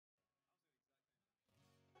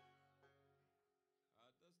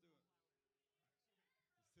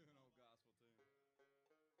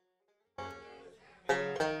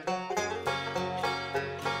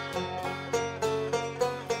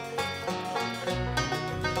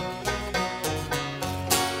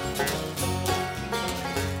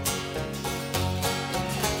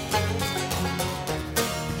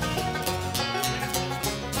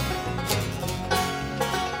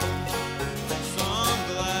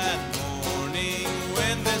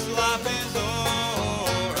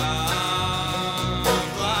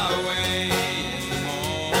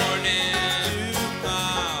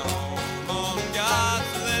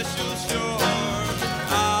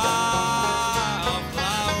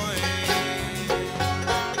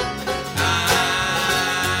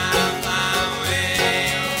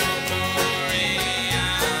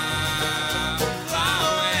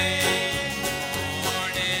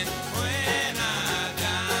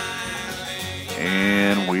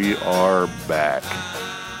We are back.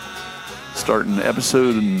 Starting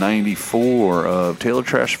episode 94 of Taylor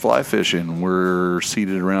Trash Fly Fishing. We're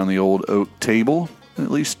seated around the old oak table. At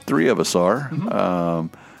least three of us are.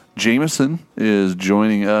 Jameson is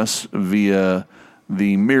joining us via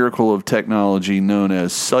the miracle of technology known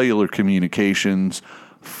as cellular communications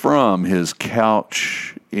from his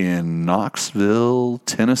couch in Knoxville,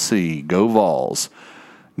 Tennessee. Go Vols.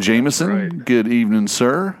 Jameson, right. Good evening,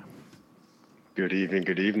 sir. Good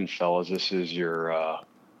evening, fellas. This is your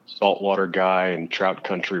saltwater guy in trout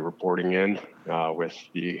country reporting in with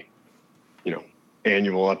the,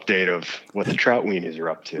 annual update of what the trout weenies are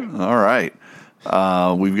up to. All right.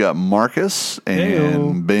 We've got Marcus and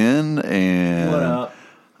Heyo. Ben, and what up?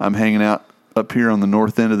 I'm hanging out up here on the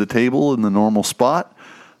north end of the table in the normal spot.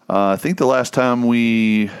 I think the last time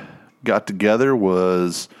we got together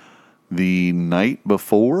was the night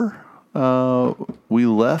before we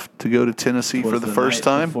left to go to Tennessee for the first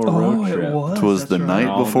time. It was. It was the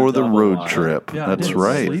night before the road trip. Yeah, that's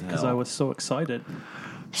right. Because I was so excited.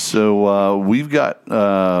 So we've got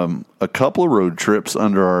a couple of road trips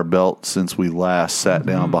under our belt since we last sat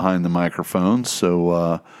down behind the microphone.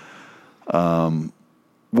 So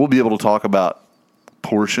we'll be able to talk about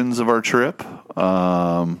portions of our trip.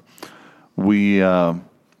 I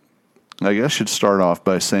guess should start off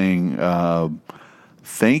by saying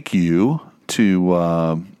thank you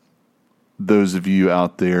to those of you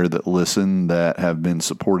out there that listen that have been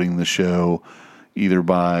supporting the show either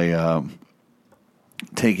by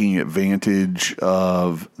taking advantage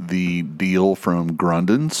of the deal from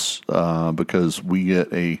Grundon's because we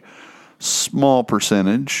get a small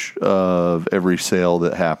percentage of every sale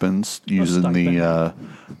that happens using the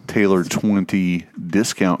Taylor 20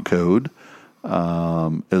 discount code,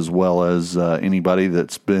 as well as anybody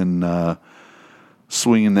that's been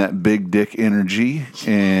swinging that big dick energy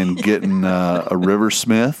and getting a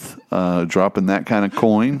Riversmith, dropping that kind of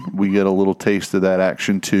coin. We get a little taste of that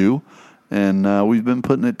action too. And we've been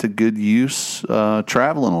putting it to good use,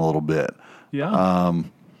 traveling a little bit. Yeah.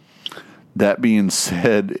 That being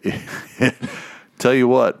said, tell you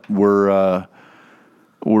what, we're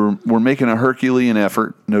making a Herculean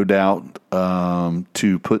effort, no doubt,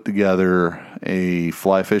 to put together a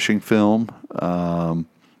fly fishing film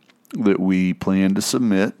that we plan to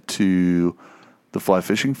submit to the Fly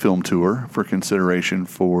Fishing Film Tour for consideration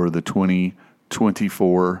for the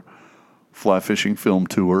 2024 Fly Fishing Film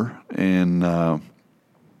Tour. And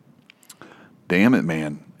damn it,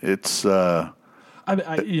 man, it's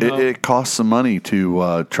it costs some money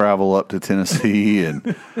to travel up to Tennessee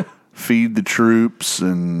and feed the troops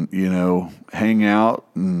and hang out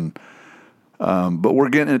and but we're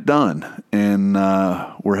getting it done, and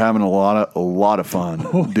we're having a lot of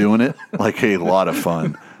fun doing it, like a lot of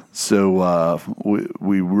fun. So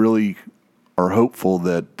we really are hopeful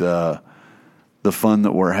that the fun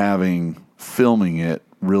that we're having filming it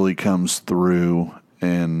really comes through.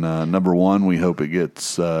 And number one, we hope it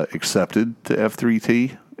gets accepted to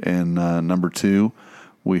F3T. And number two,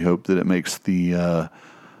 we hope that it makes the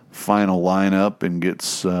final lineup and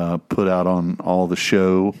gets put out on all the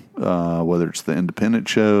show, whether it's the independent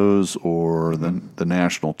shows or the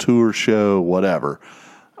national tour show, whatever.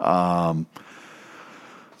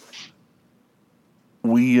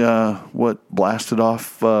 We blasted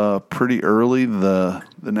off pretty early the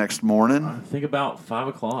next morning. I think about 5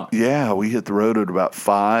 o'clock. Yeah, we hit the road at about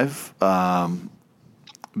 5.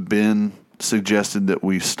 Ben suggested that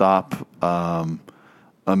we stop a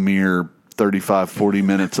mere 35, 40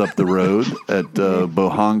 minutes up the road at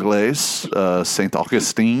Beauhangles, St.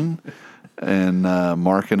 Augustine, and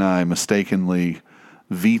Mark and I mistakenly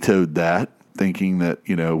vetoed that, thinking that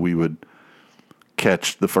we would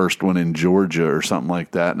catch the first one in Georgia or something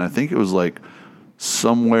like that. And I think it was like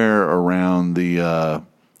somewhere around the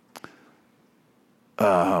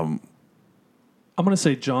I'm going to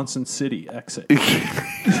say Johnson City exit.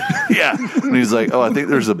 Yeah. And he's like, I think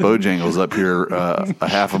there's a Bojangles up here a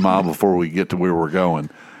half a mile before we get to where we're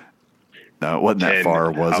going. No, it wasn't that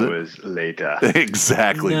far, was it? 10 hours later.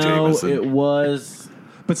 Exactly, no, Jameson. It was.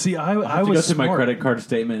 But see, I have was to go through smart. my credit card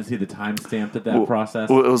statement and see the time stamped at that process.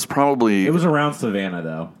 Well, it was probably... It was around Savannah,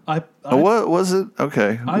 though. What was it?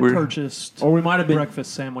 Okay. I purchased or we might have been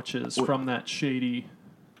breakfast sandwiches from that shady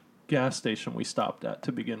gas station we stopped at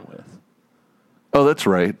to begin with. Oh, that's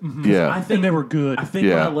right. Mm-hmm. Yeah. I think they were good. I think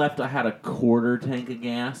when I left, I had a quarter tank of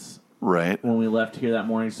gas. Right. When we left here that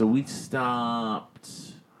morning. So we stopped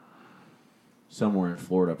somewhere in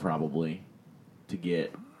Florida, probably, to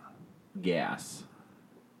get gas.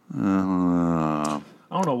 I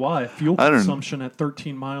don't know why. Fuel consumption at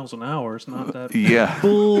 13 miles an hour is not that... Yeah.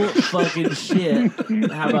 Bull fucking shit.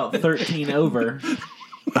 How about 13 over?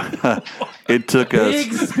 It took us.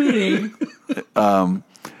 Big speeding.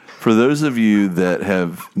 For those of you that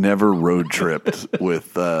have never road tripped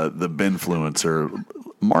with the Benfluencer,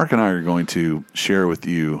 Mark and I are going to share with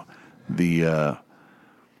you the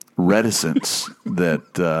reticence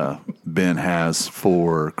that Ben has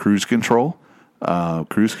for cruise control.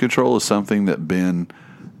 Cruise control is something that Ben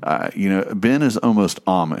is almost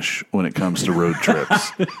Amish when it comes to road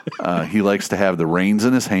trips. He likes to have the reins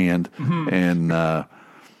in his hand and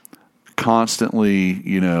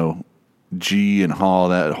constantly, G and haul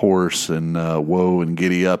that horse and whoa and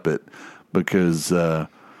giddy up it because,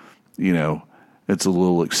 it's a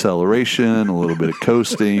little acceleration, a little bit of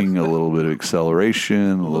coasting, a little bit of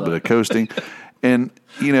acceleration, a little bit of coasting. And,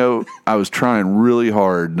 I was trying really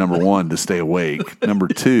hard, number one, to stay awake. Number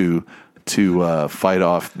two, to fight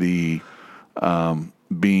off the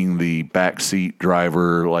being the backseat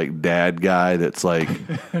driver, like dad guy that's like,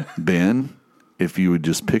 Ben, if you would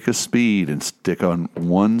just pick a speed and stick on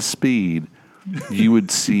one speed, you would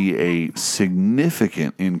see a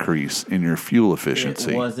significant increase in your fuel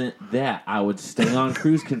efficiency. It wasn't that. I would stay on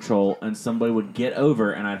cruise control and somebody would get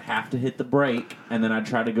over and I'd have to hit the brake and then I'd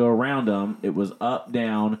try to go around them. It was up,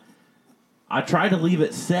 down. I tried to leave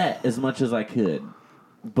it set as much as I could.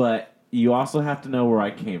 But you also have to know where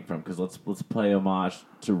I came from because let's play homage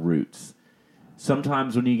to roots.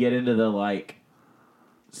 Sometimes when you get into the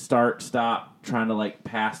start, stop, trying to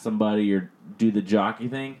pass somebody or do the jockey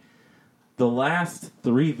thing, the last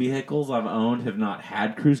 3 vehicles I've owned have not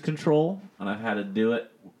had cruise control, and I've had to do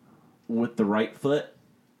it with the right foot.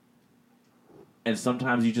 And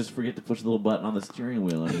sometimes you just forget to push the little button on the steering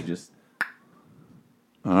wheel, and you just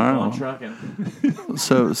go on trucking.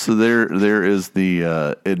 So there is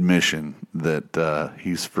the admission that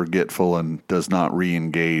he's forgetful and does not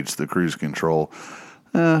re-engage the cruise control.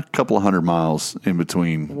 A couple of 100 miles in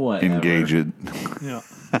between engage it. Yeah.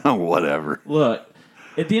 Whatever. Look,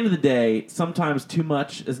 at the end of the day, sometimes too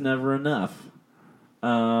much is never enough.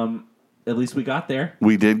 At least we got there.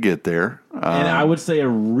 We did get there. And I would say a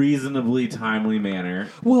reasonably timely manner.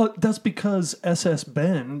 Well, that's because SS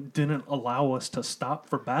Ben didn't allow us to stop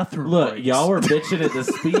for bathroom Look, breaks. y'all were bitching at the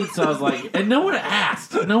speed, so I was like, and no one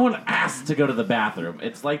asked. No one asked to go to the bathroom.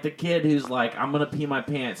 It's like the kid who's like, I'm going to pee my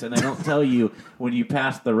pants, and they don't tell you when you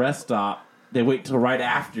pass the rest stop. They wait till right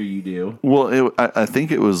after you do. Well, I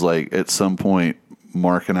think it was at some point,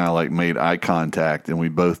 Mark and I made eye contact, and we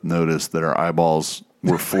both noticed that our eyeballs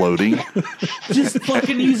were floating. Just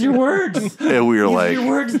fucking use your words. And we were use your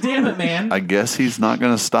words, damn it, man. I guess he's not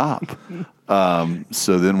going to stop.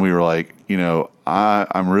 So then we were like,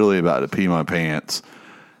 I'm really about to pee my pants.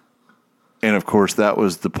 And of course, that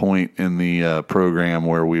was the point in the program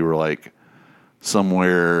where we were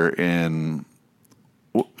somewhere in.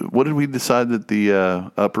 What did we decide that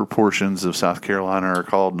the upper portions of South Carolina are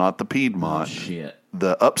called? Not the Piedmont. Oh, shit.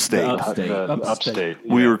 The upstate. The upstate.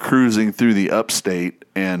 We were cruising through the upstate,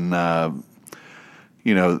 and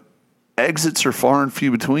exits are far and few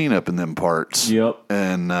between up in them parts. Yep.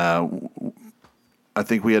 And I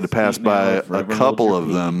think we had to pass by a couple of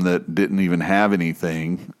them that didn't even have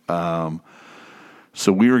anything.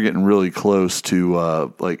 So we were getting really close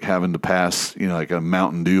to having to pass, a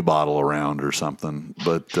Mountain Dew bottle around or something.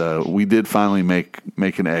 But we did finally make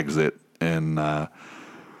an exit and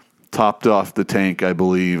topped off the tank, I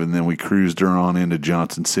believe, and then we cruised her on into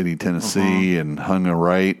Johnson City, Tennessee, and hung a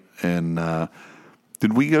right. And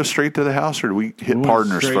did we go straight to the house, or did we hit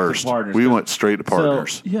Partners first? We went straight to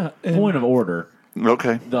Partners. So, yeah. Point of order.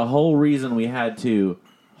 Okay. The whole reason we had to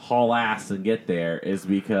haul ass and get there is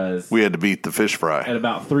because we had to beat the fish fry. At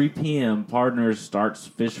about 3 p.m., Partners starts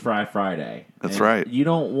Fish Fry Friday. That's right. You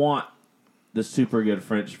don't want the super good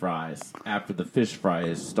French fries after the fish fry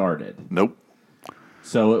is started. Nope.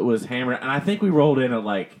 So it was hammered, and I think we rolled in at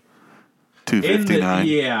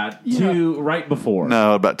 2:59. Right before.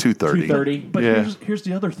 No, about 2:30. 2:30. But here's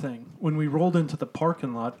the other thing. When we rolled into the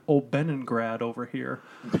parking lot, old Beningrad over here.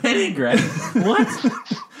 Beningrad? What?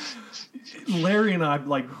 Larry and I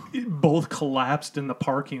both collapsed in the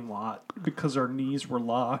parking lot because our knees were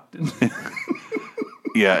locked.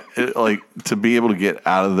 Yeah, to be able to get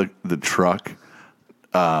out of the truck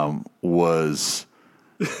was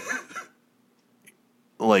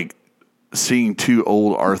seeing 2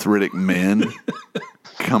 old arthritic men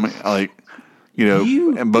coming,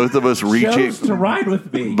 and both of us reaching to ride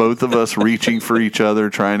with me. Both of us reaching for each other,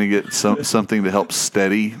 trying to get something to help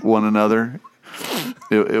steady one another.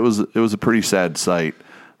 It was a pretty sad sight.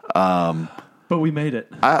 But we made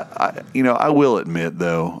it. I will admit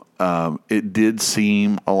though, it did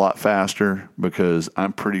seem a lot faster because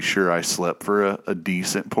I'm pretty sure I slept for a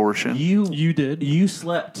decent portion. You did. You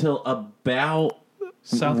slept till about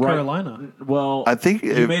South Right. Carolina. Well, I think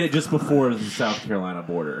you made it just before the South Carolina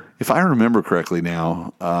border. if I remember correctly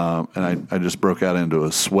now, and I just broke out into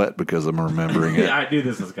a sweat because I'm remembering it. Yeah, I knew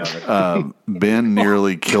this was coming. Ben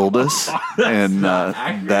nearly killed us, and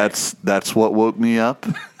accurate. that's what woke me up.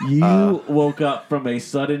 You woke up from a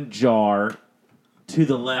sudden jar to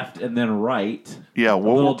the left and then right. Yeah, A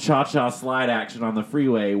what, little cha-cha slide action on the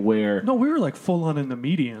freeway where No, we were like full on in the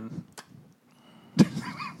median.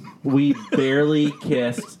 we barely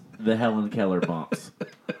kissed the Helen Keller bumps.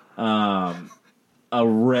 A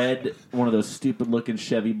red, one of those stupid-looking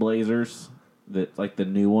Chevy Blazers, that like the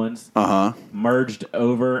new ones, merged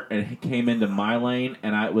over and came into my lane,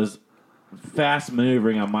 and I was fast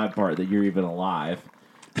maneuvering on my part that you're even alive,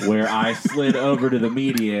 where I slid over to the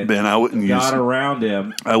median, Ben, I wouldn't got around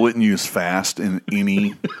him. I wouldn't use fast in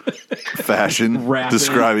any fashion Rapid,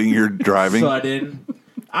 describing your driving. Sudden.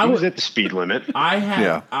 I was at the speed limit.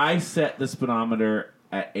 I set the speedometer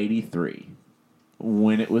at 83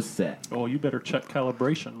 when it was set. Oh, you better check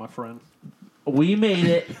calibration, my friend. We made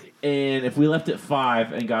it, and if we left at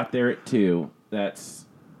 5 and got there at 2, that's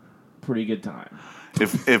pretty good time.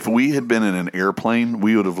 If we had been in an airplane,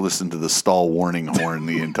 we would have listened to the stall warning horn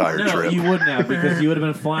the entire No, trip. you wouldn't have, because you would have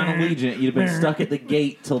been flying Allegiant. You'd have been stuck at the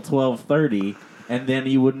gate till 12:30, and then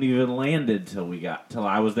you wouldn't even landed till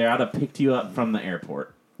I was there. I'd have picked you up from the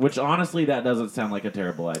airport. Which, honestly, that doesn't sound like a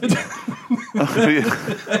terrible idea.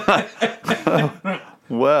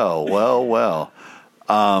 Well.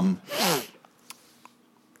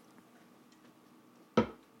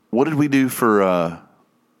 What did we do for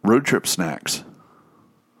road trip snacks?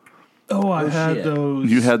 Oh, I had shit.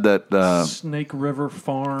 those. You had that. Snake River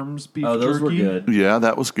Farms beef Oh, those jerky. were good. Yeah,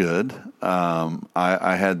 that was good.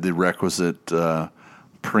 I had the requisite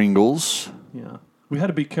Pringles. Yeah. We had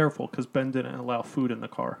to be careful because Ben didn't allow food in the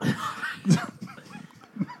car.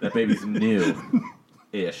 That baby's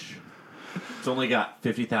new-ish. It's only got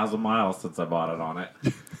 50,000 miles since I bought it on it.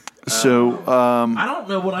 So I don't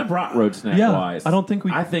know what I brought road snack Yeah, wise. I don't think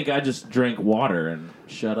we- I think I just drank water and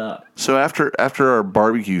shut up. So after our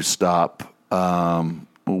barbecue stop,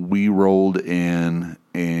 we rolled in,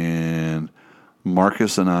 and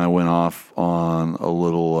Marcus and I went off on a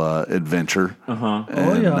little adventure. Uh-huh.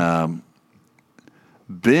 And, yeah.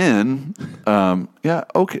 Ben,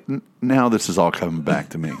 okay. Now this is all coming back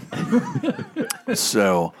to me.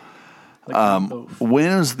 So,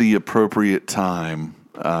 when is the appropriate time?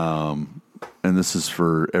 And this is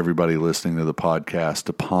for everybody listening to the podcast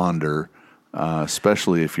to ponder,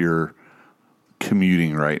 especially if you're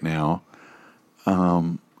commuting right now.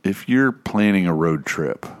 If you're planning a road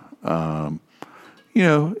trip, in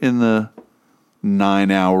the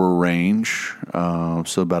 9-hour range,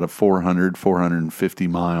 so about a 450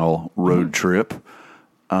 mile road trip,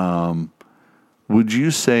 would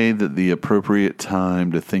you say that the appropriate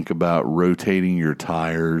time to think about rotating your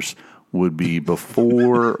tires would be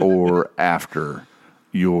before or after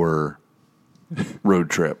your road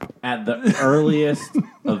trip? At the earliest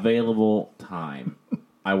available time.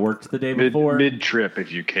 I worked the day before. Mid trip,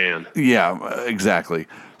 if you can. Yeah, exactly.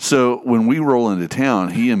 So when we roll into town,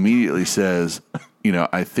 he immediately says,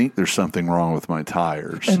 I think there's something wrong with my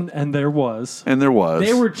tires. And there was. And there was.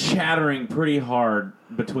 They were chattering pretty hard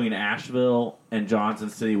between Asheville and Johnson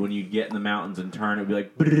City. When you get in the mountains and turn, it would be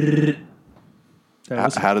like, brrrr,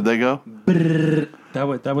 How did they go? brrrr.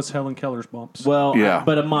 That was Helen Keller's bumps. Well, Yeah.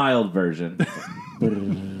 but a mild version.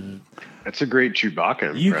 That's a great Chewbacca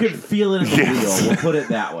impression. You could feel it in the Yes. wheel. We'll put it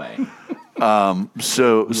that way.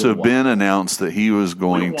 So Ben announced that he was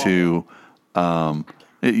going to.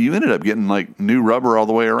 You ended up getting like new rubber all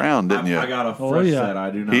the way around, didn't you? I got a fresh yeah. set.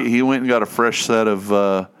 I do not. He went and got a fresh set of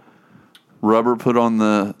rubber put on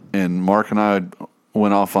and Mark and I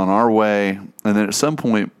went off on our way. And then at some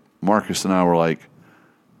point, Marcus and I were like,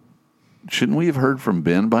 shouldn't we have heard from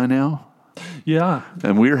Ben by now? Yeah.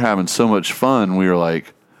 And we were having so much fun. We were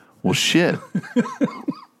like, well, shit.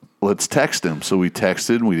 Let's text him. So we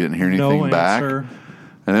texted and we didn't hear anything No back. answer.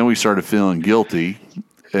 And then we started feeling guilty.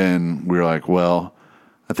 And we were like, well,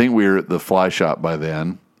 I think we were at the fly shop by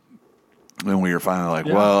then. And we were finally like,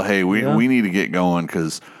 Yeah. well, hey, we Yeah. need to get going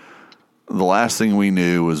because the last thing we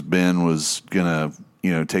knew was Ben was going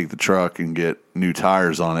to, take the truck and get new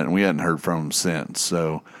tires on it. And we hadn't heard from him since.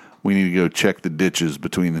 So we need to go check the ditches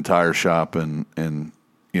between the tire shop and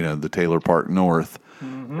the Taylor Park North.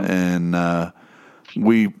 Mm-hmm. And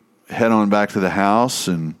we head on back to the house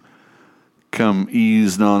and come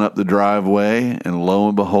eased on up the driveway. And lo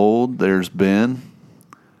and behold, there's Ben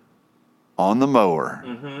on the mower.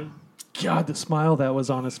 Mm-hmm. God, the smile that was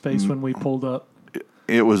on his face when we pulled up.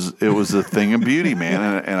 It was a thing of beauty,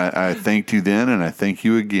 man. And I thanked you then, and I thank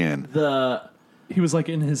you again. he was like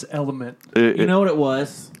in his element. You know what it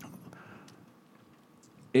was?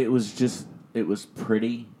 It was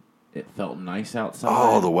pretty. It felt nice outside.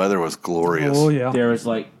 Oh, the weather was glorious. Oh yeah, There was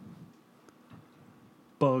like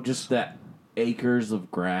bugs. just that acres of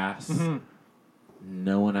grass. Mm-hmm.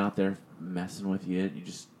 No one out there messing with you. You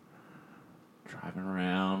just driving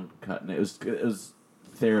around, cutting it. It was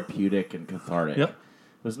therapeutic and cathartic. Yep. It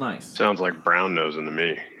was nice. Sounds like brown nosing to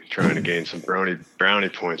me. Trying to gain some brownie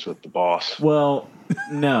points with the boss. Well,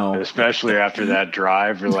 no. And especially after that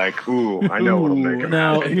drive, you're like, ooh, I know what'll make him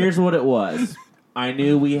No, happy. here's what it was. I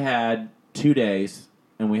knew we had 2 days,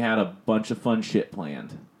 and we had a bunch of fun shit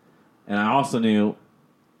planned. And I also knew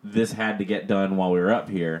this had to get done while we were up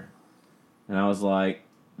here. And I was like,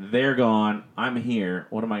 they're gone. I'm here.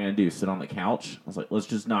 What am I going to do? Sit on the couch? I was like, let's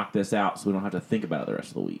just knock this out so we don't have to think about it the rest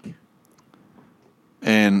of the week.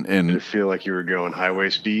 And Did it feel like you were going highway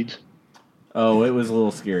speeds? Oh, it was a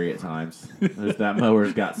little scary at times. That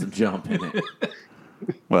mower's got some jump in it.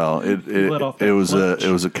 well, Let off it that was clutch. it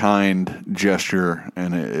was a kind gesture,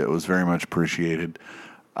 and it was very much appreciated.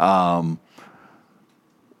 Not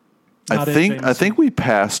I it, think Jameson. we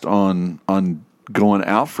passed on going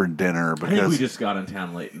out for dinner I think because we just got in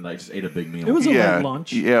town late and just ate a big meal. It was a yeah, late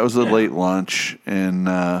lunch. Yeah, it was a late lunch, and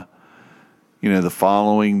the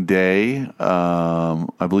following day,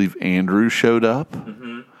 I believe Andrew showed up,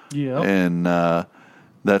 Yeah. and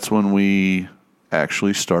that's when we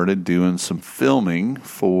actually started doing some filming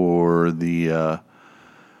for the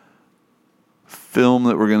film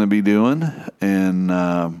that we're going to be doing, and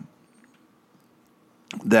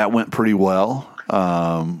that went pretty well.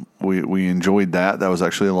 We enjoyed that. That was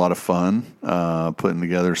actually a lot of fun, putting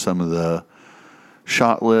together some of the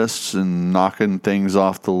shot lists and knocking things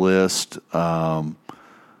off the list.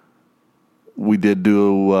 We did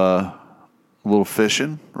do a little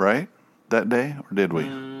fishing, right, that day, or did we?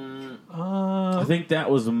 I think that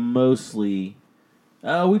was mostly...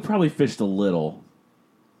 we probably fished a little.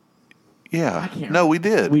 Yeah. can't No, we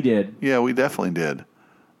did. We did. Yeah, we definitely did.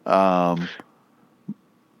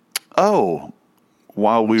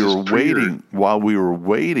 While we were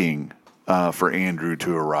waiting for Andrew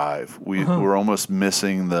to arrive, we were almost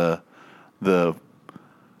missing the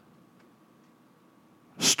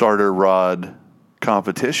starter rod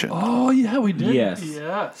competition. Oh yeah, we did. Yes.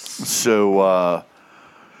 Yes. So,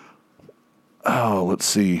 let's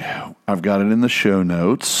see. I've got it in the show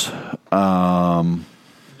notes.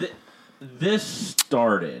 This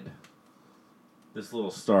started... This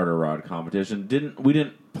little starter rod competition. We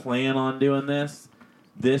didn't plan on doing this.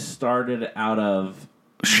 This started out of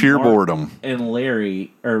Sheer Mark boredom. and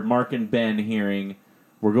Larry, or Mark and Ben, hearing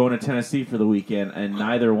we're going to Tennessee for the weekend, and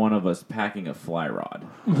neither one of us packing a fly rod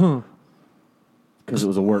because it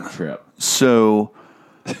was a work trip. So,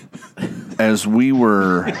 as we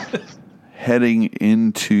were heading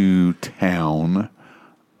into town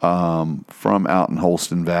from out in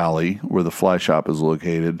Holston Valley, where the fly shop is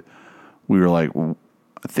located, we were like,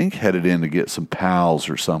 I think headed in to get some pals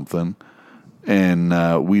or something,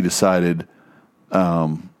 and we decided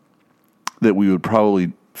that we would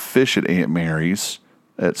probably fish at Aunt Mary's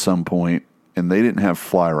at some point, and they didn't have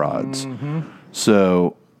fly rods.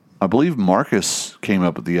 So I believe Marcus came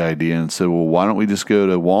up with the idea and said, well, why don't we just go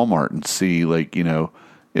to Walmart and see,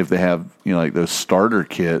 if they have, those starter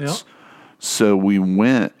kits. Yep. So we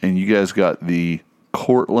went, and you guys got the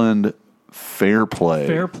Cortland Fair Play.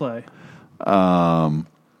 Fair play.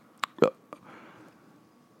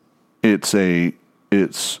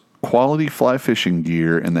 It's quality fly fishing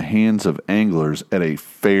gear in the hands of anglers at a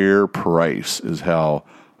fair price is how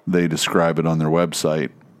they describe it on their website.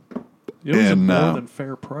 It was a And, more than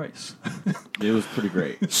fair price. It was pretty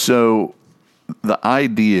great. So the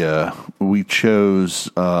idea, we chose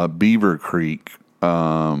Beaver Creek,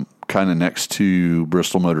 kind of next to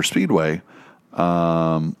Bristol Motor Speedway,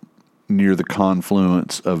 near the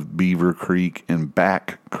confluence of Beaver Creek and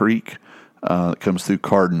Back Creek. It comes through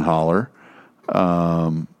Cardin Holler.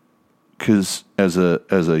 Because as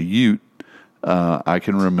a Ute, I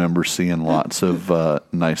can remember seeing lots of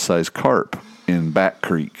nice sized carp in Back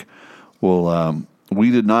Creek. Well,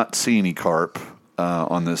 we did not see any carp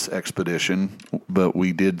on this expedition, but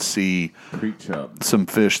we did see Creek chub. some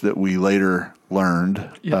fish that we later learned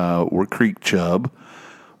were creek chub.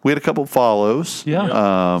 We had a couple follows.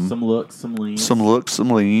 Yeah. Some looks, some leans. Some looks, some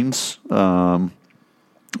leans. And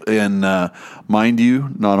mind you,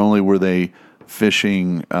 not only were they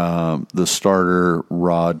fishing the starter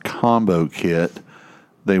rod combo kit,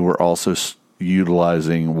 they were also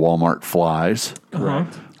utilizing Walmart flies.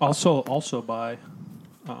 Correct. Also by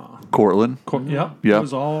Cortland. Yep. Yep. It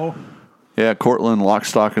was all. Yeah, Cortland, lock,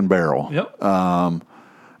 stock, and barrel. Yep.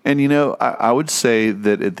 And, I would say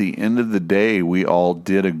that at the end of the day, we all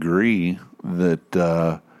did agree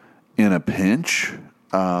that in a pinch,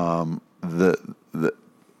 the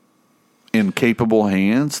in capable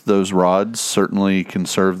hands, those rods certainly can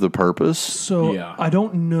serve the purpose. So Yeah. I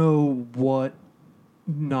don't know what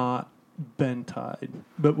not been tied,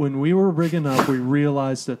 but when we were rigging up, we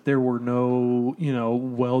realized that there were no,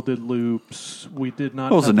 welded loops. We did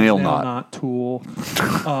not It was have a nail knot. tool.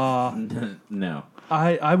 No.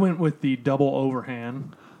 I went with the double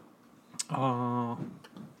overhand.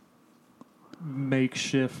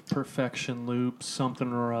 Makeshift perfection loop,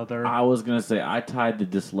 something or other. I was going to say, I tied the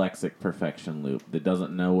dyslexic perfection loop that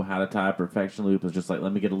doesn't know how to tie a perfection loop. It's just like,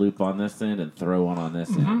 let me get a loop on this end and throw one on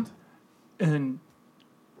this end. And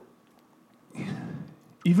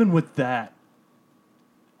even with that,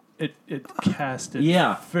 it casted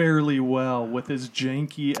fairly well with as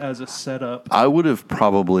janky as a setup. I would have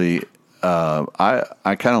probably, I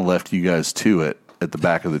kind of left you guys to it at the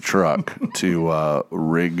back of the truck to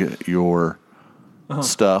rig your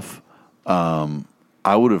stuff.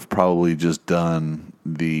 I would have probably just done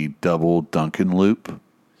the double Duncan loop.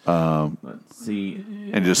 Let's see.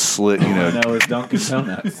 And just slit, I know his Dunkin'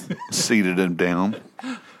 Donuts. seated him down.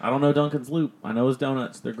 I don't know Duncan's loop. I know his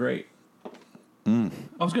donuts. They're great. I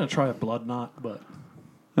was going to try a blood knot, but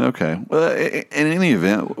Okay. Well, in any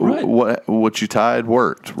event, Right. what you tied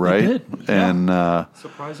worked, right? did, yeah. And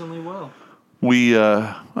surprisingly well. we,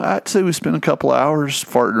 I'd say we spent a couple hours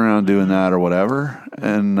farting around doing that or whatever,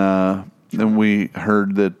 and then we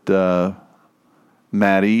heard that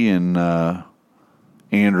Maddie and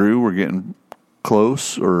Andrew were getting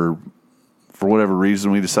close, or for whatever reason,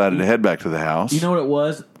 we decided to head back to the house. You know what it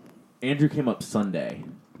was? Andrew came up Sunday.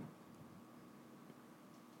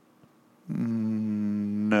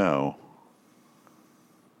 No.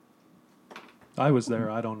 I was there.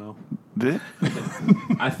 I don't know. Did?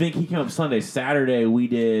 I think he came up Sunday. Saturday we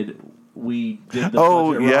did the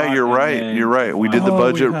Oh, budget yeah, rock, you're and right. then You're right. We did the Oh,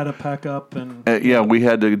 budget. we had to pack up and Yeah, we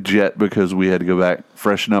had to jet because we had to go back,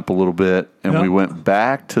 freshen up a little bit, and Yep. we went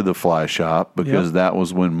back to the fly shop because Yep. that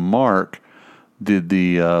was when Mark did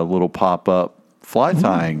the little pop-up fly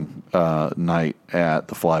tying night at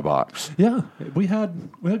the fly box. yeah, we had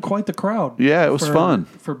quite the crowd. Yeah, it was fun.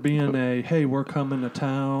 for being a hey, we're coming to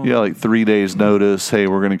town. Yeah, like 3 days notice. Hey,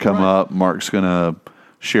 we're going to come Right. up. Mark's going to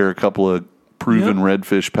share a couple of proven Yep.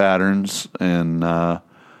 redfish patterns, and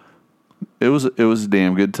it was a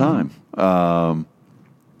damn good time. And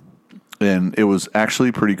it was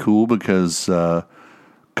actually pretty cool because a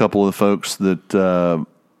couple of the folks that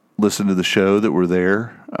listened to the show that were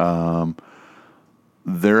there,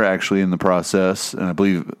 they're actually in the process, and I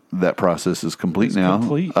believe that process is complete It's now.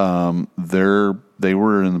 complete. They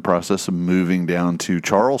were in the process of moving down to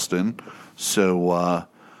Charleston, so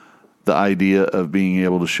the idea of being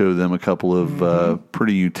able to show them a couple of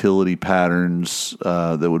pretty utility patterns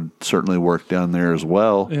that would certainly work down there as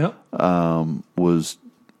well Yep. was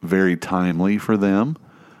very timely for them.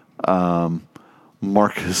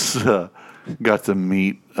 Marcus got to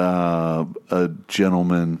meet a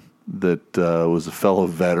gentleman that was a fellow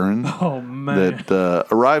veteran Oh man. that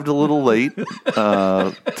arrived a little late,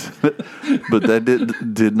 but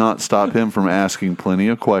that did not stop him from asking plenty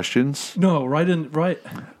of questions. No, right.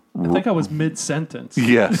 I think I was mid sentence.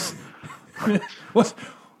 Yes. What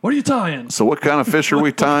are you tying? So what kind of fish are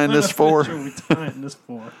we tying this for? What are we tying this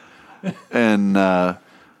for? And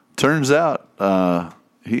turns out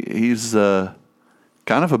he's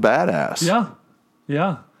kind of a badass.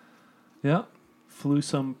 Yeah. Flew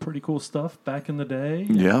some pretty cool stuff back in the day.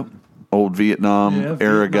 Yep. Old Vietnam Yeah,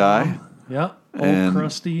 era Vietnam. guy. Yeah. Old And-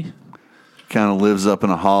 crusty. Kind of lives up in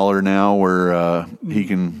a holler now where he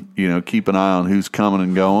can, keep an eye on who's coming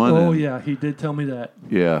and going. Oh and, yeah, he did tell me that.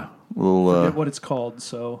 Yeah. Little, Forget what it's called,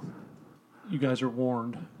 so you guys are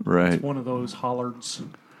warned. right. It's one of those hollards.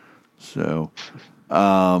 So,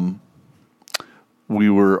 we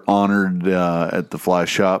were honored at the fly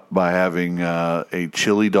shop by having a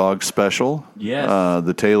chili dog special. Yes.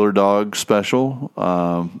 The Taylor dog special,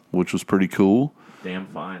 which was pretty cool. Damn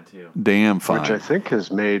fine too. Damn fine. Which I think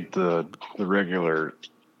has made the regular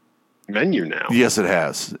menu now. Yes, it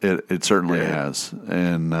has. It certainly has.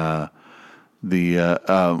 And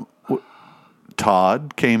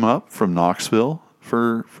Todd came up from Knoxville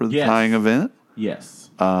for the Yes. tying event.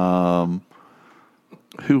 Yes. Who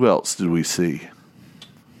else did we see?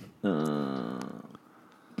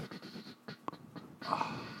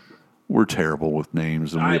 We're terrible with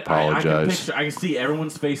names, and we apologize. I can see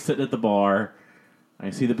everyone's face sitting at the bar. I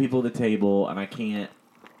can see the people at the table, and I can't.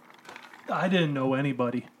 I didn't know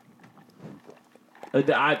anybody.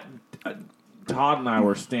 Todd and I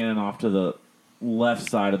were standing off to left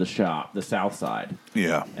side of the shop, the south side.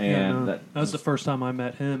 Yeah. And that was the first time I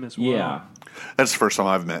met him as well. yeah. That's the first time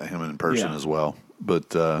I've met him in person Yeah. as well.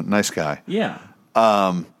 But nice guy. Yeah.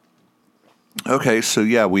 Okay, so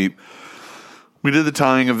yeah, we did the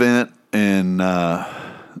tying event, and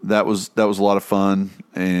that was a lot of fun.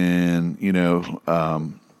 And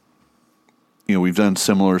we've done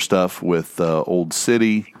similar stuff with Old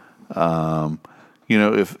City.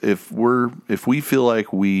 If we feel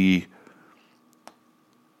like we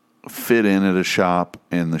fit in at a shop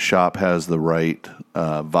and the shop has the right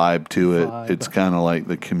vibe to it, it's kind of like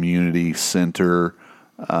the community center,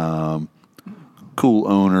 cool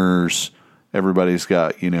owners. Everybody's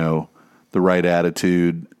got, the right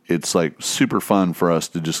attitude. It's like super fun for us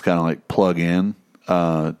to just kind of like plug in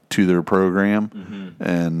to their program. Mm-hmm.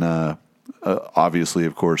 And obviously,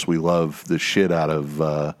 of course, we love the shit out of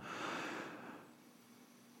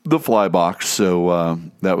the fly box. So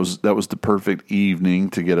that was the perfect evening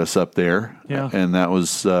to get us up there. Yeah. And that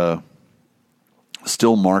was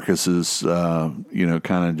still Marcus's, kind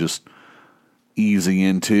of just easing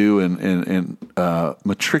into and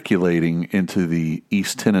matriculating into the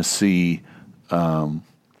East Tennessee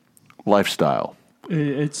lifestyle.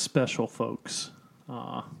 It's special, folks.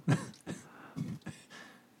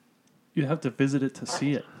 You have to visit it to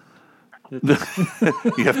see it. You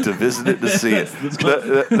have to visit it to see it.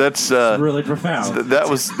 That's really profound. That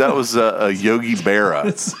was a Yogi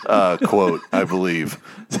Berra quote, I believe.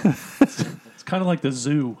 It's kind of like the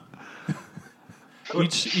zoo.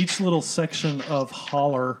 Each little section of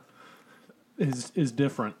Holler is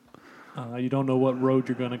different. You don't know what road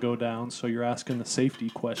you're going to go down, so you're asking the safety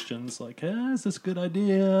questions like, is this a good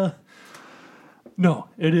idea? No,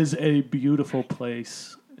 it is a beautiful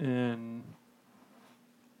place, and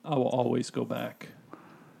I will always go back.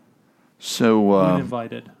 So When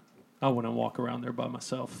invited, I wouldn't walk around there by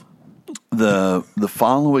myself. The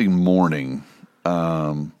following morning,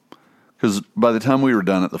 because by the time we were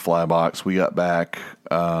done at the fly box, we got back.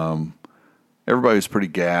 Everybody was pretty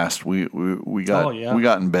gassed. We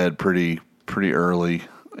got in bed pretty early,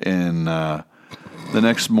 and the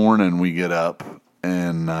next morning we get up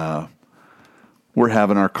and we're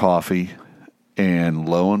having our coffee, and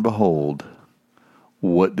lo and behold,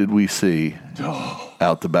 what did we see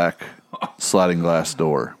out the back sliding glass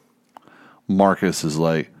door? Marcus is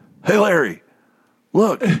like, "Hey, Larry,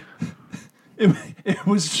 look." It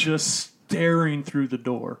was just staring through the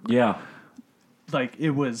door. Yeah. Like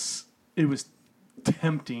it was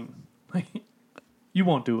tempting. Like, you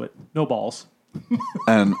won't do it. No balls.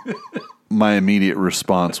 And my immediate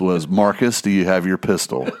response was, "Marcus, do you have your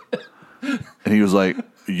pistol?" And he was like,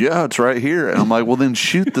 "Yeah, it's right here." And I'm like, "Well, then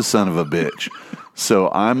shoot the son of a bitch."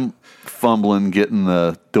 So I'm fumbling, getting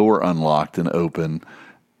the door unlocked and open.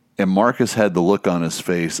 And Marcus had the look on his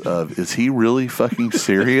face of, is he really fucking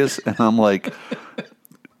serious? And I'm like,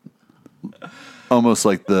 almost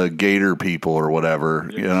like the Gator people or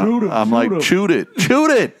whatever. Shoot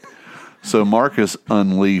it. So Marcus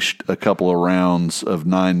unleashed a couple of rounds of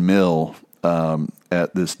 9mm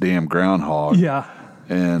at this damn groundhog. Yeah.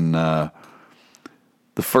 And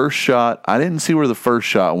the first shot, I didn't see where the first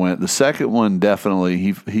shot went. The second one, definitely,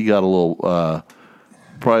 he got a little,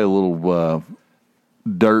 probably a little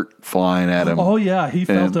dirt flying at him. Oh, yeah, he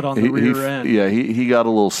felt it on the rear end. Yeah, he got a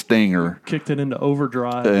little stinger. Kicked it into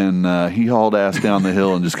overdrive. And he hauled ass down the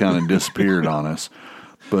hill and just kind of disappeared on us.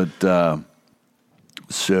 But,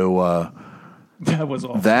 so... that was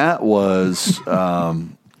awful. That was,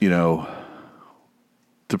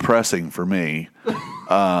 depressing for me.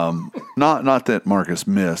 Not that Marcus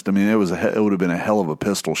missed. I mean, it would have been a hell of a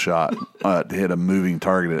pistol shot to hit a moving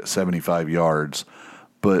target at 75 yards.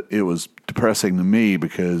 But it was depressing to me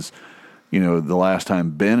because, the last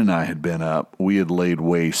time Ben and I had been up, we had laid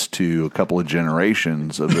waste to a couple of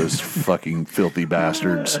generations of those fucking filthy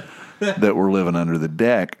bastards that were living under the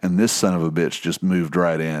deck. And this son of a bitch just moved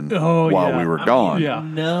right in while we were gone. yeah.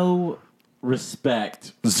 No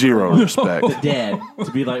respect. Zero respect. The dead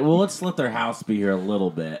to be like, well, let's let their house be here a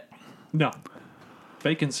little bit. No.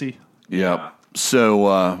 Vacancy. Yep. Yeah.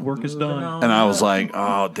 So Work is done. and I was like,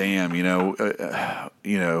 oh damn,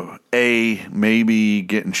 maybe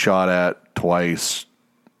getting shot at twice,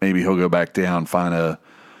 maybe he'll go back down, find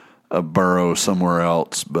a burrow somewhere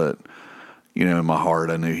else. But in my heart,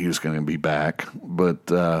 I knew he was going to be back.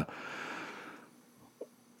 But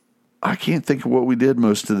I can't think of what we did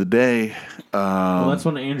most of the day. Well, that's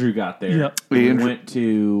when Andrew got there. Yep. We went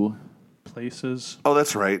to places. Oh,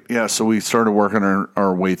 that's right. Yeah, so we started working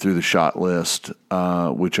our way through the shot list,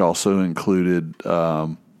 which also included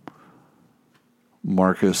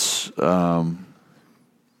Marcus and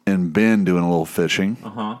and Ben doing a little fishing.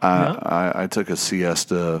 Uh-huh. I took a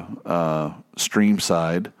siesta stream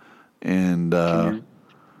side, and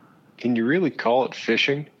Can you really call it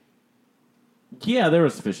fishing? Yeah, there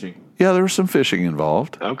was fishing. yeah, there was some fishing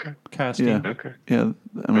involved. Okay. Casting. Yeah, Okay. yeah.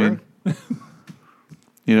 I mean,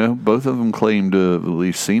 both of them claimed to have at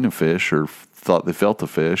least seen a fish, or thought they felt a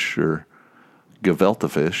fish, or gevelt a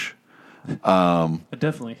fish. I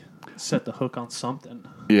definitely set the hook on something.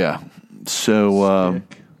 Yeah. So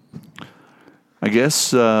Stick. I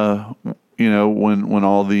guess when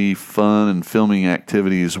all the fun and filming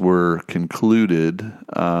activities were concluded,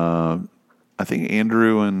 I think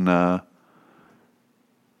Andrew and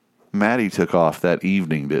Maddie took off that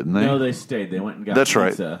evening, didn't they? No, they stayed. They went and got That's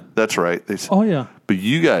pizza. right. That's right. Oh yeah. But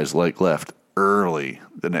you guys left early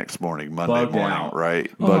the next morning, Monday Bugged morning, out.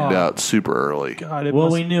 right? Bugged out super early. God, it Well,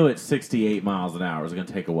 was, we knew at 68 miles an hour it was going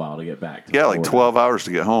to take a while to get back to Yeah, like Florida. 12 hours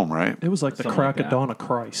to get home, right? it was like the Something crack like of that. dawn of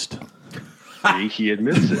Christ. See, he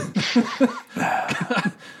admits it.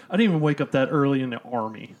 I didn't even wake up that early in the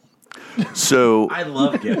army. So I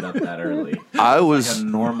love getting up that early. I Like was a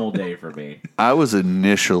normal day for me. I was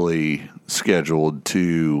initially scheduled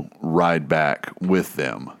to ride back with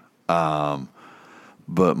them.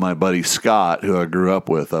 But my buddy Scott, who I grew up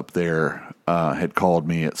with up there, had called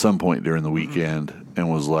me at some point during the weekend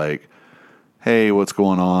and was like, hey, what's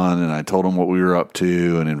going on? And I told him what we were up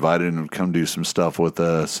to and invited him to come do some stuff with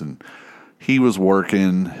us. And he was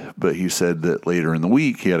working, but he said that later in the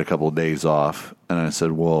week he had a couple of days off. And I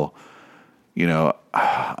said, well,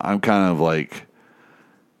 I'm kind of like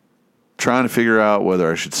trying to figure out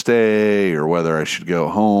whether I should stay or whether I should go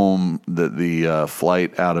home. That the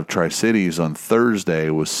flight out of Tri-Cities on Thursday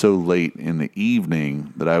was so late in the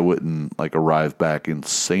evening that I wouldn't arrive back in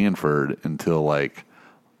Sanford until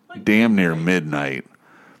damn near midnight.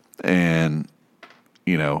 And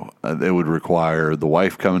it would require the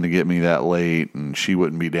wife coming to get me that late, and she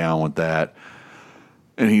wouldn't be down with that.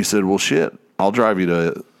 And he said, well, shit, I'll drive you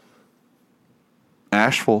to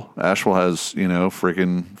Asheville. Asheville has,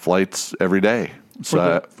 freaking flights every day.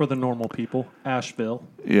 So For the normal people, Asheville.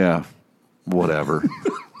 yeah, whatever.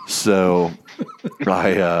 So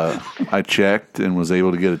I checked and was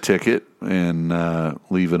able to get a ticket and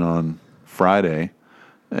leave it on Friday.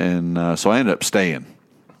 And so I ended up staying.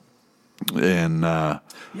 And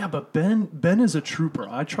Yeah, but Ben is a trooper.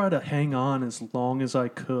 I try to hang on as long as I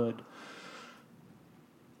could.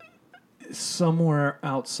 Somewhere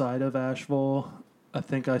outside of Asheville, I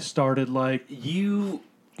think I started You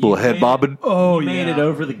little head bobbing. You made it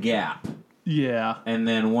over the gap. yeah. And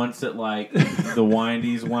then once it the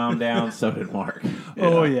windies wound down, so did Mark.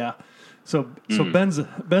 Oh yeah. So Ben's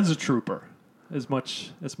a trooper. As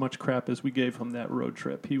much crap as we gave him that road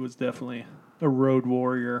trip, he was definitely a road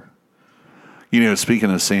warrior. Speaking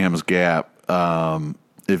of Sam's Gap,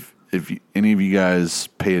 if any of you guys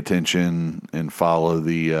pay attention and follow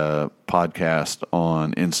the podcast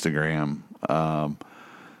on Instagram,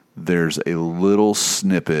 there's a little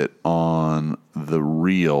snippet on the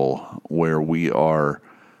reel where we are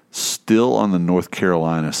still on the North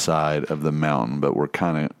Carolina side of the mountain, but we're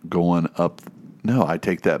kind of going up. No, I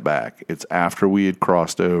take that back. It's after we had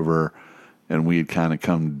crossed over and we had kind of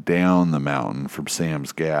come down the mountain from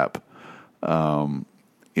Sam's Gap.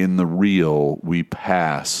 In the reel, we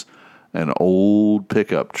pass an old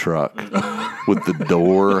pickup truck with the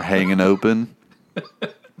door hanging open.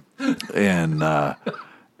 And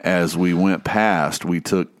as we went past, we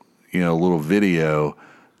took a little video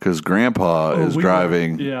because Grandpa is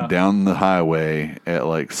driving down the highway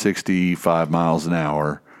at 65 miles an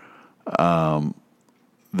hour.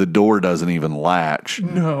 The door doesn't even latch.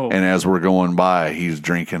 No. And as we're going by, he's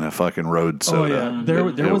drinking a fucking road soda. Oh yeah, there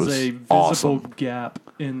It was a visible awesome. gap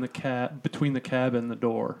in the cab between the cab and the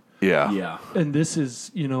door. Yeah. Yeah. And this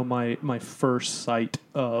is, my first sight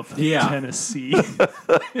of Yeah. Tennessee.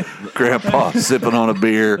 Grandpa sipping on a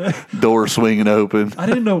beer, door swinging open. I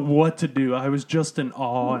didn't know what to do. I was just in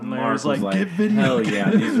awe, and Larry was like, "Get video, hell yeah,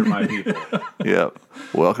 these are my people. Yep.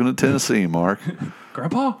 Welcome to Tennessee, Mark.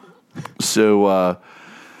 Grandpa." So,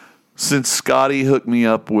 since Scotty hooked me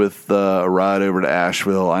up with a ride over to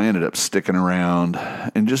Asheville, I ended up sticking around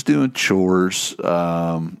and just doing chores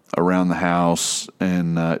around the house.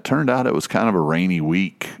 And it turned out it was kind of a rainy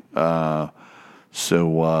week.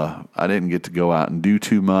 So I didn't get to go out and do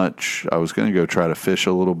too much. I was going to go try to fish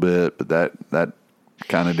a little bit, but that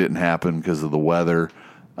kind of didn't happen because of the weather.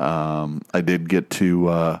 I did get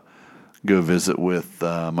to go visit with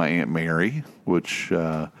my Aunt Mary, which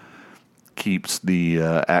keeps the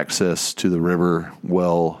access to the river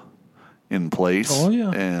well in place. Oh, yeah.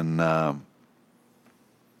 And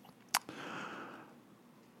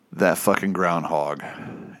that fucking groundhog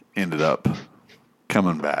ended up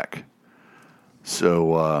coming back.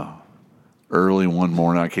 So early one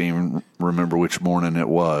morning, I can't even remember which morning it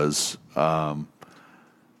was.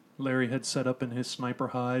 Larry had set up in his sniper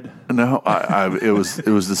hide. No, it was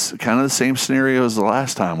this kind of the same scenario as the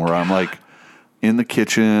last time, where I'm like in the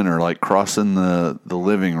kitchen or like crossing the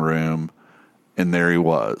living room, and there he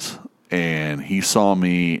was, and he saw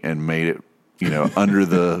me and made it, under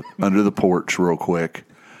the porch real quick,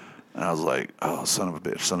 and I was like, oh, son of a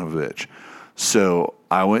bitch. So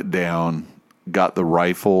I went down, got the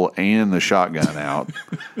rifle and the shotgun out,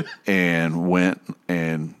 and went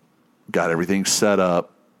and got everything set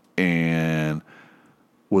up, and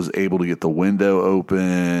was able to get the window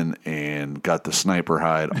open and got the sniper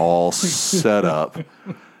hide all set up.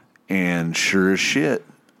 And sure as shit,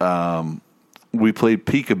 we played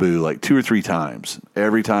peekaboo like 2 or 3 times.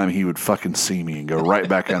 Every time he would fucking see me and go right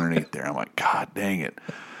back underneath there. I'm like, God dang it.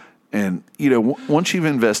 And, once you've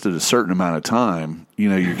invested a certain amount of time,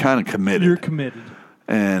 you're kind of committed. You're committed.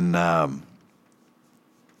 And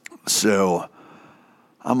so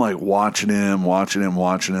I'm like watching him.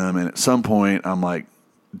 And at some point, I'm like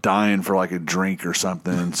dying for like a drink or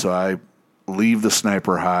something. So I leave the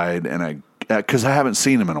sniper hide, and because I haven't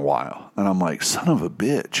seen him in a while. And I'm like, son of a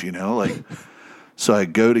bitch, So I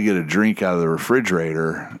go to get a drink out of the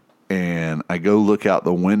refrigerator, and I go look out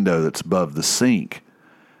the window that's above the sink.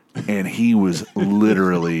 And he was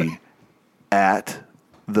literally at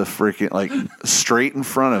the freaking, like, straight in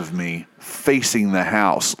front of me, facing the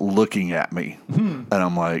house, looking at me. And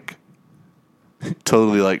I'm like,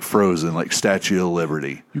 totally like frozen, like Statue of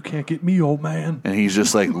Liberty. You can't get me, old man. And he's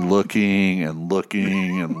just like looking and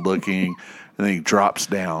looking and looking, and then he drops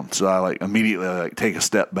down. So I like immediately like take a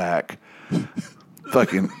step back,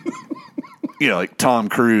 fucking, like Tom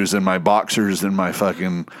Cruise in my boxers and my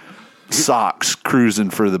fucking socks, cruising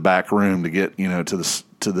for the back room to get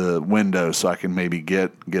to the window so I can maybe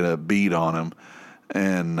get a bead on him,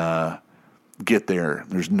 and get there.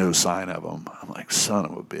 There's no sign of him. I'm like, son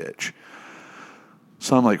of a bitch.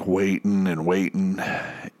 So I'm like waiting, and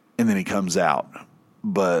then he comes out.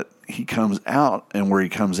 But he comes out, and where he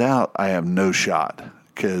comes out, I have no shot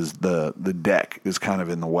because the deck is kind of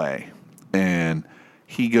in the way. And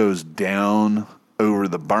he goes down over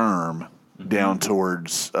the berm, down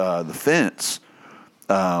towards the fence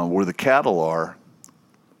where the cattle are.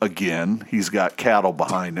 Again, he's got cattle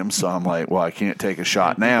behind him, so I'm like, well, I can't take a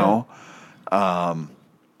shot now. So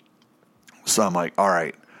I'm like, all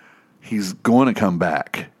right, he's going to come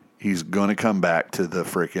back. He's going to come back to the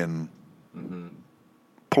freaking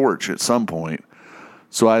porch at some point.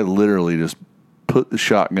 So I literally just put the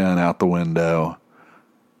shotgun out the window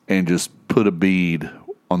and just put a bead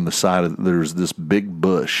on the side of, there's this big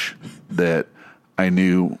bush that I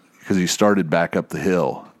knew because he started back up the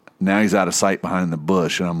hill. Now he's out of sight behind the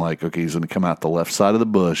bush, and I'm like, okay, he's going to come out the left side of the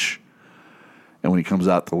bush. And when he comes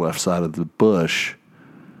out the left side of the bush,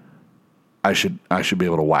 I should be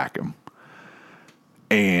able to whack him.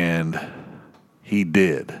 And he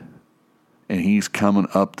did. And he's coming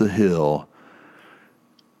up the hill,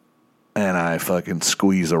 and I fucking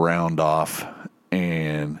squeeze a round off,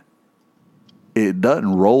 and it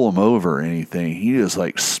doesn't roll him over or anything. He just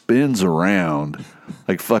like spins around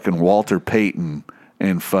like fucking Walter Payton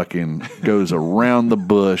and fucking goes around the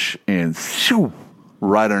bush and shoo,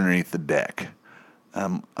 right underneath the deck.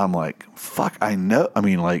 I'm like, fuck, I know. I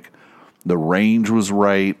mean, like, the range was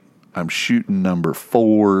right. I'm shooting number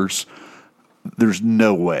 4s. There's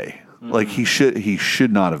no way. Mm-hmm. Like, he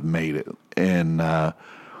should not have made it. And I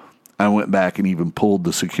went back and even pulled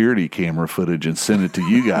the security camera footage and sent it to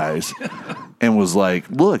you guys and was like,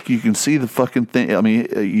 look, you can see the fucking thing. I mean,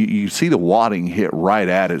 you see the wadding hit right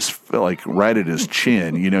at his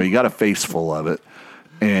chin. He got a face full of it.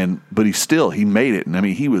 But he made it. And I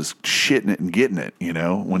mean, he was shitting it and getting it,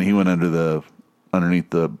 when he went underneath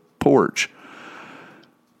the porch.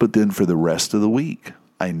 But then for the rest of the week,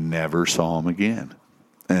 I never saw him again.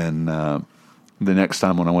 And the next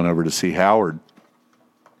time when I went over to see Howard,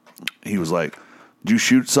 he was like, did you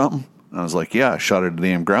shoot something? And I was like, yeah, I shot at a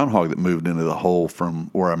damn groundhog that moved into the hole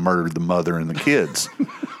from where I murdered the mother and the kids.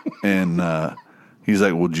 And he's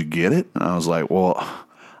like, well, did you get it? And I was like, well,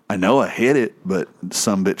 I know I hit it, but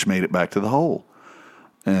some bitch made it back to the hole.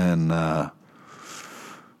 And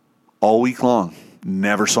all week long,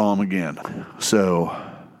 never saw him again. So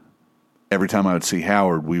every time I would see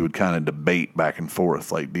Howard, we would kind of debate back and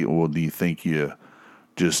forth. Like, do you think you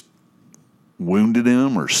just wounded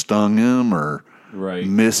him or stung him or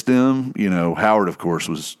missed him? Howard, of course,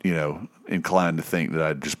 was, inclined to think that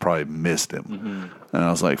I just probably missed him. Mm-hmm. And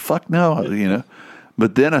I was like, fuck no,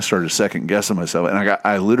 But then I started second guessing myself, and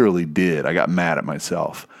I literally did. I got mad at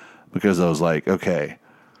myself. because I was like, okay,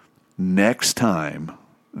 next time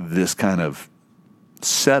this kind of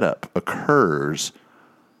setup occurs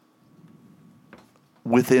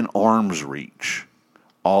within arm's reach,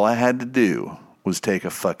 all I had to do was take a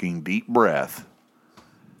fucking deep breath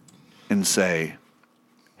and say,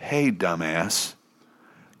 hey, dumbass,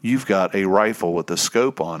 you've got a rifle with a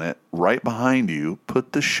scope on it right behind you.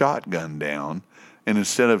 Put the shotgun down, and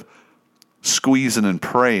instead of squeezing and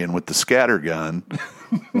praying with the scatter gun,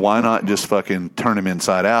 why not just fucking turn him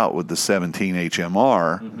inside out with the 17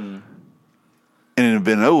 HMR, and it had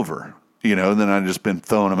been over, you know? Then I'd just been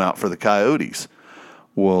throwing them out for the coyotes.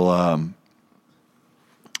 Well,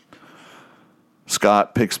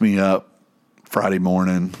 Scott picks me up Friday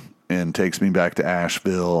morning and takes me back to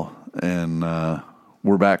Asheville, and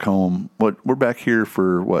we're back home. We're back here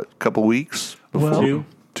for what, a couple weeks? Well,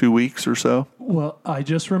 2 weeks or so. Well, I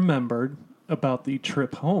just remembered about the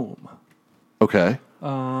trip home. Okay.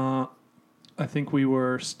 I think we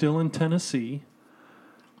were still in Tennessee,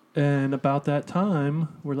 and about that time,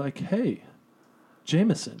 we're like, hey,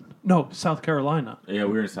 Jameson. No, South Carolina. Yeah,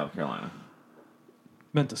 we were in South Carolina.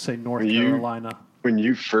 Meant to say North Carolina. When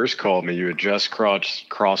you first called me, you had just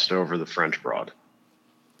crossed over the French Broad.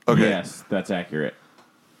 Okay. Yes, that's accurate.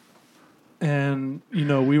 And, you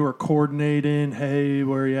know, we were coordinating, hey,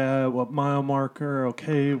 where you at? What mile marker?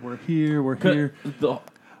 Okay, we're here.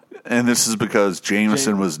 And this is because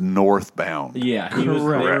Jameson was northbound. Yeah, they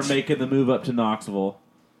were making the move up to Knoxville,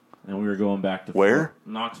 and we were going back to where?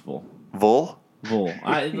 Knoxville. Vull?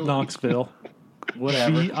 Knoxville.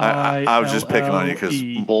 Whatever. I was just picking on you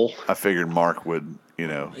because Bull. I figured Mark would, you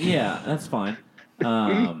know. Yeah, that's fine.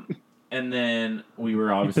 And then we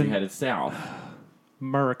were obviously headed south.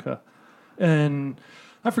 America. And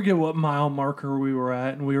I forget what mile marker we were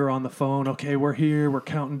at, and we were on the phone. Okay, we're here. We're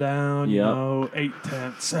counting down, you know,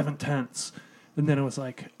 8/10, 7/10. And then it was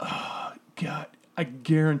like, oh, God, I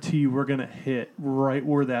guarantee we're going to hit right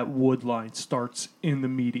where that wood line starts in the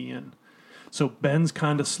median. So Ben's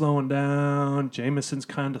kind of slowing down. Jameson's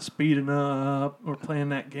kind of speeding up. We're playing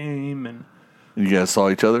that game, and You guys saw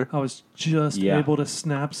each other? I was just able to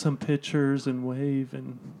snap some pictures and wave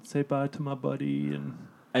and say bye to my buddy. And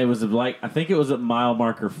it was like, I think it was at mile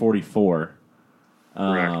marker 44.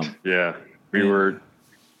 Correct. Yeah. We were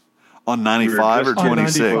on 95 or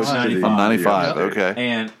 26? On 95. On 95, Yeah. okay.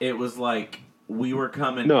 And it was like we were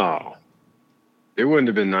coming. No. It wouldn't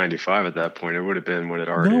have been 95 at that point. It would have been when it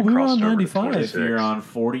already No, we were crossed on over 95. to If 26. you're on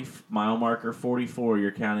mile marker 44,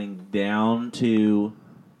 you're counting down to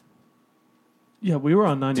yeah, we were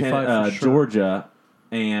on 95 for sure. Georgia,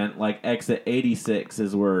 and like exit 86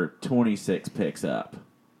 is where 26 picks up.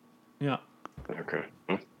 Yeah. Okay.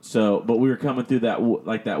 Huh? So, but we were coming through that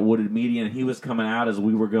that wooded median. He was coming out as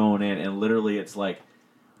we were going in, and literally, it's like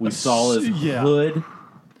we saw his hood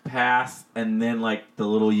pass, and then like the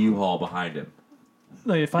little U-Haul behind him.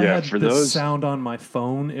 Like if I had this sound on my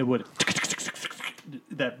phone, it would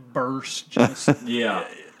that burst just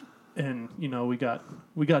and you know we got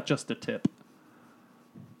just a tip,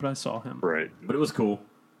 but I saw him Right. But it was cool.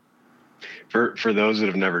 For those that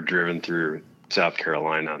have never driven through South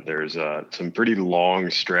Carolina, there's some pretty long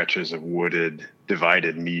stretches of wooded,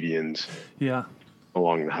 divided medians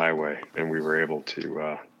along the highway, and we were able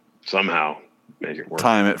to somehow make it work.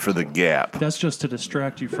 Time it for the gap. That's just to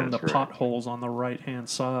distract you from That's the right. potholes on the right-hand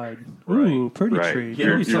side. Right. Ooh, pretty Right. tree.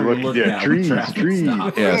 Yeah, we started looking at trees.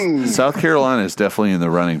 stop. Yeah, South Carolina is definitely in the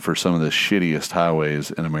running for some of the shittiest highways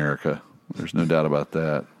in America. There's no doubt about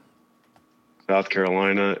that. South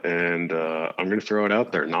Carolina, and I'm going to throw it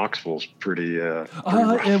out there. Knoxville's pretty rough.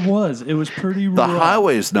 It was pretty The rough.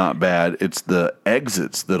 highway's not bad. It's the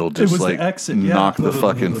exits that'll just was the like exit, knock the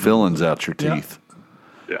fucking fillings out your Yeah. teeth.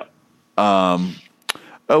 Yeah.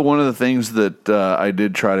 One of the things that I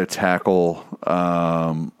did try to tackle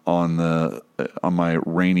on my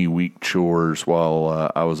rainy week chores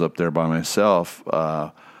while I was up there by myself,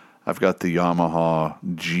 I've got the Yamaha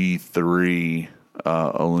G3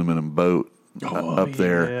 aluminum boat up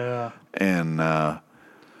there, and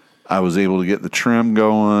I was able to get the trim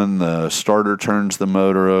going. The starter turns the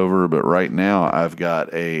motor over, but right now I've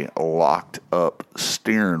got a locked up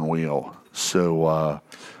steering wheel. So.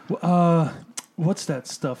 What's that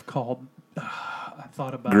stuff called? I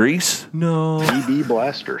thought about Grease? No. PB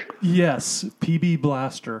Blaster. Yes, PB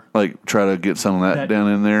Blaster. Like, try to get some of that down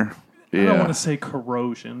in there? Yeah. I don't want to say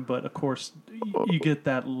corrosion, but of course you get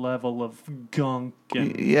that level of gunk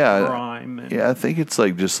and grime. And I think it's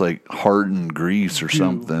like just like hardened grease or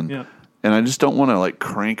something. Yeah. And I just don't want to like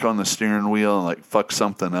crank on the steering wheel and like fuck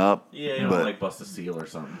something up. Yeah, you don't like bust a seal or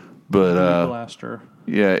something. But PB Blaster.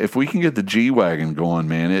 yeah, if we can get the G-Wagon going,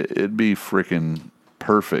 man, it'd be freaking perfect.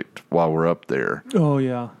 perfect while we're up there. Oh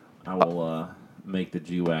yeah. I will make the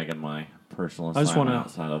G-Wagon my personal I just assignment wanna-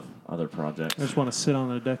 outside of other projects. I just want to sit on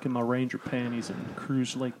the deck in my Ranger panties and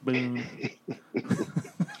cruise Lake Boone.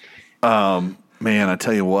 Man, I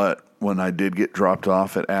tell you what, when I did get dropped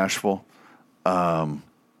off at Asheville, I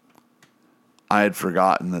had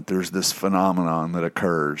forgotten that there's this phenomenon that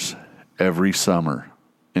occurs every summer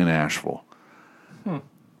in Asheville.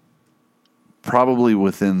 Probably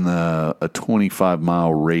within a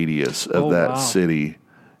 25-mile radius of that city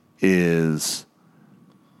is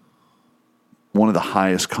one of the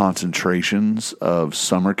highest concentrations of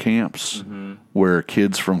summer camps where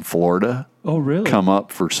kids from Florida Oh really? come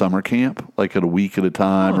up for summer camp, like at a week at a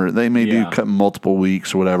time, or they may Yeah. do multiple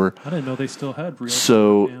weeks or whatever. I didn't know they still had real.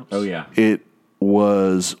 So- camps. Oh, yeah. It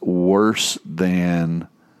was worse than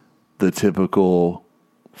the typical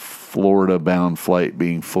Florida-bound flight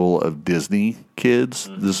being full of Disney kids.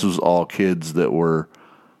 This was all kids that were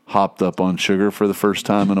hopped up on sugar for the first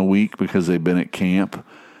time in a week because they've been at camp.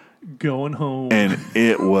 Going home. And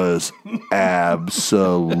it was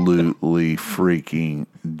absolutely freaking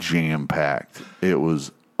jam-packed. It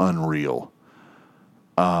was unreal.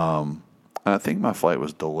 I think my flight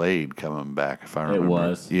was delayed coming back, if I remember. It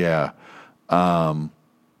was. Yeah. Well,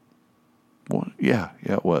 yeah,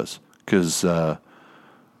 it was. Because,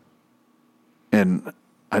 and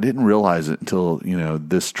I didn't realize it until,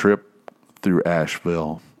 this trip through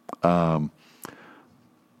Asheville.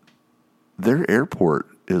 Their airport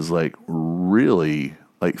is like really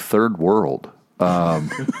like third world. I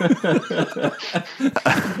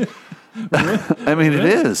mean, it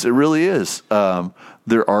is. It really is.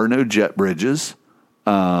 There are no jet bridges.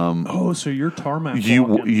 oh, so you're tarmac. You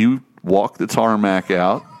walking. you walk the tarmac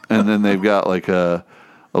out, and then they've got like a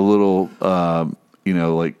little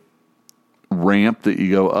like ramp that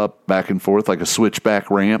you go up back and forth, like a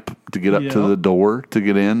switchback ramp to get up to Yeah. the door to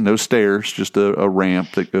get in. No stairs, just a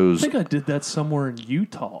ramp that I goes. think I did that somewhere in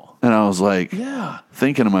Utah. And I was like, Yeah.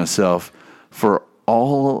 thinking to myself, for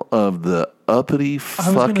all of the uppity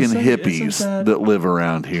gonna fucking say, hippies isn't that- that live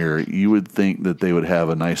around here, you would think that they would have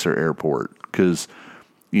a nicer airport. Because,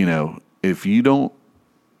 if you don't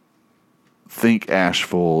think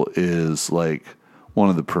Asheville is like one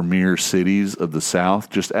of the premier cities of the South,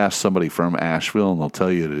 just ask somebody from Asheville and they'll tell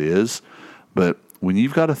you it is. But when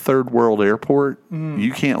you've got a third world airport,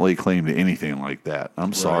 you can't lay claim to anything like that.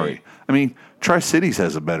 I'm sorry. Right. I mean, Tri-Cities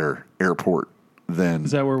has a better airport than.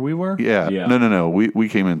 Is that where we were? Yeah. Yeah. No. We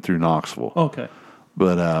came in through Knoxville. Okay.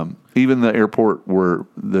 But even the airport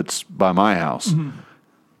that's by my house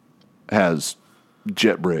has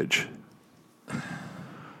jet bridge.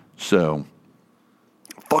 So,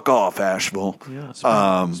 fuck off, Asheville. Yeah.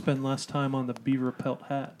 Spend less time on the beaver pelt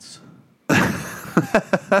hats.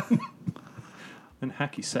 And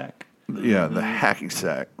hacky sack. Yeah, the hacky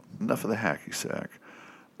sack. Enough of the hacky sack.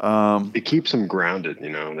 It keeps them grounded.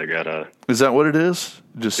 They gotta. Is that what it is?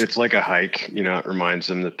 Just It's like a hike. It reminds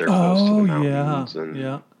them that they're close to the Oh mountains. yeah. And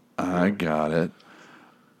Yeah. I got it.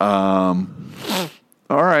 All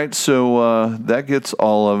right, so that gets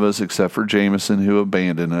all of us except for Jameson, who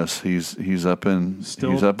abandoned us. He's up in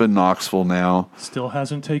Knoxville now. Still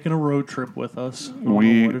hasn't taken a road trip with us. I don't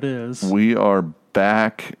know what it is. We are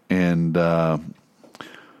back, and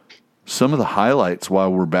some of the highlights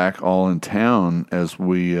while we're back all in town as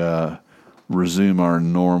we resume our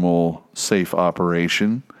normal safe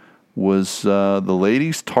operation was the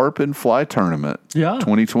ladies' tarpon fly tournament. Yeah.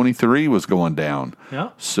 2023 was going down. Yeah.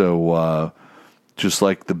 So just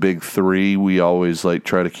like the big three, we always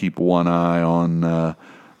try to keep one eye on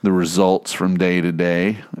the results from day to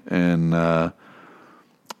day. And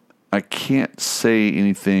I can't say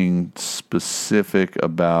anything specific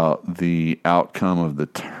about the outcome of the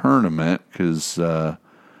tournament because I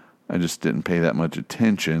just didn't pay that much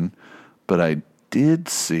attention. But I did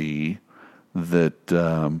see that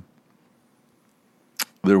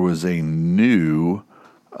there was a new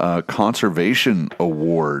conservation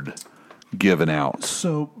award given out.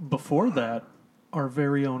 So before that, our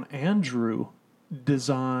very own Andrew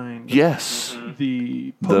designed Yes,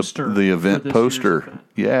 the poster, the for event this poster. year's event.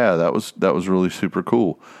 Yeah, that was really super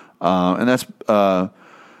cool. And that's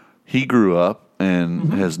he grew up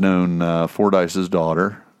and has known Fordyce's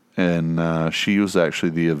daughter, and she was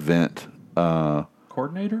actually the event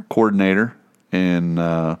Coordinator. and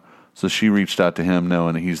so she reached out to him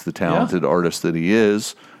knowing that he's the talented artist that he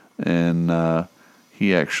is, and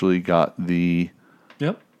he actually got the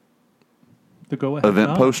Yep. The go-ahead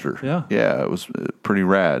event nod. poster. Yeah. It was pretty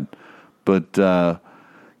rad. But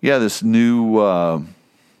this new oh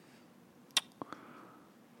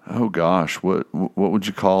gosh, what would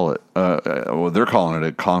you call it? Well, they're calling it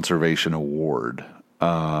a conservation award.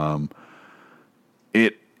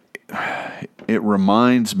 It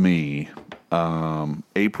reminds me,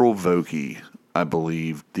 April Vokey, I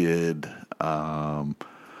believe, did a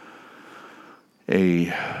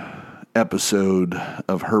episode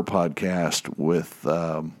of her podcast with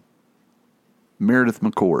Meredith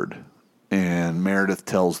McCord, and Meredith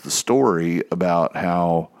tells the story about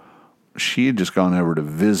how she had just gone over to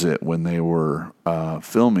visit when they were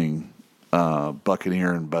filming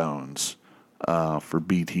Buccaneer and Bones for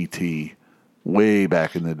BTT way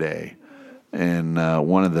back in the day. And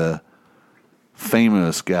one of the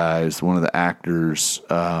famous guys, one of the actors,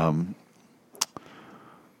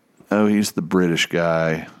 he's the British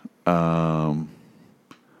guy, does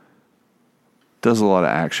a lot of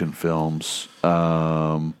action films.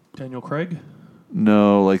 Daniel Craig?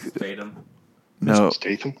 No, like... Statham. No.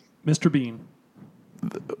 Statham? Mr. Bean.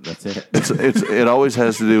 That's it. It always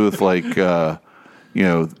has to do with, like,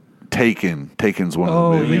 Taken. Taken's one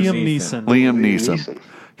of the movies. Liam Neeson. Liam Neeson.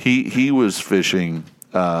 He was fishing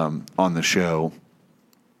on the show,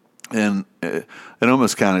 and it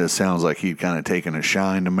almost kind of sounds like he'd kind of taken a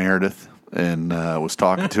shine to Meredith and was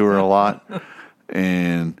talking to her a lot.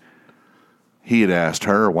 And he had asked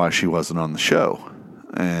her why she wasn't on the show,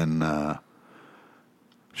 and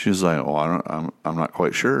she was like, "Well, I'm not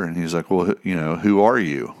quite sure." And he's like, "Well, who are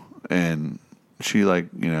you?" And she like,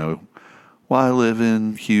 well, I live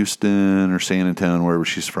in Houston or San Antonio, wherever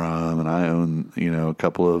she's from, and I own, a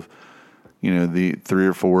couple of, the 3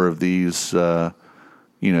 or 4 of these,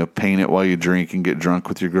 paint it while you drink and get drunk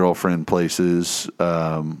with your girlfriend places,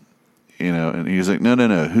 and he's like,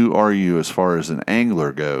 no, who are you as far as an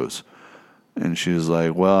angler goes? And she was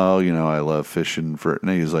like, well, I love fishing for it.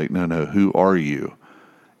 And he's like, no, who are you?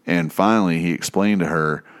 And finally he explained to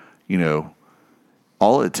her,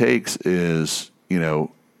 all it takes is,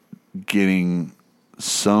 getting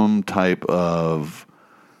some type of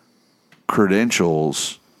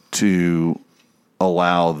credentials to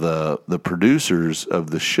allow the producers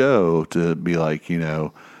of the show to be like,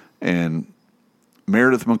 and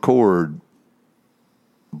Meredith McCord,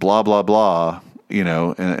 blah, blah, blah,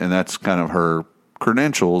 and that's kind of her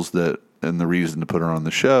credentials and the reason to put her on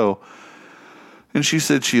the show. And she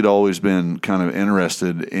said she'd always been kind of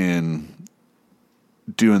interested in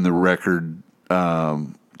doing the record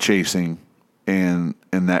chasing, and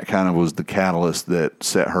that kind of was the catalyst that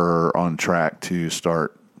set her on track to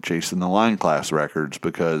start chasing the line class records,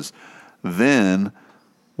 because then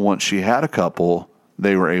once she had a couple,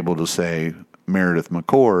 they were able to say Meredith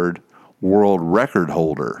McCord, world record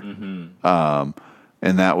holder. Mm-hmm.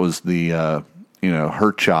 And that was the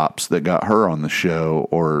her chops that got her on the show,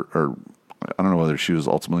 or I don't know whether she was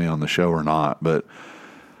ultimately on the show or not, but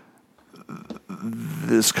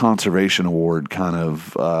this conservation award kind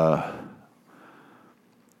of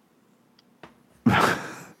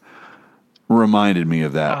reminded me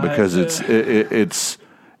of that, because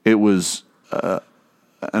it was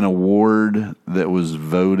an award that was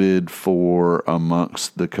voted for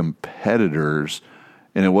amongst the competitors,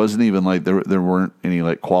 and it wasn't even like there weren't any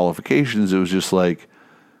like qualifications. It was just like,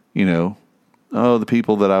 the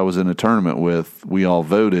people that I was in a tournament with, we all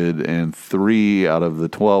voted, and 3 out of the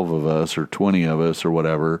 12 of us or 20 of us or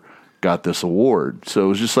whatever got this award. So it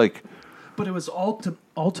was just like... But it was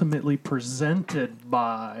ultimately presented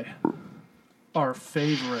by our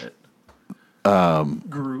favorite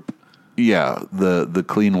group. Yeah, the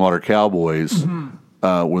Clean Water Cowboys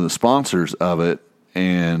were the sponsors of it,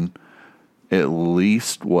 and at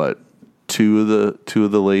least, 2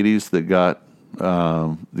 of the ladies that got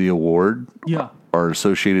the award are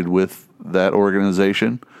associated with that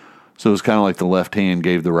organization. So it was kind of like the left hand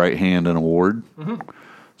gave the right hand an award. Mm-hmm.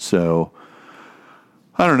 So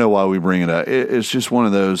I don't know why we bring it up. It's just one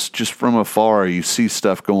of those, just from afar, you see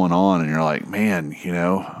stuff going on and you're like, man,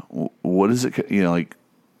 what is it? Like,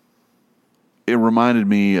 it reminded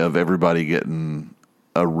me of everybody getting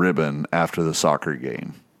a ribbon after the soccer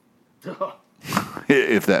game.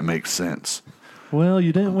 If that makes sense. Well,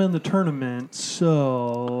 you didn't win the tournament,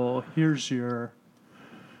 so here's your...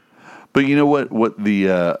 But you know what the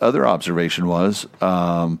other observation was?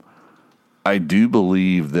 I do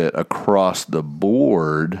believe that across the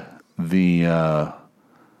board, I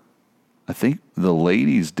think the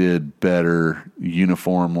ladies did better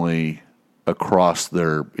uniformly across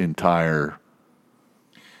their entire...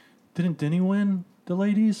 Didn't Denny win the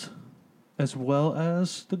ladies as well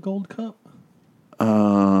as the Gold Cup?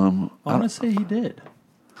 I want to say he did.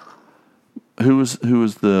 Who was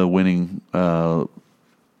the winning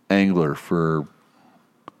angler for?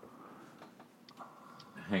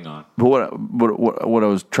 Hang on. But what I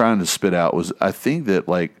was trying to spit out was, I think that,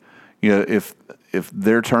 like, if if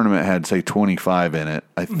their tournament had, say, 25 in it,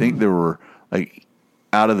 I think there were, like,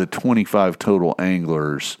 out of the 25 total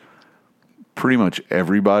anglers, pretty much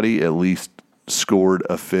everybody at least scored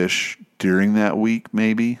a fish during that week,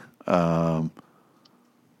 maybe. A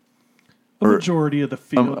majority of the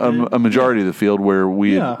field. A majority of the field, where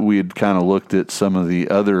we Yeah. had kind of looked at some of the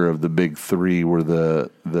other of the big three where the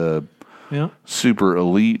super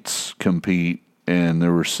elites compete, and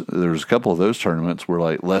there was a couple of those tournaments where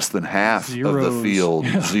like less than half of the field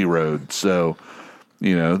zeroed. So,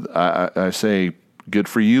 I say good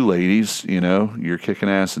for you, ladies. You're kicking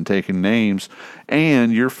ass and taking names,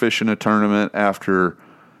 and you're fishing a tournament after,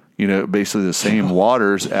 basically the same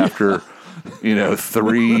waters after,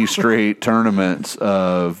 3 straight tournaments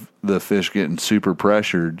of the fish getting super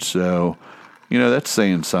pressured. So, that's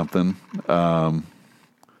saying something.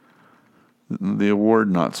 The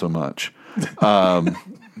award, not so much.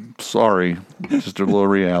 Sorry, just a little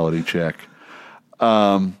reality check.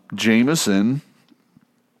 Jameson,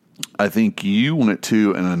 I think you went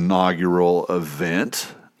to an inaugural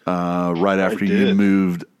event right after you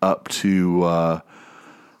moved up to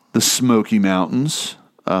the Smoky Mountains.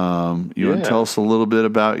 You want to tell us a little bit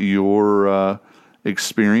about your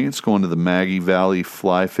experience going to the Maggie Valley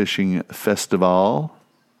Fly Fishing Festival?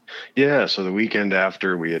 Yeah, so the weekend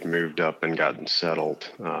after we had moved up and gotten settled,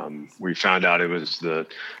 we found out it was the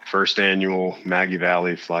first annual Maggie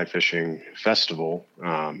Valley Fly Fishing Festival,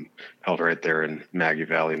 held right there in Maggie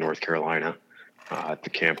Valley, North Carolina, at the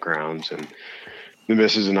campgrounds. And the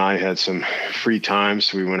missus and I had some free time,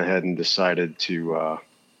 so we went ahead and decided to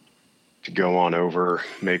go on over,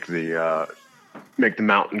 make the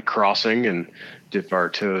mountain crossing and dip our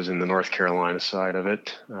toes in the North Carolina side of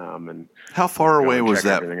it. And how far away was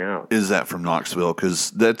that? Out. Is that from Knoxville?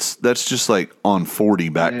 Because that's just like on 40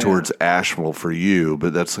 back towards Asheville for you,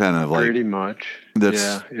 but that's kind of like pretty much.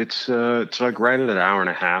 It's like right at an hour and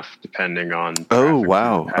a half, depending on. Oh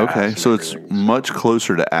wow! Okay, so it's much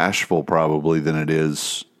closer to Asheville probably than it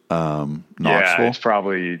is Knoxville.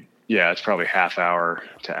 Yeah, it's probably half hour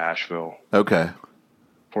to Asheville. Okay.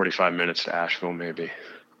 45 minutes to Asheville, maybe.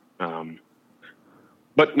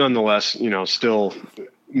 But nonetheless, still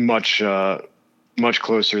much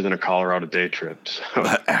closer than a Colorado day trip. So.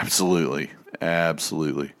 Absolutely. But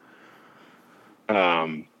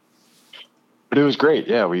it was great.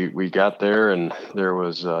 Yeah, we got there and there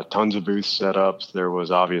was tons of booths set up. There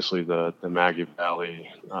was obviously the Maggie Valley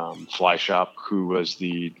Fly Shop, who was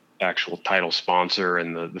the actual title sponsor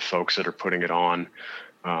and the folks that are putting it on.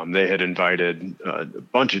 They had invited a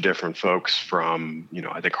bunch of different folks from,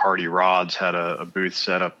 I think Hardy Rods had a booth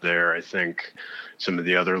set up there. I think some of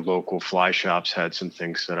the other local fly shops had some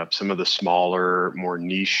things set up. Some of the smaller, more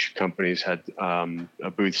niche companies had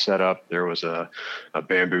a booth set up. There was a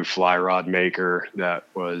bamboo fly rod maker that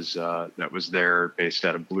was there, based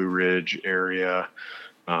out of Blue Ridge area.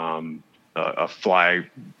 A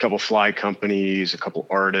couple fly companies, a couple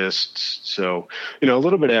artists. So, a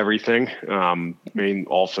little bit of everything.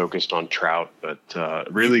 All focused on trout, but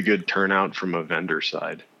really good turnout from a vendor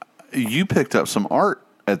side. You picked up some art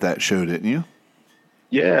at that show, didn't you?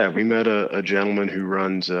 Yeah, we met a gentleman who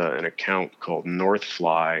runs an account called North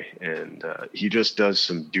Fly, and he just does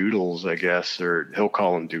some doodles, I guess, or he'll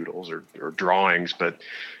call them doodles or drawings, but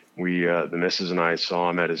the missus and I saw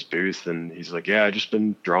him at his booth, and he's like, yeah, I've just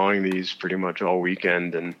been drawing these pretty much all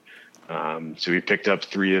weekend. And so we picked up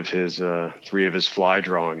three of his fly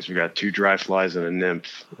drawings. We got 2 dry flies and a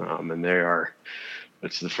nymph, and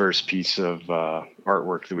it's the first piece of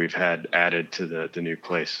artwork that we've had added to the new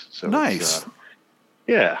place. So nice.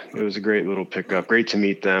 It was a great little pickup. Great to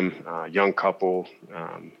meet them, young couple.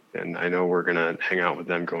 And I know we're going to hang out with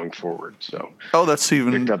them going forward. So, that's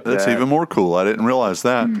even more cool. I didn't realize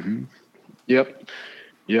that. Mm-hmm.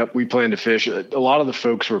 Yep. We plan to fish. A lot of the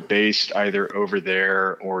folks were based either over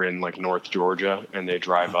there or in like North Georgia, and they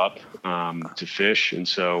drive up to fish. And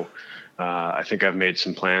so I think I've made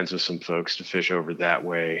some plans with some folks to fish over that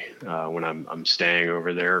way when I'm staying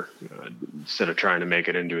over there, instead of trying to make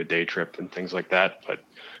it into a day trip and things like that.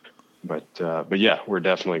 But yeah, we're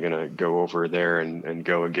definitely going to go over there and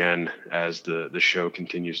go again as the show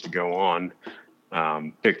continues to go on.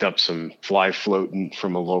 Picked up some fly floating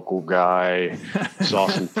from a local guy. Saw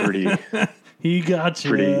some he got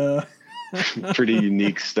you. Pretty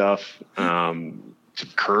unique stuff. Some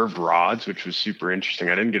curved rods, which was super interesting.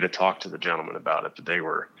 I didn't get to talk to the gentleman about it, but they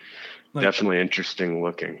were definitely interesting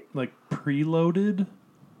looking. Like preloaded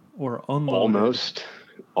or unloaded?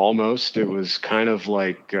 Almost. It was kind of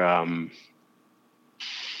like, I'm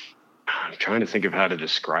trying to think of how to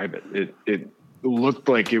describe it. It looked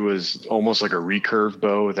like it was almost like a recurve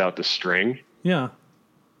bow without the string. Yeah.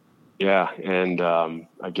 Yeah, and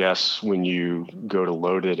I guess when you go to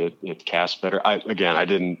load it, it casts better. I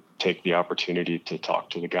didn't take the opportunity to talk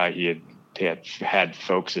to the guy. He had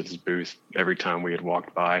folks at his booth every time we had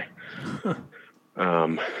walked by.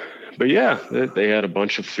 But yeah, they had a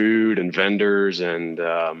bunch of food and vendors, and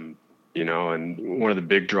and one of the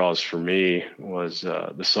big draws for me was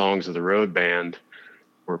the Songs of the Road band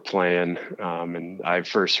were playing, and I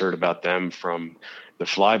first heard about them from the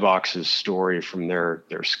Flybox's story from their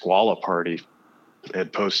Squala party. They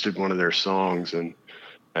had posted one of their songs, and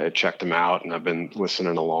I had checked them out, and I've been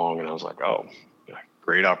listening along, and I was like, oh,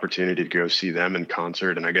 great opportunity to go see them in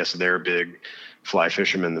concert. And I guess they're big fly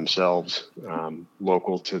fishermen themselves,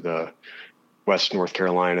 local to the West North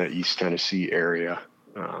Carolina, East Tennessee area.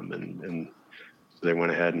 And they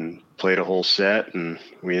went ahead and played a whole set, and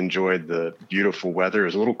we enjoyed the beautiful weather. It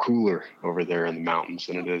was a little cooler over there in the mountains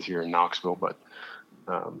than it is here in Knoxville, but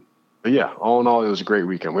yeah, all in all, it was a great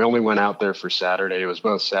weekend. We only went out there for Saturday. It was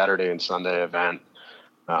both Saturday and Sunday event.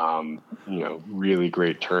 Really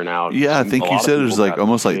great turnout. Yeah, I think you said it was like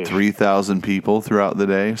almost like 3,000 people throughout the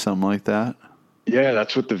day, something like that. Yeah,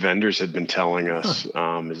 that's what the vendors had been telling us,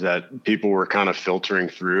 is that people were kind of filtering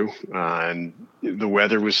through, and the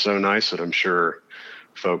weather was so nice that I'm sure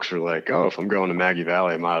folks were like, oh, if I'm going to Maggie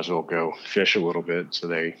Valley, I might as well go fish a little bit. So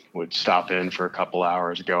they would stop in for a couple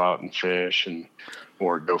hours, go out and fish,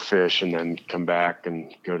 or go fish and then come back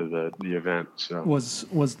and go to the event. So Was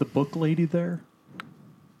the book lady there?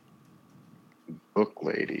 Book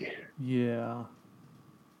lady? Yeah.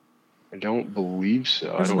 I don't believe so.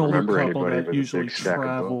 There's I don't an older remember couple anybody that with usually a big stack of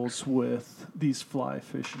travels with these fly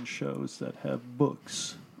fishing shows that have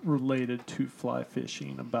books related to fly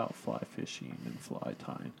fishing, about fly fishing and fly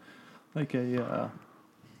tying. Like a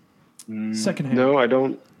secondhand. No, I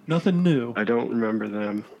don't. Nothing new. I don't remember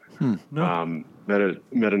them. No.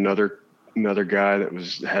 Met another guy that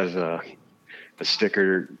has a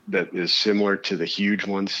sticker that is similar to the huge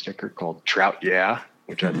one sticker called Trout Yeah,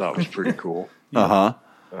 which I thought was pretty cool. Uh-huh.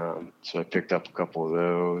 So I picked up a couple of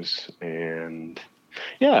those, and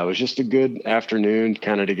yeah, it was just a good afternoon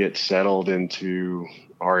kind of to get settled into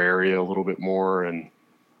our area a little bit more, and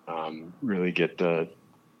really get the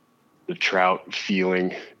trout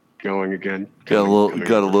feeling going again. Got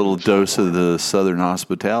a little dose of the Southern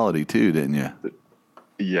hospitality too, didn't you?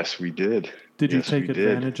 Yes, we did. Did you take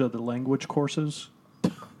advantage of the language courses?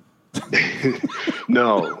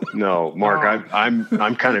 No, Mark.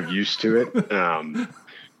 I'm kind of used to it.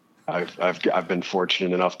 I've been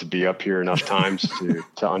fortunate enough to be up here enough times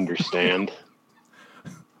to understand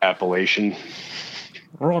Appalachian.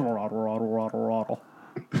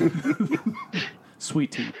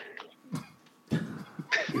 Sweet tea.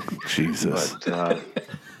 Jesus.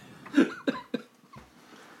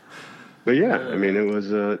 But yeah, I mean, it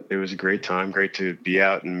was a great time. Great to be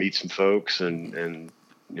out and meet some folks and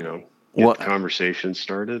get the conversation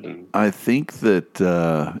started. And I think that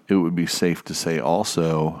it would be safe to say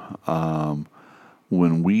also,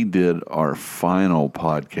 when we did our final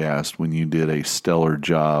podcast, when you did a stellar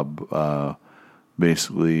job,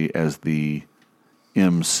 basically as the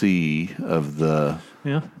MC of the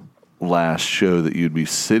last show that you'd be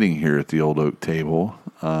sitting here at the Old Oak table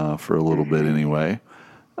for a little bit anyway.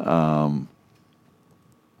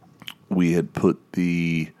 We had put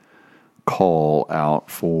the call out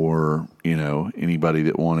for, anybody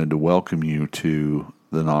that wanted to welcome you to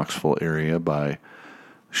the Knoxville area by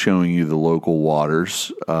showing you the local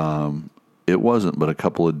waters. It wasn't but a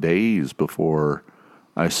couple of days before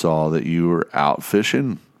I saw that you were out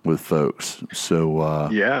fishing with folks. So,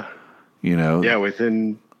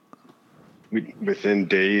 within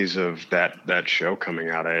days of that show coming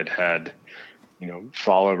out, I had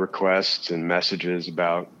follow requests and messages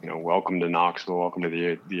about, welcome to Knoxville, welcome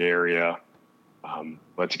to the area.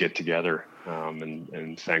 Let's get together.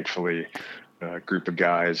 And thankfully, a group of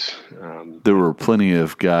guys. There were plenty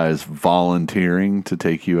of guys volunteering to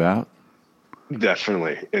take you out.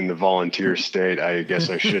 Definitely. In the volunteer state, I guess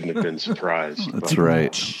I shouldn't have been surprised. That's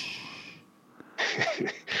right.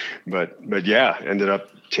 But yeah, ended up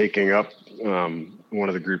taking up one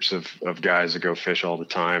of the groups of guys that go fish all the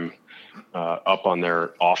time up on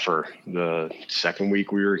their offer. The second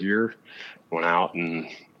week we were here, went out and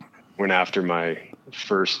went after my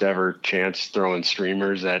first ever chance throwing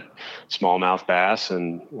streamers at smallmouth bass,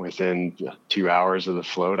 and within 2 hours of the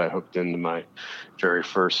float, I hooked into my very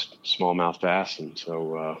first smallmouth bass. And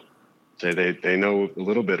so they know a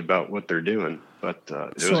little bit about what they're doing, but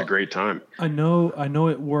it was a great time. I know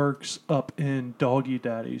it works up in Doggy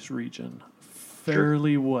Daddy's region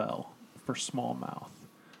fairly well for smallmouth.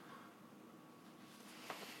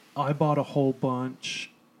 I bought a whole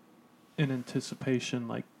bunch in anticipation,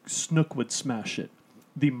 like Snook would smash it.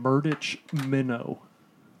 The Murdich Minnow.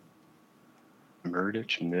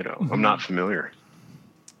 Murdich Minnow. I'm not familiar.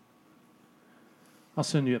 I'll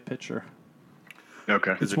send you a picture.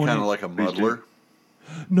 Okay. Is it one kind of you- like a muddler?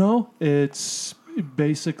 No, it's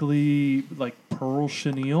basically like pearl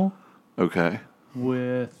chenille Okay.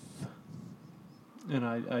 with, and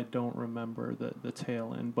I don't remember the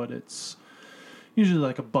tail end, but it's usually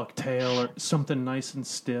like a bucktail or something nice and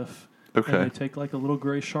stiff. Okay. And they take like a little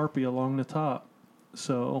gray Sharpie along the top.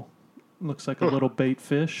 So looks like a little bait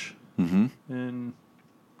fish. Mm-hmm. And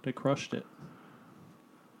they crushed it.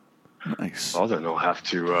 Nice. Well, then I'll have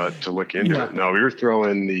to look into Yeah. it. No, we were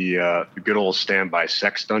throwing the good old standby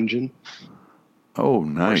sex dungeon Oh, or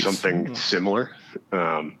nice. something similar,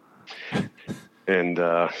 and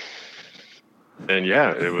yeah,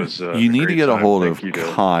 it was. You need to great get a time. hold Thank of you,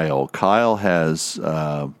 Dylan. Kyle. Kyle has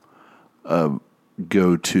a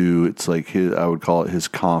go-to. It's like I would call it his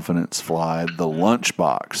confidence fly, the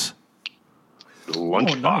lunchbox. The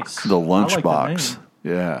lunchbox. nice. The I like the lunchbox. name.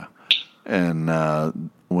 Yeah. And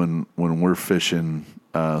when we're fishing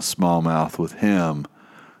smallmouth with him,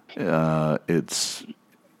 it's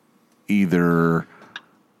either a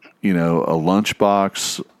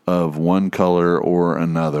lunchbox of one color or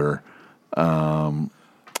another,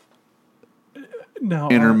 Now,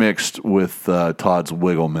 intermixed with Todd's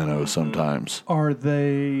wiggle minnow sometimes. are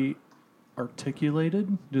they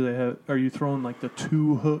articulated? Do they have? Are you throwing like the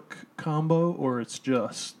 2-hook combo, or it's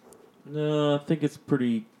just No, I think it's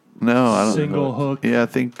pretty. No, I don't. single hook? Yeah, I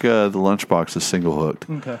think the lunchbox is single hooked.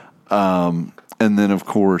 Okay. And then, of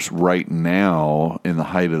course, right now, in the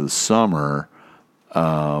height of the summer,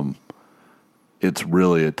 it's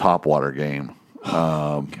really a topwater game.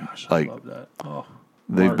 Gosh, like- I love that. Oh,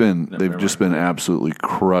 They've just been absolutely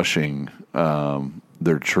crushing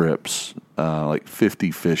their trips, like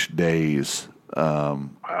 50 fish days, Wow.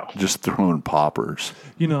 just throwing poppers.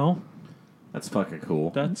 That's fucking cool.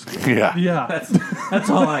 that's Yeah, yeah. That's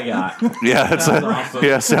all I got. yeah, that's Sounds awesome.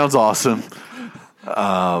 yeah, sounds awesome.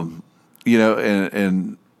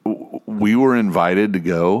 And we were invited to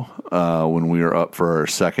go when we were up for our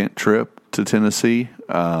second trip to Tennessee,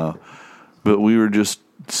 but we were just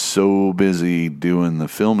so busy doing the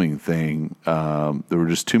filming thing. There were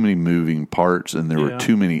just too many moving parts, and there were Yeah.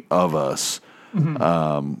 too many of us.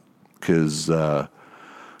 Because Kyle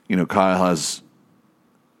has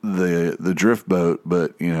the drift boat,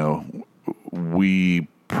 but we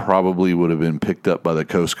probably would have been picked up by the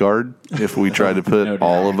Coast Guard if we tried to put No doubt.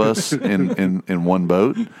 all of us in one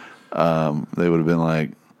boat. They would have been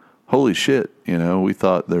like, "Holy shit!" We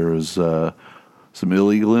thought there was some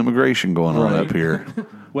illegal immigration going on Right. up here.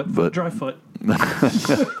 Wet foot, But- dry foot.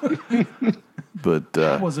 But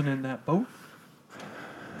I wasn't in that boat.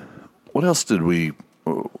 what else did we?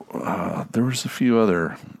 There was a few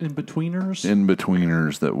other In betweeners.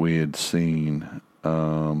 in-betweeners that we had seen.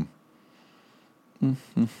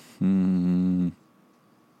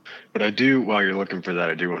 But I do, while you're looking for that,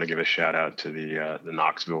 I do want to give a shout out to the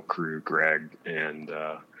Knoxville crew, Greg and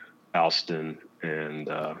Alston and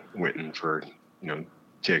Winton for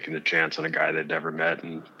taking the chance on a guy they'd never met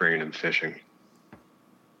and bringing him fishing.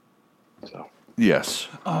 So Yes.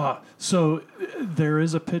 So there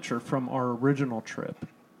is a picture from our original trip,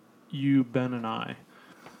 you, Ben, and I,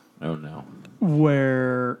 Oh no.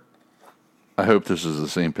 where I hope this is the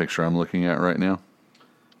same picture I'm looking at right now.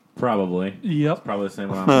 Probably. yep, Probably the same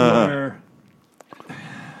one. where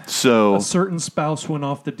So, a certain spouse went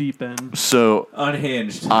off the deep end.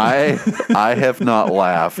 Unhinged. I have not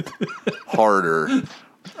laughed harder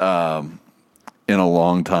in a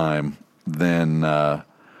long time than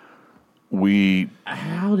we.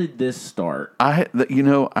 How did this start? I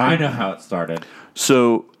I know how it started.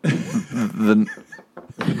 So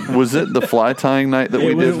was it the fly tying night that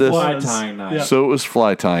we It was did this? fly tying night. Yeah. So it was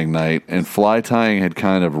fly tying night, and fly tying had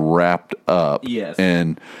kind of wrapped up. Yes.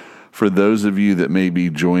 And for those of you that may be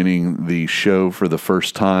joining the show for the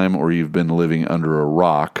first time, or you've been living under a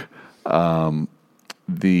rock,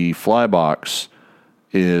 the fly box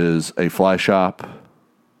is a fly shop,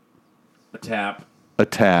 A tap. a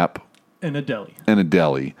tap, In a deli. and a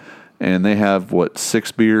deli. And they have,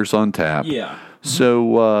 6 beers on tap? Yeah.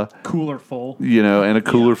 So, Cooler full. and a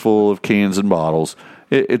cooler full of cans and bottles.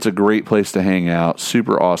 It's a great place to hang out.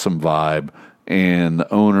 Super awesome vibe. And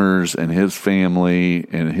the owners and his family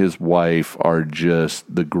and his wife are just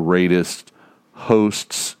the greatest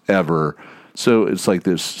hosts ever. So it's like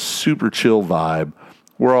this super chill vibe.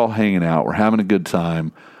 We're all hanging out. We're having a good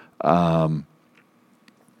time.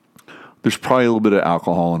 There's probably a little bit of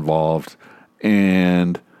alcohol involved.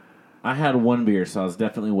 And I had one beer, so I was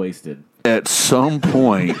definitely wasted. At some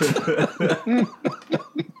point,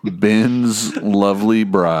 Ben's lovely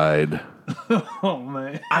bride, Oh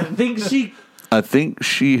man. I think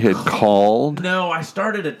she had called. No, I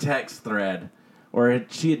started a text thread, or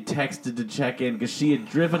she had texted to check in because she had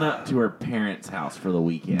driven up to her parents' house for the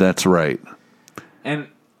weekend. That's right. And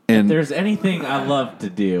if there's anything I love to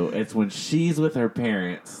do, it's when she's with her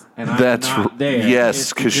parents and I'm not there.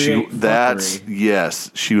 Yes, because she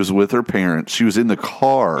was with her parents. She was in the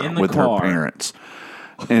car with her parents,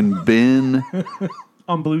 and Ben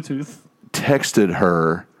On Bluetooth. texted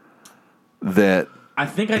her that. I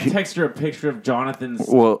think I texted her a picture of Jonathan's.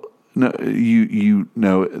 Well, no, you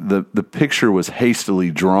know the picture was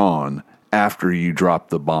hastily drawn after you dropped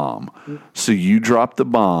the bomb. So you dropped the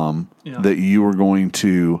bomb that you were going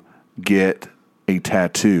to get a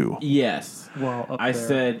tattoo. Yes. Well, I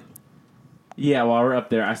said, while we're up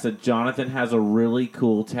there, I said, Jonathan has a really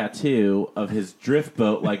cool tattoo of his drift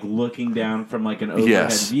boat, like looking down from like an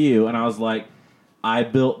overhead view. And I was like, I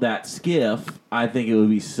built that skiff. I think it would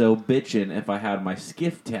be so bitchin' if I had my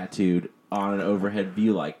skiff tattooed on an overhead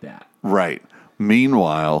view like that. Right.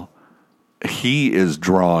 Meanwhile, he is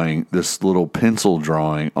drawing this little pencil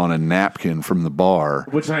drawing on a napkin from the bar,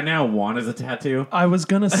 which I now want as a tattoo. I was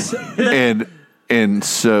gonna say, and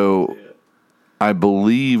so I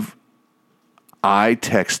believe I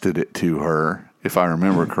texted it to her, if I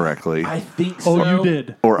remember correctly. I think so. Oh, you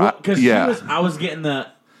did, because I was getting the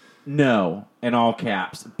no in all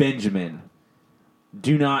caps, Benjamin.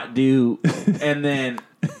 Do not do, and then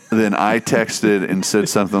I texted and said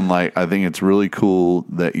something like, I think it's really cool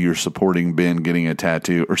that you're supporting Ben getting a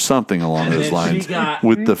tattoo or something along those lines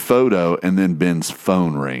with the photo, and then Ben's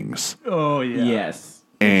phone rings. Oh, yeah. Yes.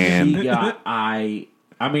 And she got, I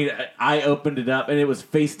opened it up and it was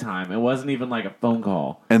FaceTime. It wasn't even like a phone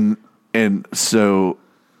call. And so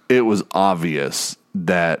it was obvious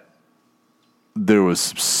that there was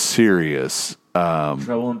serious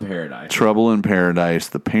Trouble in Paradise. Trouble in Paradise.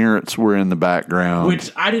 The parents were in the background, which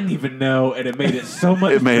I didn't even know, and it made it so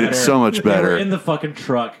much. It made it so much better. They were in the fucking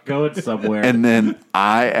truck going somewhere, and then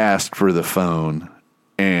I asked for the phone,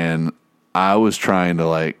 and I was trying to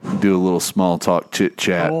like do a little small talk chit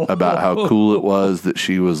chat about how cool it was that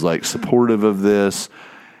she was like supportive of this.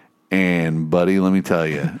 And buddy, let me tell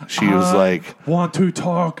you, she was like, "Want to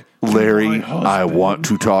talk." Larry, I want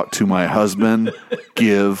to talk to my husband.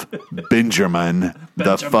 Give Benjamin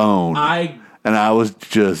the phone. And I was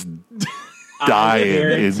just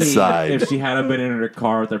dying inside. If she hadn't been in her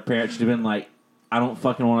car with her parents, she'd have been like, I don't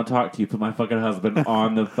fucking want to talk to you. Put my fucking husband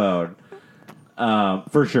on the phone.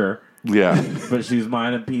 For sure. Yeah. But she was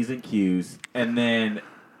minding P's and Q's. And then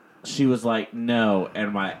she was like, no.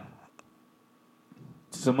 And my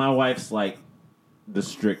wife's like the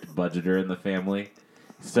strict budgeter in the family.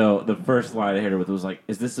 So the first line I hit her with was like,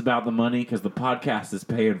 is this about the money? Because the podcast is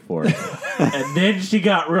paying for it. And then she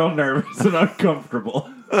got real nervous and uncomfortable.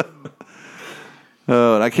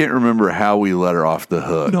 Oh, and I can't remember how we let her off the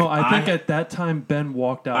hook. No, I think at that time Ben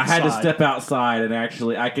walked outside. I had to step outside and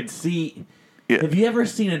actually I could see. Yeah. Have you ever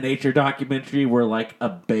seen a nature documentary where like a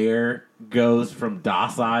bear goes from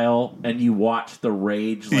docile and you watch the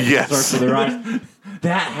rage start to the rise?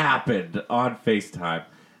 That happened on FaceTime.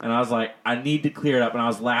 And I was like, I need to clear it up. And I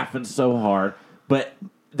was laughing so hard. But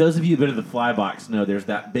those of you who've been to the fly box know there's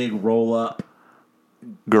that big roll-up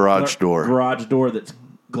garage door that's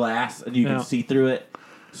glass and you can see through it.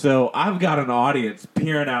 So I've got an audience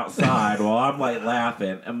peering outside while I'm like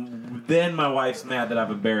laughing. And then my wife's mad that I've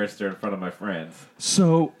embarrassed her in front of my friends.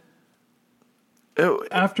 So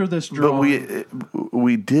after this drawing... But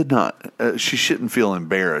we did not... she shouldn't feel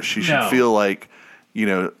embarrassed. She should feel like... You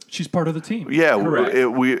know, she's part of the team. Yeah,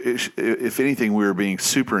 if anything, we were being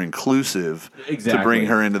super inclusive to bring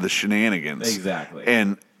her into the shenanigans. Exactly.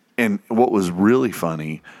 And what was really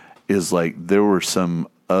funny is like there were some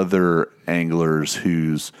other anglers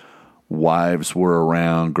whose wives were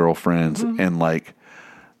around, girlfriends, and like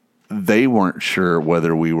they weren't sure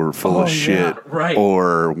whether we were full of shit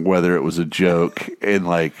or whether it was a joke, and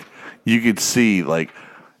like you could see like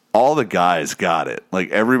all the guys got it, like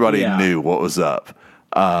everybody knew what was up.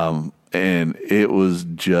 And it was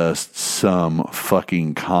just some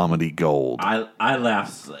fucking comedy gold. I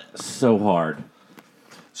laughed so hard.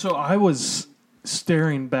 So I was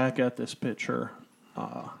staring back at this picture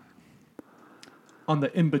on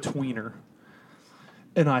the in-betweener,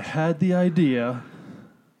 and I had the idea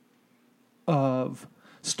of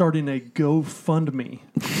starting a GoFundMe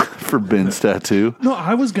for Ben's tattoo. No,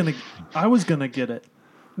 I was gonna get it.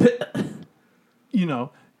 You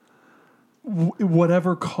know,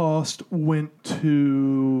 whatever cost went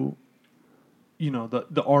to, you know,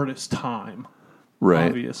 the artist's time, right?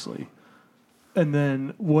 Obviously, And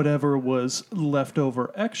then whatever was left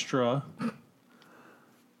over extra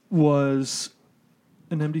was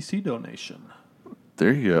an MDC donation.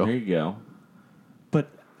 There you go. There you go. But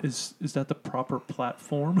is that the proper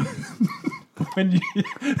platform? When you,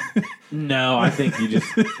 No, I think you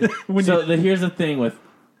just. when So you, here's the thing with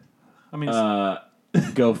I mean,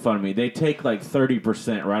 GoFundMe. They take like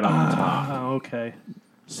 30% right on the top. okay.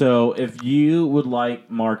 So if you would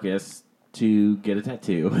like Marcus to get a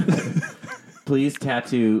tattoo, please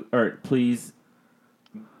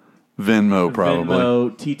Venmo, probably.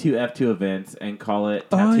 Venmo T2F2 events and call it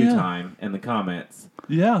tattoo time in the comments.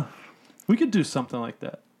 Yeah. We could do something like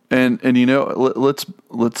that. And you know, let's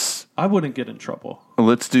I wouldn't get in trouble.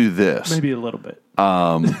 let's do this. Maybe a little bit.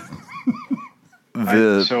 I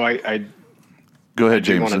Go ahead,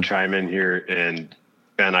 do want Jameson. to chime in here, and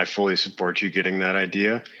Ben, I fully support you getting that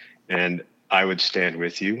idea, and I would stand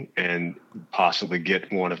with you and possibly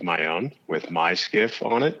get one of my own with my skiff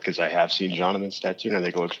on it, because I have seen Jonathan's tattoo and I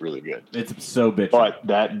think it looks really good. It's so bitchy. But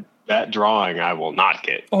that drawing I will not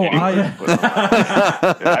get. Oh, anywhere.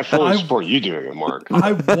 I fully support you doing it, Mark.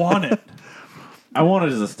 I want it. I want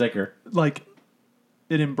it as a sticker. Like,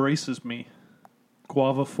 it embraces me.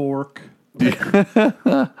 Guava fork.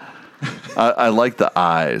 I like the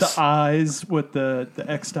eyes. The eyes with the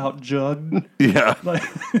X'd out jug. Yeah. Like,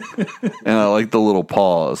 And I like the little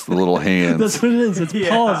paws, the little hands. that's what it is. It's Yeah.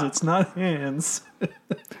 paws. It's not hands.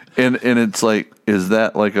 And it's like, is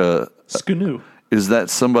that like Skanu. is that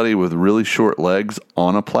somebody with really short legs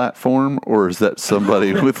on a platform, or is that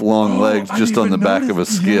somebody with long legs I just didn't on the even back of a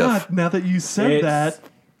notice- skiff? Yeah, now that you said It's- that,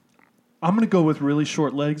 I'm going to go with really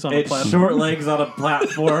short legs on a It's platform. short legs on a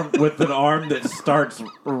platform with an arm that starts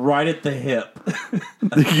right at the hip.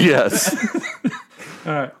 Yes.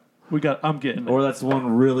 All right. I'm getting it. Or that's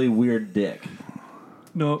one really weird dick.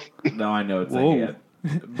 No, No, I know it's Whoa. a head.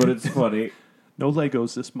 But it's funny. no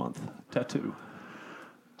Legos this month. Tattoo.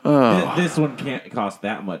 This one can't cost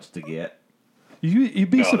that much to get.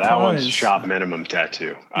 You'd be No, surprised. that one's shop minimum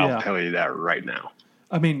tattoo. I'll Yeah. tell you that right now.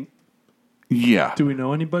 I mean, Yeah. do we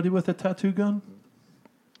know anybody with a tattoo gun?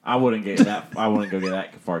 I wouldn't go get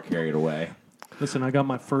that far carried away. Listen, I got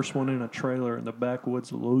my first one in a trailer in the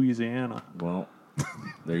backwoods of Louisiana. Well,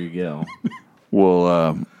 there you go.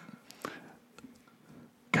 Well,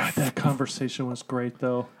 God, that conversation was great,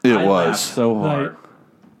 though. it I laughed was. so hard.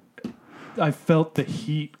 I felt the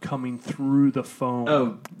heat coming through the phone.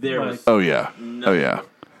 Oh, there was. Oh yeah. Oh yeah.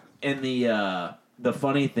 And the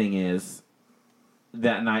funny thing is,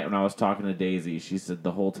 that night when I was talking to Daisy, she said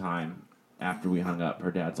the whole time after we hung up, her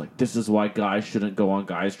dad's like, "This is why guys shouldn't go on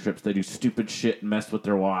guys trips. They do stupid shit and mess with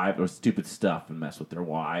their wives, or stupid stuff and mess with their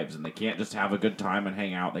wives, and they can't just have a good time and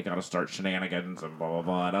hang out. They got to start shenanigans and blah blah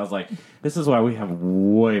blah." And I was like, "This is why we have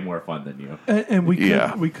way more fun than you." And we could,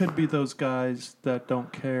 Yeah. we could be those guys that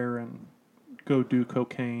don't care and go do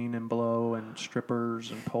cocaine and blow and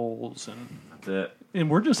strippers and poles That's and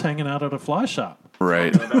we're just hanging out at a fly shop.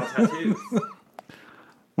 Right. it. About tattoos.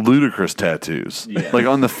 Ludicrous tattoos. Yeah. Like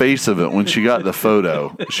on the face of it when she got the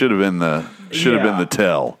photo. Should have been the Yeah.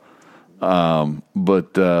 tell.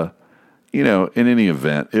 But you know, in any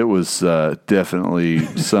event, it was definitely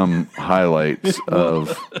some highlights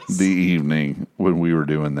of the evening when we were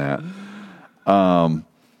doing that.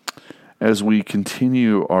 As we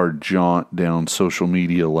continue our jaunt down social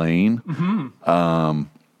media lane,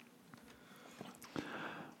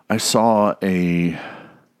 I saw a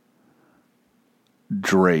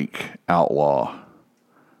Drake outlaw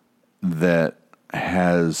that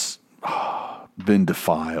has been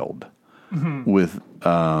defiled with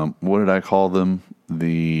what did I call them?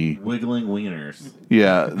 The Wiggling wieners.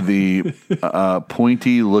 the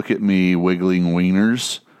pointy look at me wiggling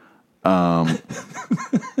wieners.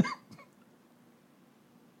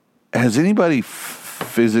 Has anybody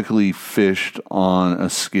physically fished on a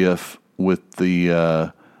skiff with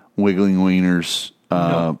the wiggling wieners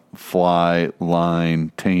fly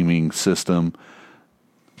line taming system?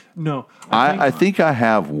 No. I think I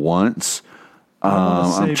have once. wanna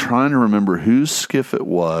I'm say- trying to remember whose skiff it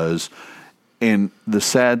was. And the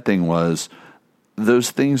sad thing was,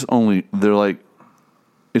 those things they're like,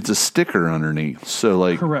 it's a sticker underneath. So,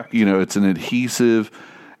 like, Correct. you know, it's an adhesive.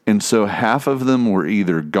 And so half of them were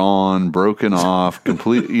either gone, broken off,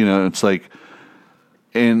 complete, you know, it's like,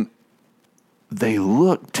 and they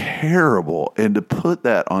look terrible. And to put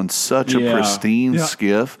that on such a Yeah. pristine Yeah.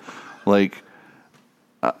 skiff, like,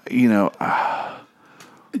 you know,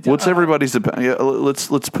 what's everybody's opinion? Yeah,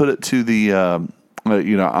 let's put it to the,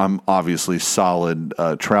 you know, I'm obviously solid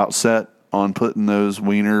trout set on putting those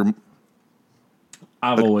wiener.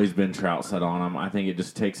 I've always been trout set on them. I think it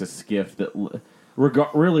just takes a skiff that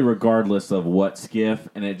really regardless of what skiff,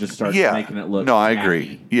 and it just starts making it look. No, I tacky.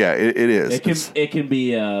 agree. Yeah, it is. It can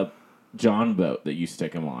be a John boat that you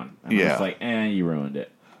stick them on. And Yeah. it's like, you ruined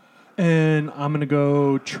it. And I'm gonna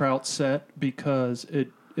go trout set because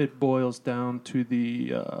it boils down to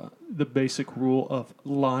the basic rule of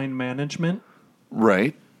line management.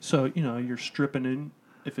 Right. So you're stripping in.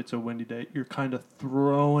 If it's a windy day, you're kind of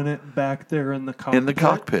throwing it back there in the cockpit. In the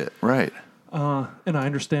cockpit, right. And I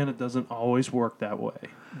understand it doesn't always work that way.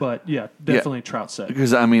 But, yeah, definitely trout set.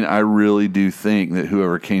 Because, I mean, I really do think that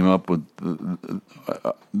whoever came up with...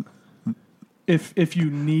 If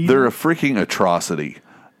you need... They're a freaking atrocity.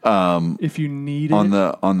 If you need on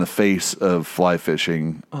it... On the face of fly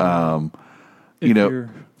fishing. If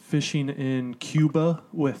you're fishing in Cuba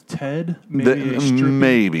with Ted, maybe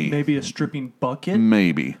a stripping bucket.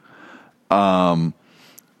 Maybe.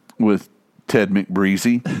 With Ted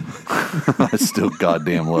McBreezy. I still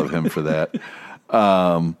goddamn love him for that.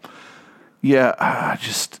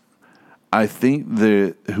 I think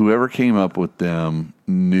that whoever came up with them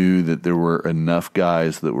knew that there were enough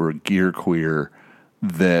guys that were gear queer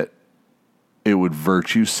that it would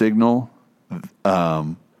virtue signal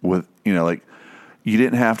with, like, you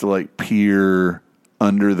didn't have to, like, peer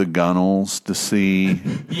under the gunnels to see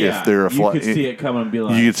if they're a fly. You could see it coming and be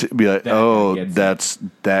like, you could be like,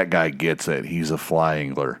 that guy gets it. He's a fly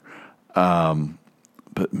angler.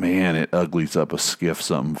 But man, it uglies up a skiff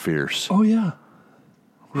something fierce. Oh yeah.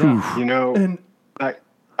 And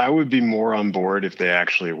I would be more on board if they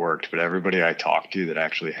actually worked, but everybody I talk to that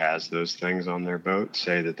actually has those things on their boat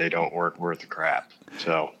say that they don't work worth a crap.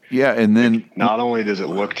 So yeah, and then not only does it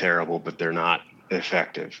look terrible, but they're not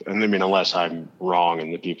effective. And I mean, unless I'm wrong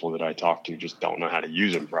and the people that I talk to just don't know how to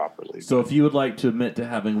use them properly. So if you would like to admit to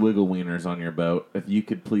having wiggle wieners on your boat, if you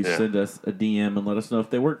could please send us a DM and let us know if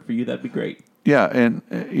they work for you, that'd be great. Yeah, and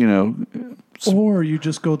or you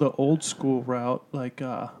just go the old school route, like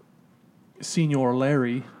Senior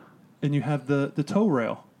Larry, and you have the tow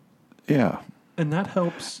rail. Yeah, and that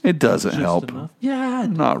helps. It doesn't help. Enough. Yeah,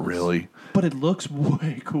 not really. But it looks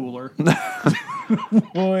way cooler.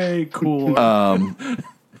 Way cooler.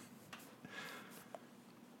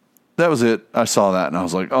 That was it. I saw that and I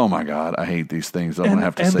was like, "Oh my god, I hate these things. I'm gonna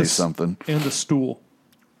have to say something." And the stool.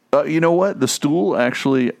 You know what? The stool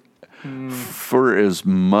actually, for as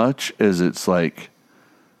much as it's like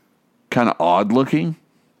kind of odd looking,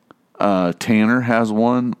 Tanner has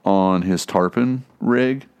one on his tarpon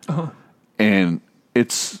rig, and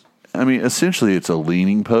it's. I mean, essentially, it's a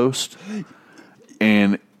leaning post,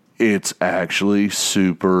 and it's actually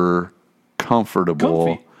super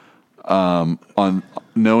comfortable. On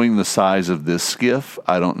knowing the size of this skiff,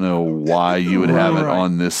 I don't know why you would have it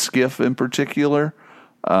on this skiff in particular.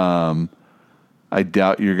 I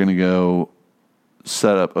doubt you're going to go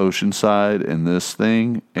set up Oceanside in this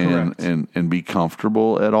thing and be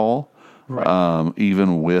comfortable at all,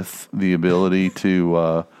 even with the ability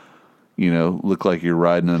to. Look like you're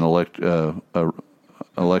riding an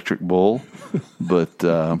electric bull, but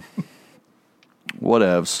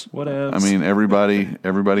whatevs. I mean,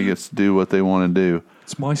 everybody gets to do what they want to do.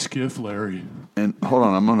 It's my skiff, Larry. And hold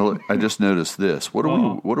on, I just noticed this. What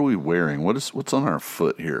are we wearing? What's on our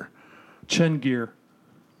foot here? Chen gear.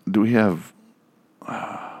 Do we have?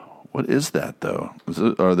 What is that though?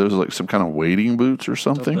 Are those like some kind of wading boots or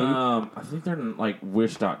something? I think they're like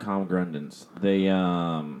Wish.com Grundens. They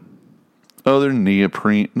they're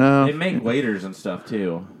neoprene. No, they make waders and stuff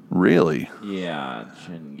too. Really? Yeah,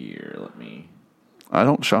 Chin Gear. I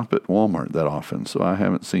don't shop at Walmart that often, so I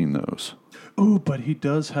haven't seen those. Oh, but he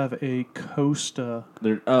does have a Costa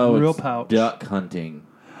real pouch. Duck hunting.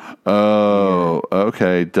 Oh,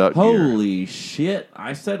 okay. Duck Holy gear. shit.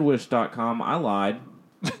 I said Wish.com. I lied.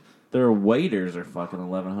 Their waders are fucking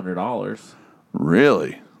 $1,100.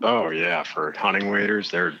 Really? Oh, yeah. For hunting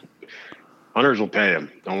waders, hunters will pay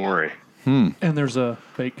them. Don't worry. And there's a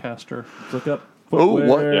bait caster. Look up. Oh,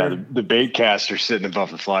 what? Yeah, the bait caster sitting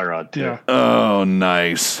above the fly rod, too. Yeah. Oh,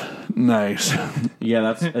 nice.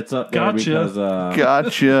 Yeah, it's up there because...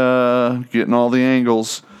 Gotcha. Getting all the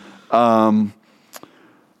angles. Then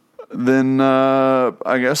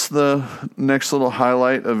I guess the next little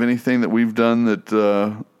highlight of anything that we've done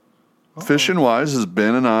that fishing-wise is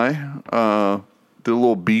Ben and I did a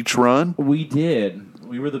little beach run. We did.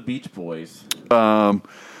 We were the Beach Boys.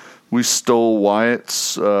 We stole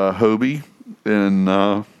Wyatt's Hobie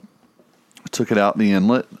and took it out the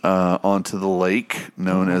inlet onto the lake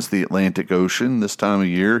known as the Atlantic Ocean this time of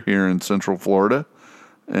year here in Central Florida.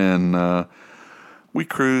 And we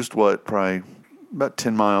cruised, probably about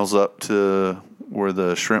 10 miles up to where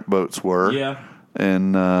the shrimp boats were. Yeah.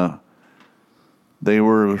 And they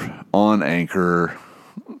were on anchor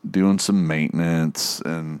doing some maintenance,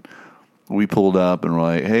 and we pulled up and we're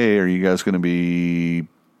like, hey, are you guys going to be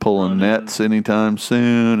pulling nets anytime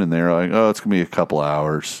soon? And they're like, oh, it's going to be a couple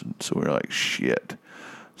hours. So we were like, shit.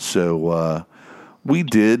 So we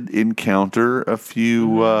did encounter a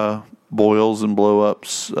few boils and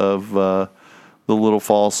blow-ups of the little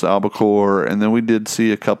false albacore, and then we did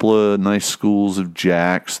see a couple of nice schools of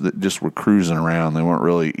jacks that just were cruising around. They weren't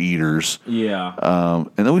really eaters. Yeah.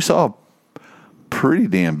 And then we saw a pretty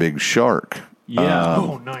damn big shark. Yeah.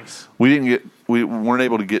 Oh, nice. We weren't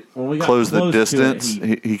able to get When we got close the close to distance.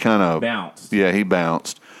 it, He kind of bounced. Yeah, he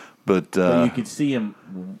bounced. But you could see him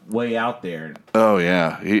way out there. oh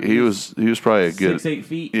yeah, he was probably a good 6-8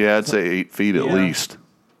 feet. Yeah, I'd say 8 feet at Yeah. least.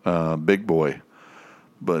 Big boy.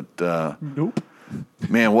 But Nope.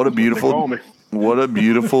 man, what a Call beautiful me. what a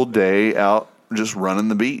beautiful day out just running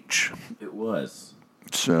the beach. It was.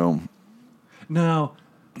 So Now,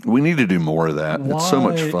 we need to do more of that. It's so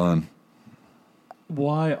much Why- fun.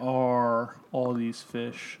 why are all these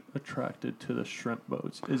fish attracted to the shrimp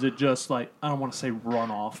boats? Is it just like, I don't want to say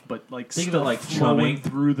runoff, but like Think of stuff it like flowing chumming.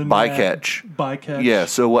 through the Bycatch. net? Bycatch. Yeah,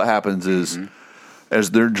 so what happens is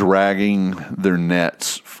as they're dragging their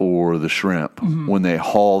nets for the shrimp, when they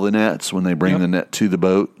haul the nets, when they bring Yep. the net to the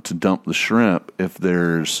boat to dump the shrimp, if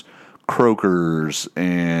there's croakers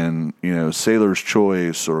and, sailor's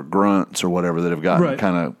choice or grunts or whatever that have gotten Right.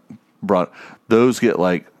 kind of brought, those get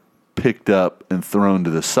like picked up and thrown to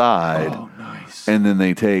the side. Oh, nice. And then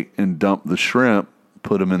they take and dump the shrimp,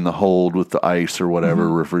 put them in the hold with the ice or whatever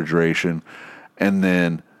refrigeration, and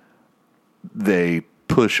then they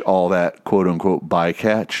push all that quote unquote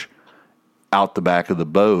bycatch out the back of the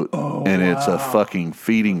boat, and it's a fucking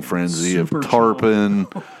feeding frenzy Super of tarpon,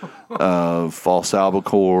 of false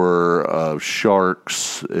albacore, of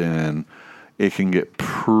sharks, and it can get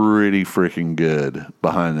pretty freaking good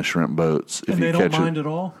behind the shrimp boats if and you they don't catch mind it. at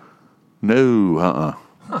all? No,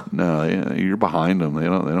 no, you're behind them. They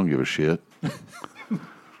don't give a shit.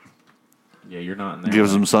 Yeah, you're not in there.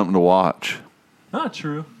 Gives them something to watch. Not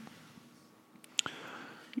true.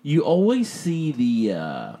 You always see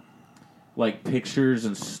the like pictures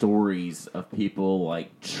and stories of people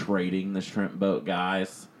like trading the shrimp boat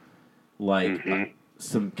guys, like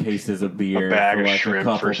some cases of beer A bag for of like a shrimp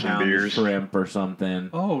couple for some pounds beers. of shrimp or something.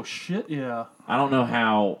 Oh, shit, yeah. I don't know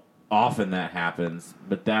how often that happens,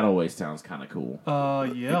 but that always sounds kind of cool.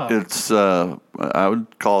 Yeah. It's I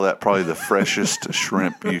would call that probably the freshest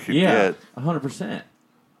shrimp you could Yeah, get. 100%.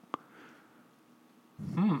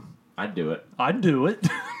 I'd do it. I'd do it.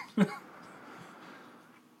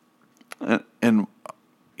 And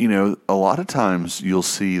a lot of times you'll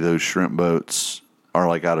see those shrimp boats are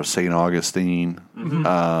like out of St. Augustine.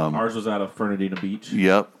 Ours was out of Fernandina Beach.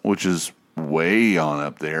 Yep, which is way on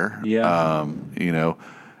up there. Yeah.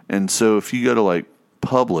 And so if you go to like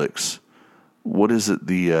Publix, what is it?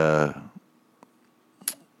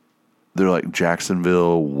 They're like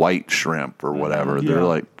Jacksonville white shrimp or whatever. Yeah. They're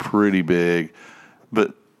like pretty big,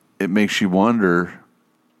 but it makes you wonder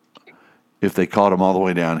if they caught them all the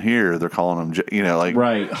way down here. They're calling them, like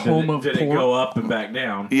Right. Home did of it pork. go up and back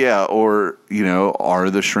down? yeah, or are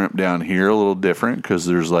the shrimp down here a little different? Because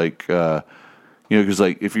there's like, because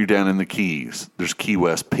like if you're down in the Keys, there's Key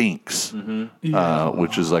West pinks,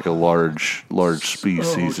 which is like a large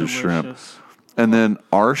species of shrimp. delicious. And then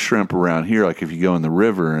our shrimp around here, like if you go in the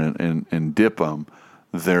river and dip them,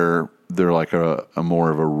 they're like a more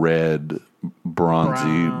of a red,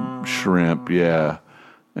 bronzy Brown. shrimp, yeah,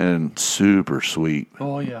 and super sweet.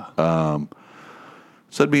 Oh, yeah.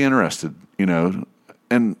 So I'd be interested,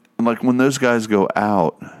 and like when those guys go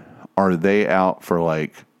out, are they out for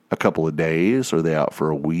like a couple of days? Are they out for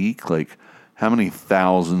a week? Like how many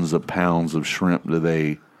thousands of pounds of shrimp do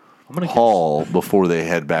they I'm going to haul before they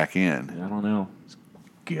head back in? I don't know.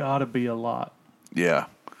 Gotta be a lot. Yeah.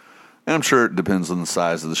 And I'm sure it depends on the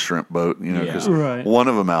size of the shrimp boat, because Yeah. Right. one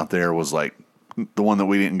of them out there was like the one that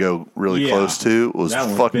we didn't go really Yeah. close to was That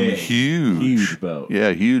one's fucking big. huge. Huge boat.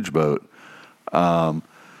 Yeah, huge boat. They're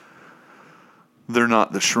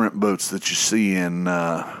not the shrimp boats that you see in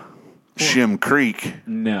Shim Creek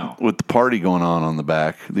No. with the party going on the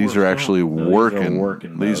back. These are actually No, these are working.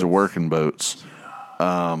 working These are boats. working boats.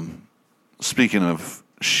 Speaking of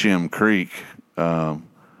Shim Creek,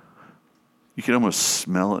 you can almost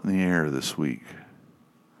smell it in the air this week.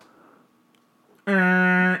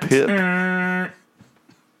 Pip,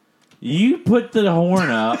 You put the horn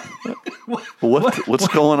up. what's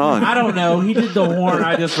going on? I don't know. He did the horn.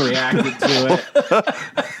 I just reacted to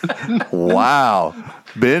it. Wow,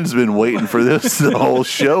 Ben's been waiting for this the whole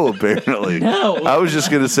show, apparently. No. I was just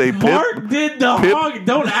going to say, Pip. Mark did the honk.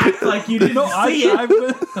 Don't act like you didn't see it.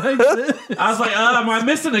 I was like, am I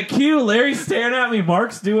missing a cue? Larry's staring at me.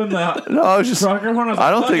 Mark's doing the No, I was just. trucker horn.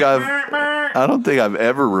 I don't think I've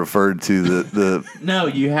ever referred to the No,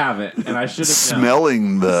 you haven't, and I should have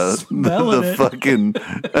smelling the fucking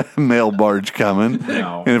mail barge coming.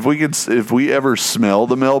 No. And if we ever smell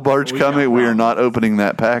the mail barge coming, we are not opening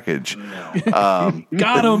that package. No.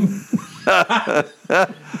 Got him.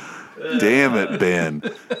 Damn it, Ben.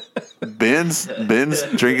 Ben's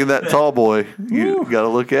drinking that tall boy. You got to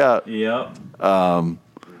look out. Yep.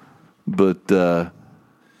 But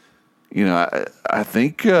I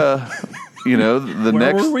think the Where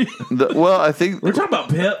next. were we? I think We're talking about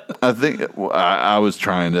Pip. I think I was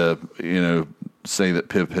trying to say that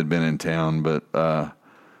Pip had been in town, but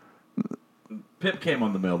Pip came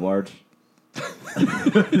on the mail barge.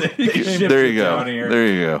 there you go. There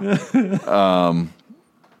you go.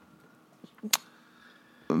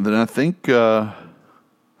 Then I think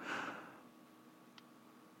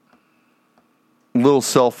little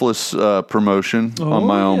selfless promotion on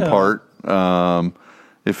my own part.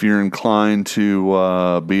 If you're inclined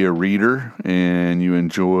to be a reader and you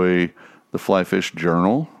enjoy the Fly Fish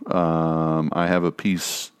Journal, I have a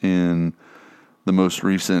piece in the most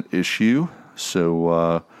recent issue.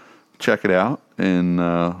 So check it out and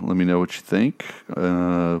let me know what you think.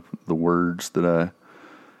 The words that I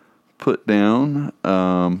put down.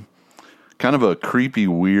 Kind of a creepy,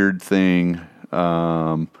 weird thing.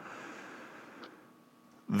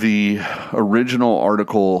 The original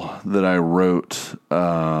article that I wrote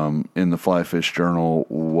in the Fly Fish Journal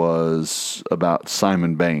was about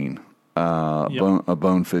Simon Bain, a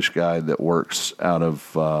bonefish guide that works out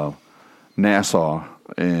of Nassau.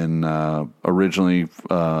 And originally,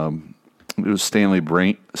 it was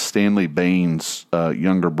Stanley Bain's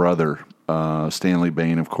younger brother. Stanley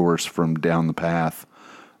Bain, of course, from Down the Path,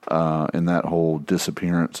 and that whole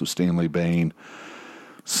disappearance of Stanley Bain.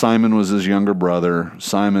 Simon was his younger brother.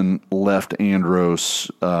 Simon left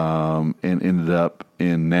Andros and ended up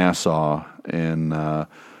in Nassau. And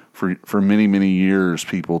for many, many years,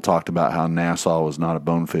 people talked about how Nassau was not a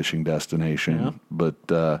bone fishing destination, but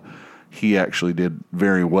he actually did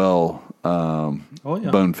very well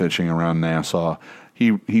bone fishing around Nassau.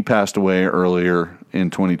 He passed away earlier in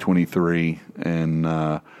 2023, and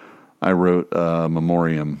I wrote a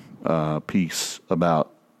memoriam piece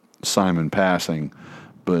about Simon passing,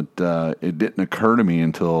 but it didn't occur to me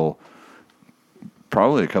until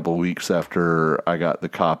probably a couple of weeks after I got the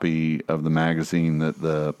copy of the magazine that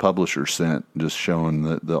the publisher sent, just showing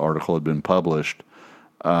that the article had been published.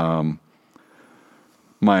 My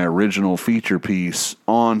original feature piece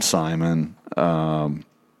on Simon,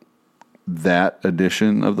 that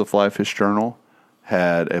edition of the Fly Fish Journal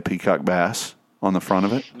had a peacock bass on the front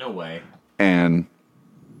of it. No way. And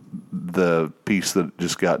the piece that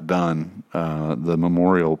just got done, the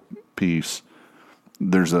memorial piece,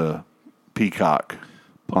 there's a peacock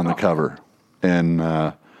on the cover.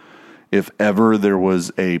 And if ever there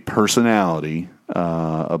was a personality,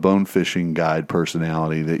 a bone fishing guide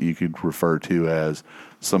personality that you could refer to as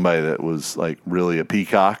somebody that was like really a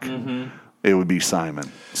peacock, it would be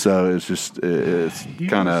Simon. So it's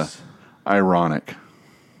kind of ironic.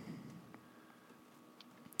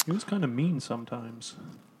 He was kind of mean sometimes.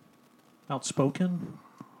 Outspoken.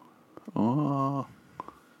 I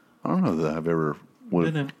don't know that I've ever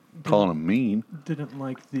would call him mean. Didn't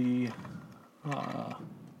like the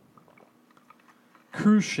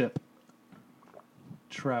cruise ship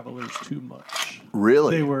travelers too much.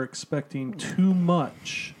 Really? They were expecting too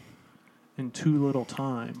much in too little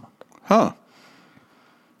time. Huh.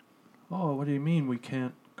 Oh, what do you mean we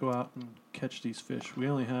can't go out and catch these fish? We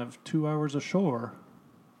only have 2 hours ashore.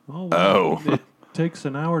 Oh, well, it takes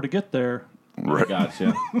an hour to get there. Right.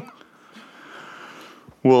 Gotcha.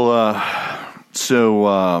 Well,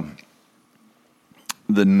 so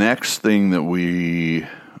the next thing that we,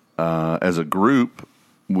 as a group,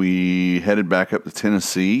 we headed back up to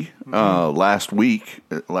Tennessee last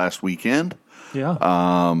weekend.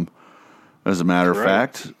 Yeah. As a matter of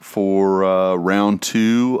fact, for round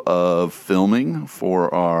 2 of filming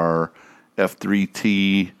for our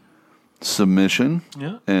F3T submission.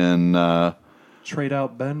 Yeah. And trade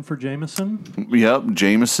out Ben for Jameson. Yep,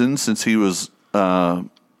 Jameson, since he was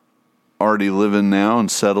already living now and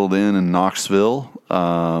settled in Knoxville.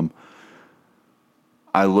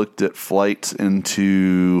 I looked at flights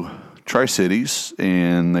into Tri-Cities,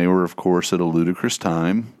 and they were, of course, at a ludicrous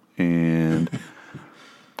time. And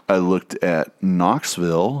I looked at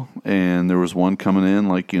Knoxville, and there was one coming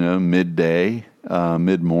in midday.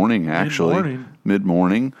 mid-morning, actually.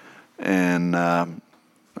 Mid-morning. And I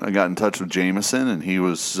got in touch with Jameson, and he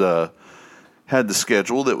was had the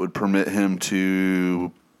schedule that would permit him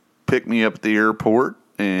to pick me up at the airport.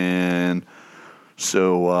 And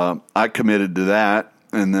so I committed to that,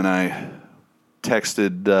 and then I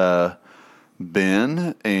texted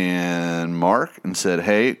Ben and Mark and said,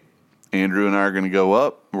 hey, Andrew and I are going to go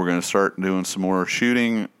up. We're going to start doing some more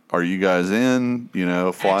shooting. Are you guys in?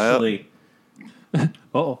 Fly Actually,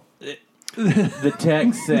 Uh-oh. the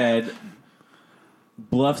text said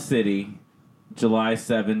Bluff City, July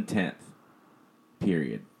 7th, 10th,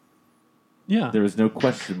 period. Yeah. There was no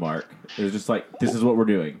question mark. It was just like, this is what we're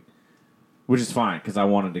doing, which is fine because I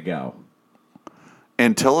wanted to go.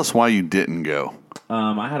 And tell us why you didn't go.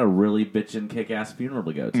 I had a really bitchin' kick-ass funeral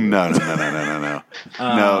to go to. No.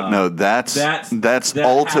 No. That's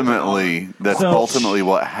ultimately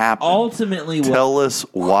what happened. Ultimately, tell us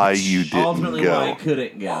why you didn't ultimately go. why I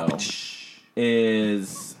couldn't go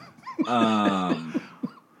is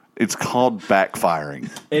it's called backfiring.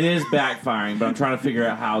 it is backfiring, but I'm trying to figure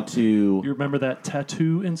out how to. You remember that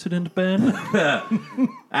tattoo incident, Ben?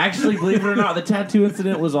 Actually, believe it or not, the tattoo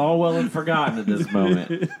incident was all well and forgotten at this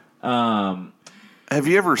moment. Have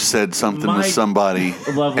you ever said something My to somebody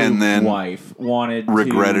lovely and then wife wanted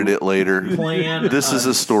regretted to it later? plan This is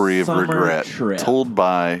a story of summer regret trip. told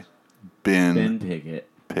by Ben Pickett,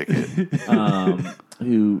 Pickett.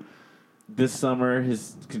 who this summer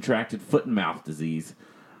has contracted foot and mouth disease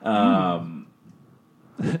in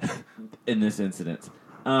this incident.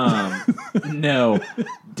 No,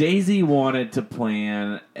 Daisy wanted to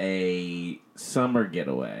plan a summer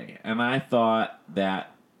getaway, and I thought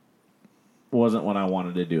that wasn't what I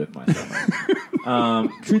wanted to do with my summer.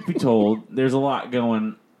 Truth be told, there's a lot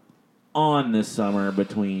going on this summer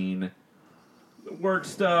between work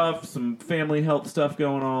stuff, some family health stuff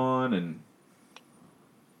going on, and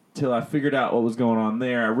till I figured out what was going on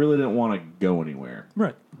there, I really didn't want to go anywhere.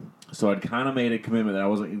 Right. So I'd kind of made a commitment that I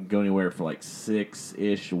wasn't going to go anywhere for like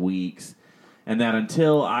 6-ish weeks, and that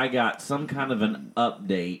until I got some kind of an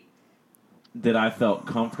update that I felt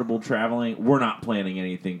comfortable traveling, we're not planning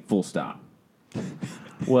anything, full stop.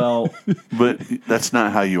 Well, But that's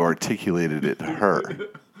not how you articulated it to her.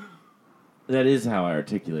 that is how I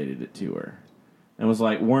articulated it to her. And was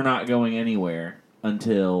like, we're not going anywhere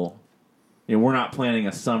until, we're not planning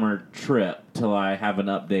a summer trip till I have an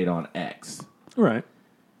update on X. Right.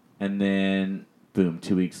 And then, boom,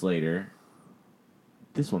 2 weeks later,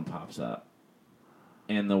 this one pops up.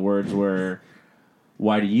 And the words were,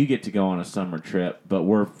 why do you get to go on a summer trip, but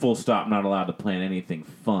we're full stop not allowed to plan anything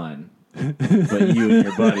fun, but you and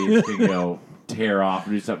your buddies can go tear off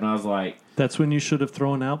and do something. I was like... That's when you should have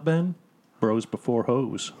thrown out, Ben. Bros before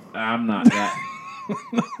hoes. I'm not that...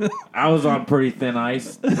 I was on pretty thin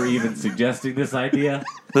ice for even suggesting this idea.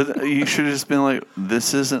 But you should have just been like,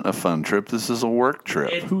 this isn't a fun trip. This is a work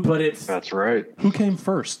trip. But it's... That's right. Who came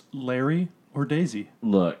first, Larry or Daisy?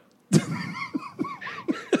 Look. We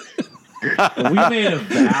made a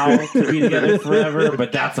vow to be together forever,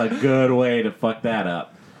 but that's a good way to fuck that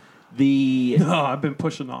up. No, I've been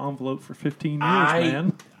pushing the envelope for 15 years,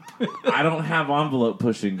 man. I don't have envelope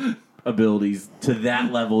pushing abilities to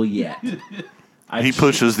that level yet. He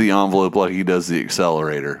pushes the envelope like he does the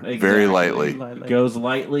accelerator. Exactly. Very lightly. Goes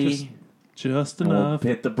lightly. Just We'll enough.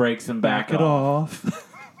 hit the brakes and back it off.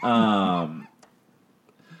 off.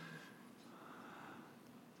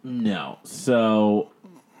 No. So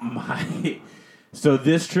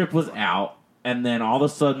this trip was out, and then all of a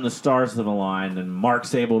sudden the stars have aligned, and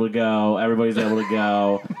Mark's able to go, everybody's able to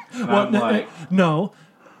go. And I'm like, no,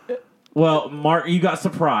 well, Mark, you got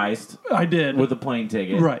surprised I did. with the plane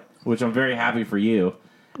ticket, Right. Which I'm very happy for you.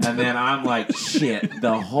 And then I'm like, shit,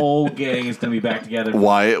 the whole gang is going to be back together.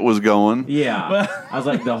 Wyatt was going. Yeah. I was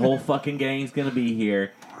like, the whole fucking gang's going to be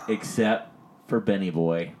here except for Benny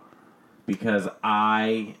Boy. Because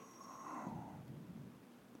I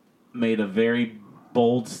made a very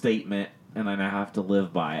bold statement, and I now have to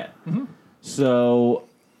live by it. Mm-hmm. So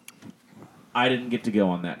I didn't get to go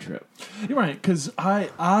on that trip. You're right, because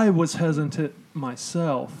I was hesitant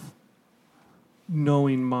myself,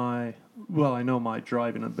 knowing I know my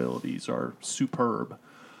driving abilities are superb,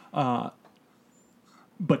 but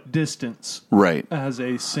distance, Right. as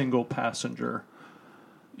a single passenger,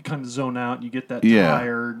 you kind of zone out, you get that Yeah.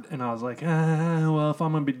 tired, and I was like, well, if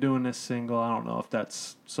I'm going to be doing this single, I don't know if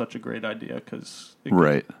that's such a great idea, because it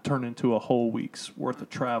Right. could turn into a whole week's worth of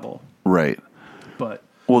travel. Right. But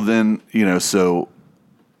Well, then, so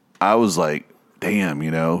I was like, damn,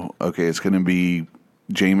 okay, it's going to be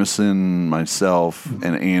Jameson, myself,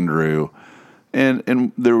 and Andrew.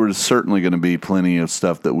 And there was certainly going to be plenty of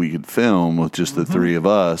stuff that we could film with just the three of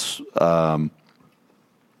us. And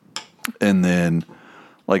then,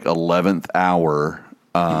 like 11th hour,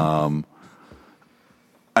 I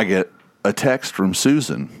get a text from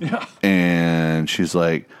Susan. Yeah. And she's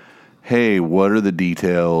like, hey, what are the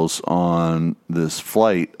details on this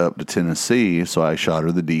flight up to Tennessee? So I shot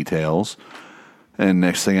her the details. And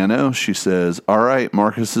next thing I know, she says, all right,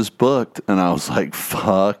 Marcus is booked. And I was like,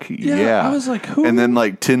 fuck, yeah. I was like, who? And then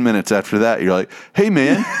like 10 minutes after that, you're like, hey,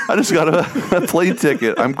 man, I just got a plane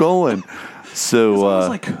ticket. I'm going. So I was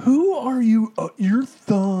like, who are you? Your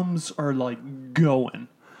thumbs are like going.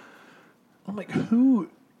 I'm like, who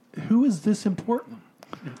is this important?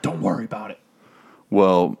 Don't worry about it.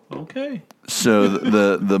 well, Okay. so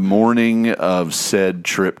the morning of said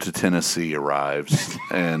trip to Tennessee arrives,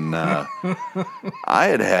 and I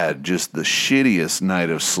had just the shittiest night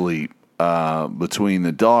of sleep between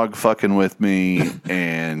the dog fucking with me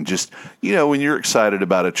and just, when you're excited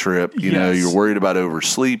about a trip, you're worried about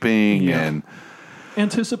oversleeping and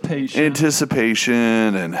Anticipation.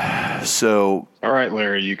 And so All right,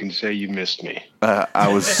 Larry, you can say you missed me.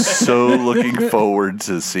 I was so looking forward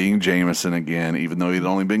to seeing Jameson again, even though he'd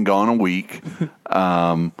only been gone a week.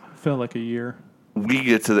 Felt like a year. We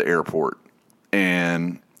get to the airport,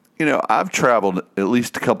 and I've traveled at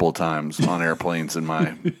least a couple of times on airplanes in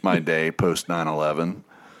my day post 9/11.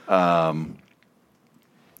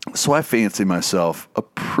 So I fancy myself a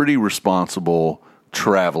pretty responsible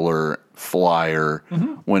traveler, flyer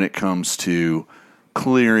when it comes to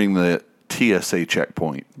clearing the TSA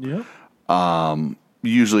checkpoint. Yep.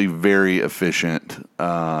 Usually very efficient.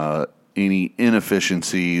 Any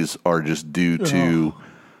inefficiencies are just due to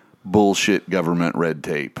bullshit government red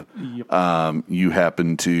tape. Yep. You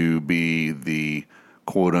happen to be the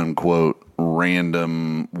quote unquote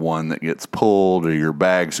random one that gets pulled, or your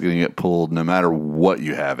bag's going to get pulled no matter what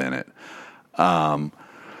you have in it.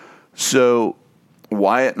 So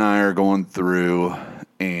Wyatt and I are going through,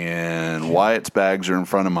 and Wyatt's bags are in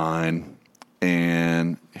front of mine,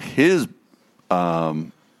 and his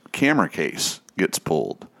camera case gets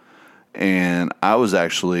pulled. And I was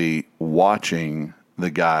actually watching the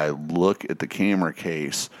guy look at the camera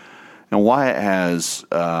case, and Wyatt has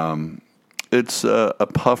it's a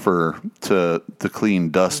puffer to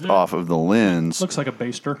clean dust off of the lens. Looks like a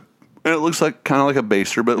baster. And it looks like kind of like a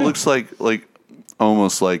baster, but it looks like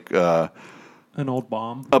almost like An old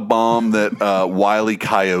bomb. a bomb that Wile E.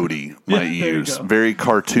 Coyote might there you use. go. Very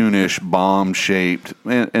cartoonish, bomb shaped.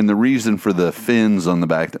 And the reason for the fins on the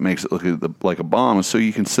back that makes it look like a bomb is so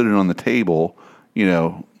you can sit it on the table,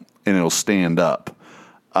 and it'll stand up.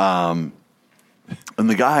 And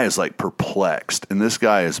the guy is like perplexed, and this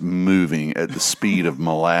guy is moving at the speed of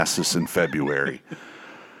molasses in February.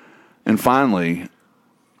 And finally,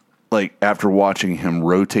 like after watching him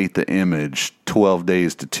rotate the image 12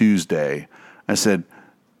 days to Tuesday, I said,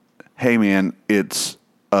 hey man, it's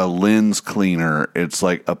a lens cleaner. It's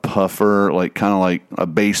like a puffer, like kind of like a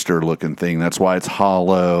baster looking thing. That's why it's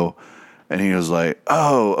hollow. And he was like,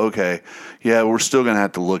 oh, okay. Yeah, we're still going to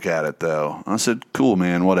have to look at it though. I said, cool,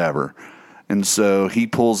 man, whatever. And so he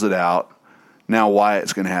pulls it out. Now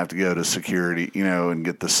Wyatt's going to have to go to security, and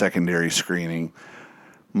get the secondary screening.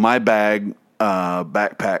 My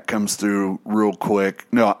backpack comes through real quick.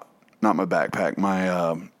 No, not my backpack.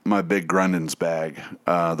 My big Grundon's bag,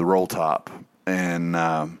 the roll top, and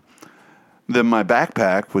then my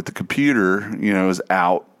backpack with the computer, is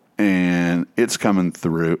out, and it's coming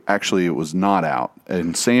through. Actually, it was not out.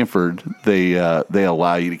 In Sanford, they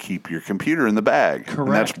allow you to keep your computer in the bag. Correct.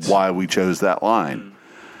 And that's why we chose that line.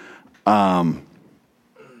 All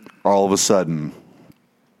of a sudden,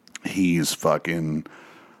 he's fucking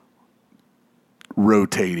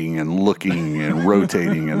rotating and looking and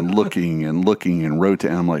rotating and looking and looking and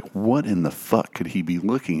rotating. I'm like, what in the fuck could he be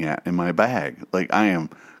looking at in my bag? Like, I am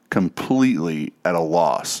completely at a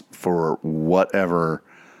loss for whatever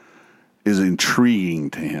is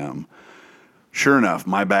intriguing to him. Sure enough,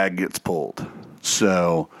 my bag gets pulled.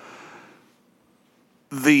 So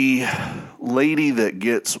the lady that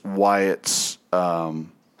gets Wyatt's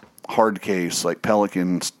hard case, like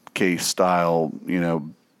Pelican case style,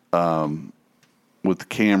 with the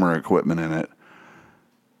camera equipment in it,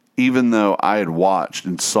 even though I had watched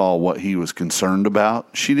and saw what he was concerned about,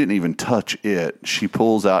 she didn't even touch it. She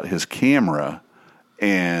pulls out his camera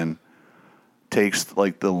and takes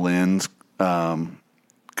like the lens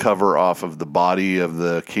cover off of the body of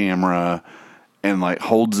the camera and like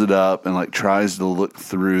holds it up and like tries to look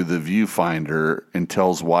through the viewfinder and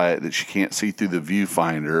tells Wyatt that she can't see through the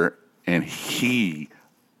viewfinder, and he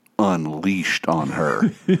unleashed on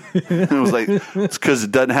her. It was like, it's because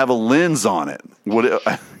it doesn't have a lens on it.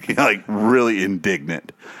 Like really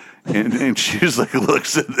indignant. And she just like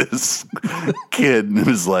looks at this kid and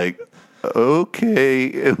is like,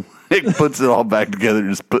 okay. And like puts it all back together,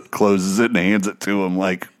 just closes it and hands it to him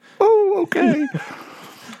like, oh, okay.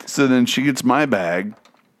 So then she gets my bag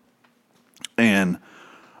and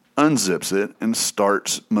unzips it and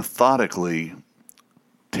starts methodically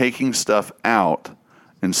taking stuff out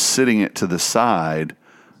and sitting it to the side.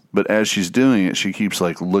 But as she's doing it, she keeps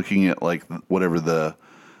like looking at like whatever the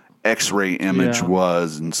X-ray image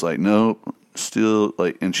was, and it's like, nope, still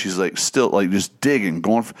like, and she's like, still like just digging,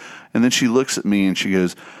 and then she looks at me and she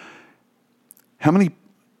goes, how many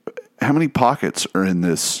pockets are in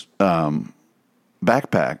this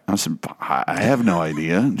backpack? I said, I have no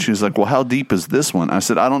idea. And she's like, well, how deep is this one? I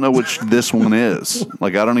said, I don't know which this one is.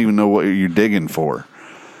 Like, I don't even know what you're digging for.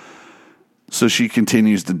 So she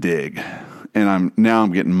continues to dig, and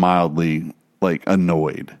I'm getting mildly like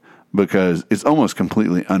annoyed because it's almost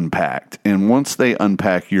completely unpacked. And once they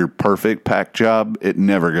unpack your perfect pack job, it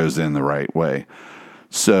never goes in the right way.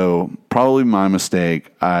 So probably my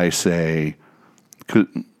mistake. I say,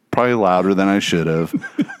 probably louder than I should have.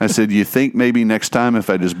 I said, you think maybe next time if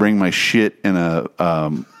I just bring my shit in a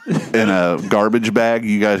garbage bag,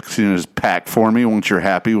 you guys can just pack for me once you're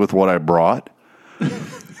happy with what I brought?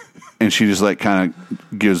 And she just like kind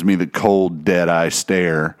of gives me the cold, dead eye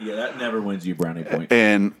stare. Yeah, that never wins you brownie point.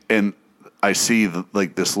 And I see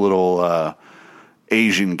like this little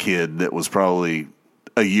Asian kid that was probably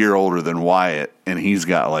a year older than Wyatt, and he's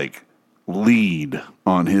got like lead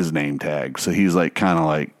on his name tag. So he's like kind of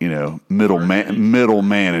like, you know, middle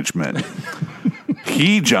management.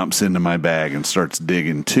 He jumps into my bag and starts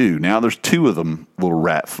digging too. Now there's two of them little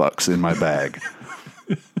rat fucks in my bag.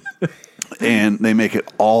 And they make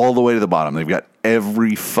it all the way to the bottom. They've got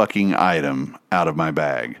every fucking item out of my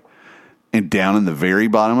bag. And down in the very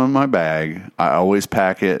bottom of my bag, I always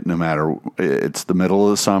pack it no matter, it's the middle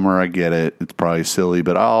of the summer, I get it. It's probably silly,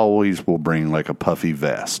 but I always will bring like a puffy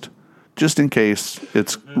vest. Just in case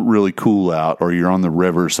it's really cool out or you're on the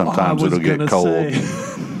river, sometimes it'll get cold.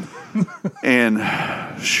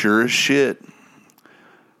 And sure as shit,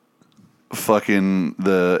 fucking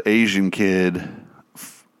the Asian kid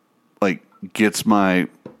like gets my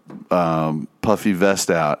puffy vest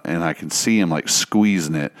out, and I can see him like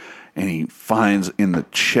squeezing it, and he finds in the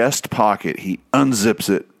chest pocket, he unzips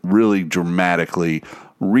it really dramatically,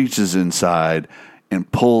 reaches inside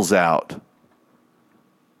and pulls out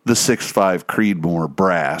the 6.5 Creedmoor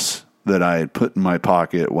brass that I had put in my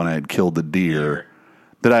pocket when I had killed the deer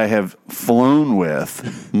that I have flown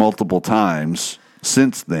with multiple times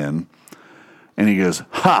since then. And he goes,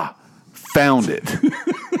 ha, found it.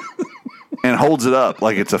 And holds it up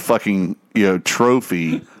like it's a fucking, you know,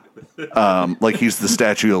 trophy, like he's the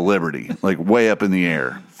Statue of Liberty, like way up in the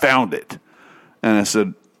air. Found it. And I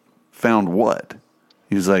said, found what?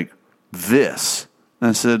 He's like, this. And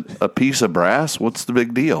I said, a piece of brass? What's the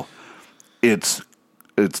big deal? It's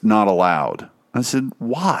not allowed. I said,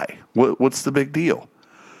 why? What's the big deal?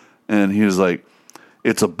 And he was like,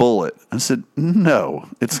 it's a bullet. I said, no,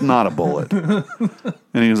 it's not a bullet. And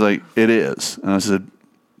he was like, it is. And I said,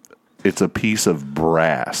 it's a piece of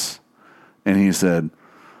brass. And he said,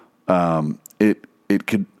 it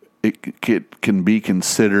can be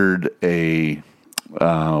considered a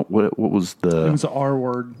what was the? It was the R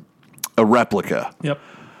word. A replica. Yep.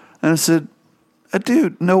 And I said,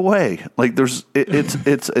 dude, no way. Like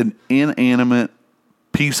it's an inanimate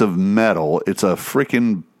piece of metal. It's a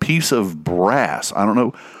freaking piece of brass. I don't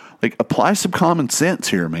know. Like, apply some common sense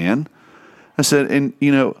here, man. I said, and,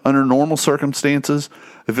 you know, under normal circumstances,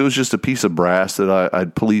 if it was just a piece of brass that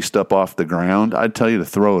I'd policed up off the ground, I'd tell you to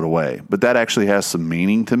throw it away. But that actually has some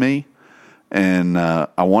meaning to me, and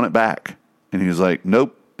I want it back. And he was like,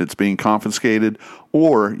 nope, it's being confiscated,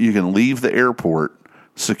 or you can leave the airport,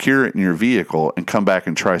 secure it in your vehicle, and come back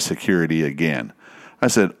and try security again. I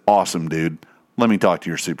said, awesome, dude. Let me talk to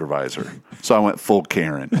your supervisor. So I went full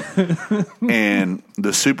Karen. And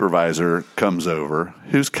the supervisor comes over,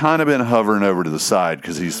 who's kind of been hovering over to the side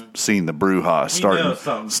because he's seen the brouhaha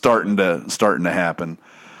starting to happen.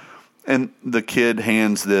 And the kid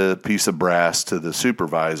hands the piece of brass to the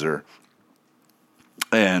supervisor.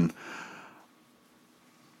 And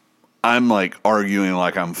I'm like arguing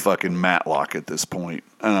like I'm fucking Matlock at this point.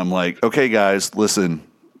 And I'm like, okay, guys, listen,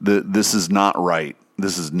 this is not right.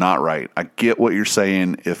 This is not right. I get what you're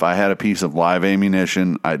saying. If I had a piece of live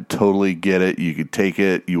ammunition, I'd totally get it. You could take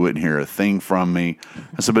it. You wouldn't hear a thing from me.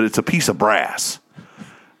 I said, but it's a piece of brass.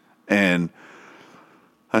 And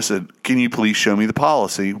I said, can you please show me the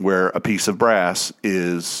policy where a piece of brass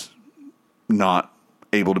is not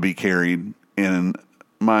able to be carried in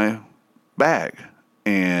my bag.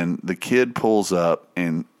 And the kid pulls up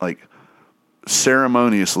and like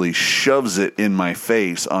ceremoniously shoves it in my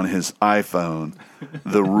face on his iPhone,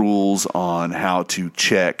 the rules on how to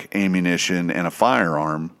check ammunition and a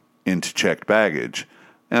firearm into checked baggage.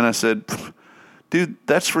 And I said, dude,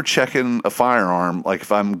 that's for checking a firearm like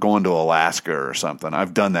if I'm going to Alaska or something.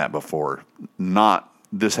 I've done that before.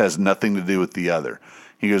 This has nothing to do with the other.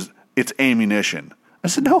 He goes, it's ammunition. I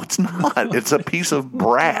said, no, it's not. It's a piece of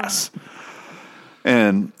brass.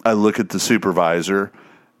 And I look at the supervisor,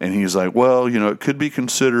 and he's like, well, it could be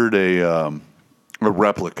considered a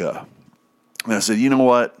replica. And I said, you know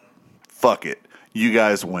what? Fuck it. You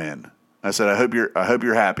guys win. I said, I hope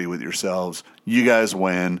you're happy with yourselves. You guys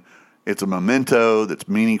win. It's a memento that's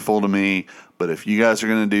meaningful to me. But if you guys are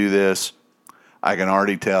going to do this, I can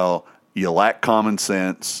already tell you lack common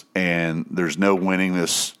sense, and there's no winning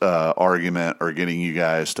this argument or getting you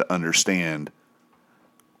guys to understand.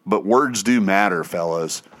 But words do matter,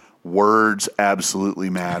 fellas. Words absolutely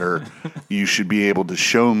matter. You should be able to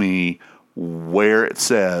show me where it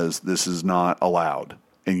says this is not allowed.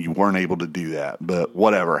 And you weren't able to do that. But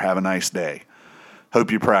whatever. Have a nice day.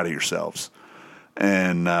 Hope you're proud of yourselves.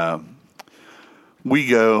 And we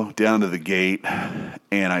go down to the gate,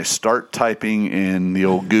 and I start typing in the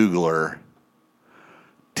old Googler,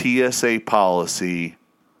 TSA policy,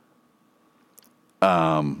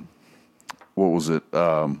 what was it?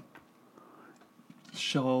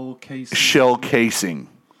 Shell casing.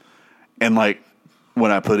 And like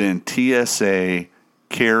when I put in TSA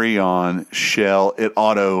carry on shell, it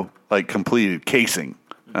auto like completed casing.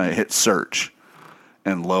 I hit search,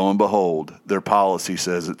 and lo and behold, their policy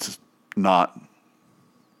says it's not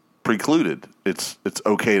precluded. It's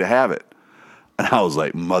okay to have it. And I was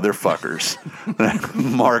like, motherfuckers.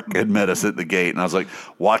 Mark had met us at the gate, and I was like,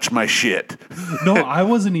 watch my shit. No, I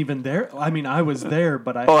wasn't even there. I mean, I was there,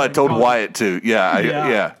 but I told Wyatt too.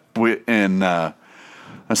 Yeah.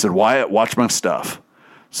 I said, Wyatt, watch my stuff.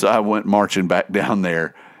 So I went marching back down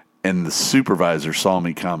there, and the supervisor saw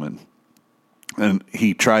me coming. And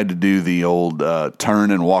he tried to do the old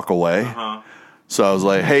turn and walk away. Uh-huh. So I was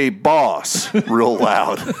like, hey, boss, real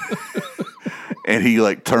loud. And he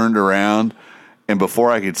like turned around, and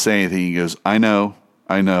before I could say anything, he goes, I know,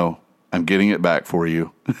 I'm getting it back for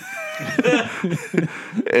you.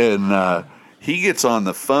 And he gets on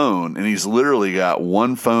the phone, and he's literally got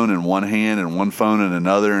one phone in one hand and one phone in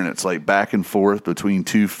another, and it's like back and forth between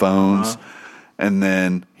two phones. Uh-huh. And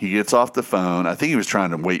then he gets off the phone. I think he was trying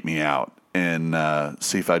to wait me out and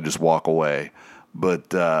see if I'd just walk away.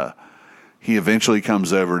 But he eventually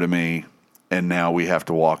comes over to me, and now we have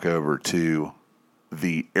to walk over to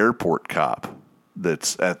the airport cop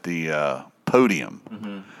that's at the podium.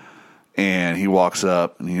 Mm-hmm. And he walks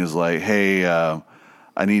up, and he was like, hey, I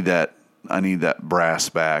need that brass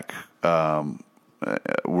back. We're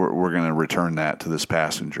going to return that to this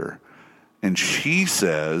passenger. And she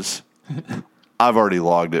says, I've already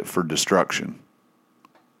logged it for destruction.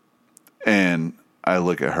 And I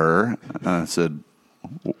look at her, and I said,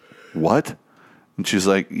 what? And she's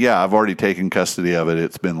like, yeah, I've already taken custody of it.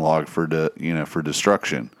 It's been logged for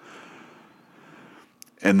destruction.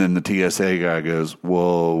 And then the TSA guy goes,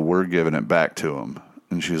 well, we're giving it back to him.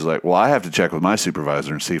 And she's like, well, I have to check with my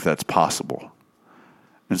supervisor and see if that's possible.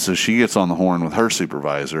 And so she gets on the horn with her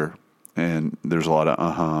supervisor, and there's a lot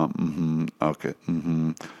of, okay,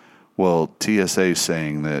 Well, TSA's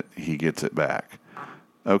saying that he gets it back.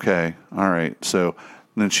 Okay, all right. So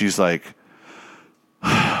then she's like,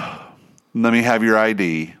 let me have your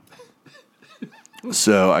ID.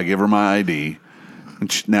 So I give her my ID,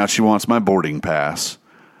 and now she wants my boarding pass.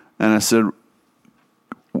 And I said,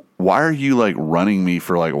 why are you like running me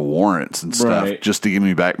for like warrants and stuff just to give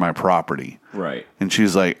me back my property? Right. And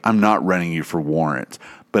she's like, I'm not running you for warrants,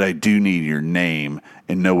 but I do need your name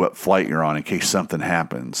and know what flight you're on in case something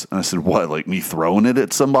happens. And I said, what, like me throwing it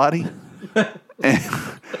at somebody?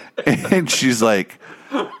 and she's like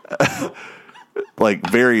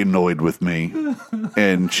very annoyed with me.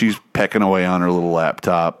 And she's pecking away on her little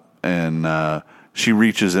laptop, and she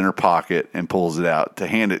reaches in her pocket and pulls it out to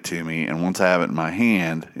hand it to me. And once I have it in my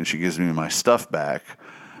hand and she gives me my stuff back,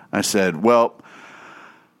 I said, well,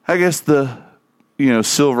 I guess the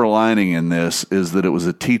silver lining in this is that it was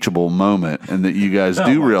a teachable moment, and that you guys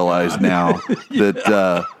do realize now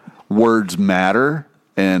that words matter.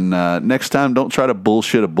 And next time, don't try to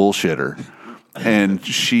bullshit a bullshitter. And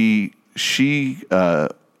she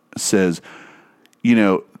says,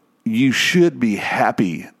 you should be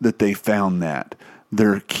happy that they found that.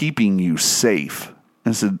 They're keeping you safe.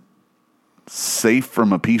 I said, safe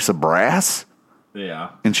from a piece of brass?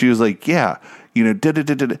 Yeah. And she was like, yeah,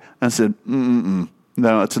 da-da-da-da-da. I said, no,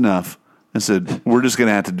 it's enough. I said, we're just going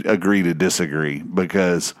to have to agree to disagree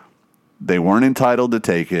because they weren't entitled to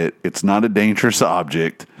take it. It's not a dangerous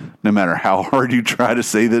object, no matter how hard you try to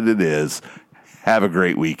say that it is. Have a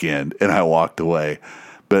great weekend. And I walked away.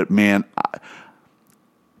 But, man,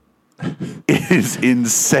 it is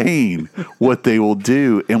insane what they will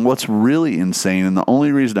do. And what's really insane, and the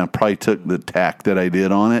only reason I probably took the tack that I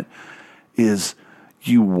did on it, is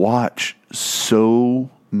you watch so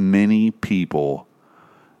many people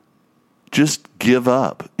just give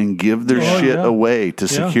up and give their shit away to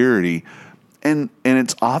security. And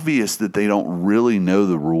it's obvious that they don't really know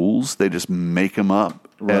the rules. They just make them up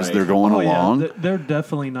as they're going along. Yeah. They're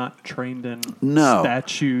definitely not trained in No.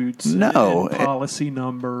 statutes No. and policy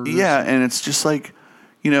numbers. Yeah, and it's just like,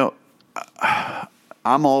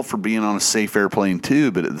 I'm all for being on a safe airplane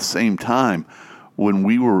too, but at the same time, when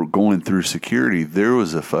we were going through security, there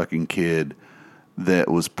was a fucking kid that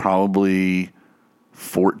was probably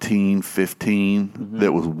 14, 15,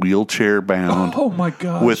 that was wheelchair bound. Oh my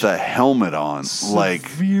gosh. With a helmet on,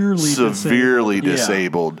 severely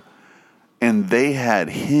disabled. And they had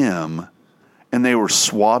him, and they were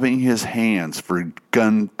swabbing his hands for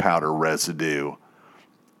gunpowder residue,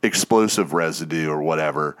 explosive residue or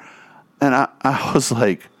whatever. And I was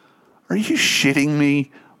like, are you shitting me?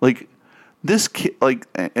 Like, this kid,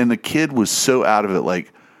 and the kid was so out of it,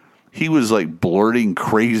 like, he was like blurting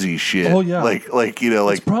crazy shit. Oh yeah, like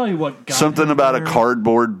that's probably what got something him about there. a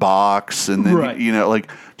cardboard box, and then like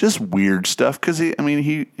just weird stuff. Because he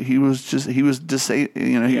was disabled.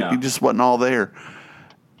 He just wasn't all there.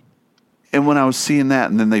 And when I was seeing that,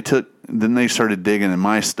 and then they started digging in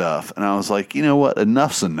my stuff, and I was like, you know what,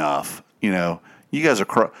 enough's enough. You guys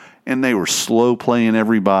are and they were slow playing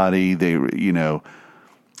everybody. They they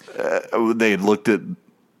had looked at.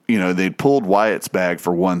 They'd pulled Wyatt's bag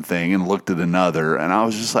for one thing and looked at another, and I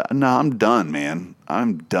was just like, "No, I'm done, man.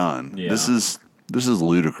 I'm done. Yeah. This is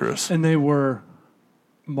ludicrous." And they were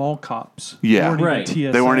mall cops. Yeah, they weren't even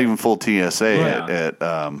TSA. They weren't even full TSA Right. at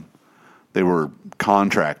they were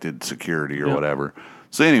contracted security or whatever.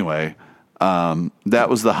 So anyway, that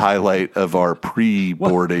was the highlight of our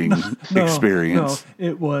pre-boarding experience. No,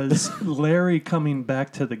 it was Larry coming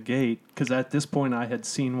back to the gate, because at this point I had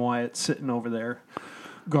seen Wyatt sitting over there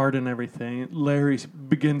guarding everything. Larry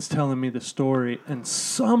begins telling me the story, and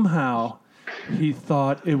somehow he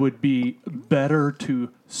thought it would be better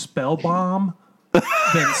to spell bomb than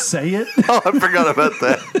say it. Oh, I forgot about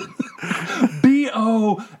that.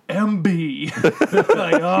 B-O-M-B.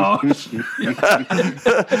 Like, oh,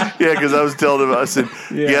 Yeah, because I was telling him, I said,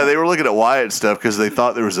 yeah, they were looking at Wyatt stuff because they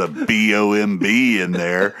thought there was a B-O-M-B in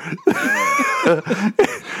there.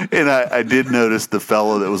 And I did notice the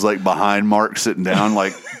fellow that was like behind Mark sitting down,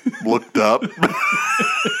 like looked up.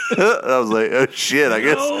 I was like, oh shit,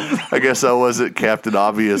 I guess I wasn't Captain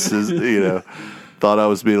Obvious, thought I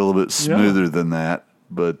was being a little bit smoother than that.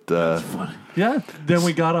 But yeah. Then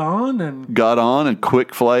we got on and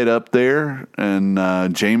quick flight up there,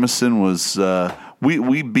 and Jameson was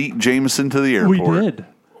we beat Jameson to the airport. we did.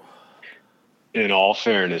 In all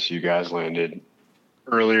fairness, you guys landed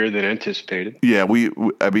earlier than anticipated. Yeah, I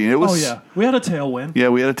mean, it was. Oh yeah, we had a tailwind. Yeah,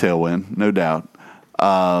 we had a tailwind, no doubt.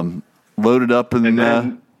 Loaded up and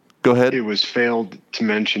then go ahead. It was failed to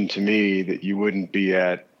mention to me that you wouldn't be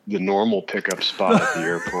at the normal pickup spot at the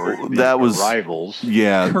airport. That was arrivals.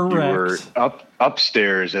 Yeah, Correct. You were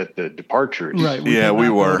upstairs at the departures. Right. We did not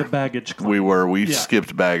go were. to baggage claim. we were. We Yeah.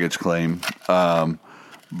 skipped baggage claim, but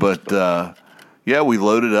we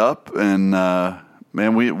loaded up and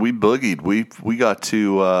man, we boogied. We got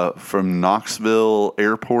to from Knoxville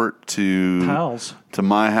Airport to Pals. to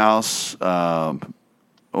my house.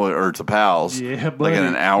 Or to Pal's, Yeah, like buddy. in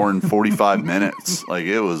an hour and 45 minutes. Like,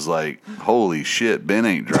 it was like, holy shit, Ben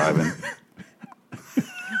ain't driving.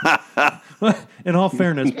 In all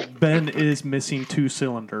fairness, Ben is missing 2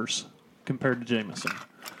 cylinders compared to Jameson.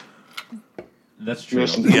 That's true.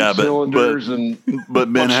 Missing Yeah, but- cylinders and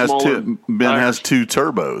But Ben Much has smaller has two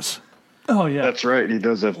turbos. Oh yeah, that's right. He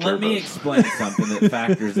does have Let me turbos. explain something that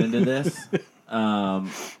factors into this.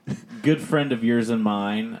 Good friend of yours and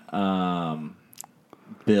mine,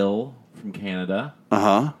 Bill from Canada,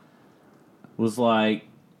 was like,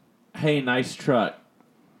 "Hey, nice truck.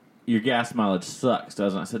 Your gas mileage sucks,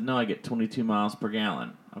 doesn't it?" I said, "No, I get 22 miles per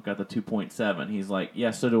gallon. I've got the 2.7. He's like,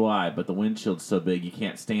 "Yeah, so do I, but the windshield's so big you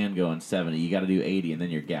can't stand going 70. You got to do 80, and then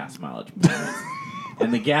your gas mileage plummets."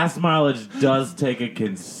 And the gas mileage does take a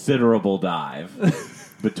considerable dive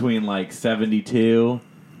between like 72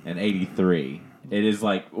 and 83. It is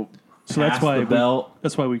like so that's past why the belt.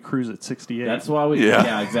 that's why we cruise at 68. That's why we. Yeah.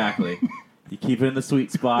 Yeah, exactly. You keep it in the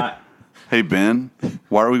sweet spot. Hey, Ben,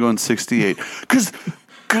 why are we going 68? Because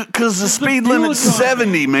the speed limit's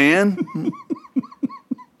 70, man.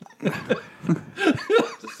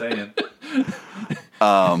 Just saying.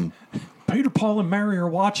 Peter, Paul, and Mary are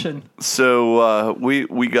watching. So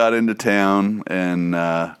we got into town and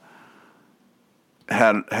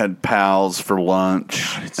had pals for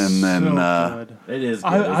lunch, and then So good. It is good,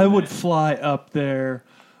 I isn't would it? fly up there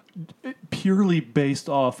purely based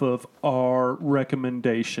off of our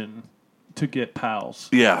recommendation to get pals.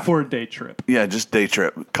 Yeah. For a day trip. yeah, just day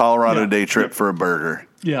trip, Colorado Yeah. day trip for a burger.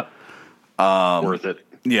 Yeah. Worth it.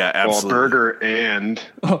 Yeah, Well, a absolutely. burger and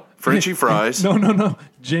Oh, Frenchie fries. No.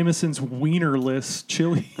 Jameson's wienerless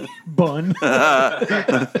chili bun.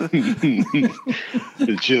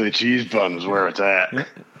 the chili cheese bun is where it's at.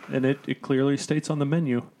 And it clearly states on the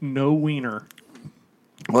menu, no wiener.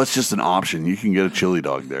 Well, it's just an option. You can get a chili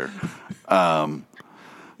dog there. But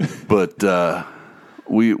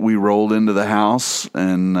we rolled into the house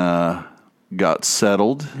and got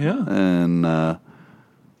settled. Yeah. And I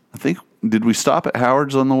think, did we stop at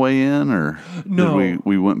Howard's on the way in, or No. did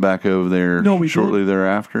we went back over there No, we shortly did.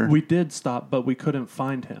 thereafter? We did stop, but we couldn't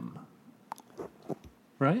find him.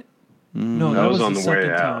 Right? No, That that was was on the the way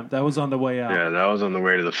second out. time. That was on the way out. Yeah, that was on the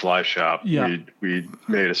way to the fly shop. Yeah. We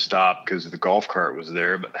made a stop because the golf cart was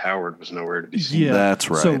there, but Howard was nowhere to be seen. Yeah. That's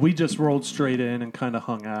right. So we just rolled straight in and kind of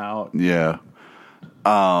hung out. Yeah.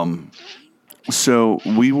 So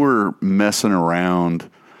we were messing around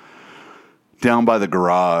down by the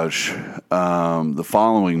garage the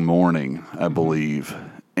following morning, I believe,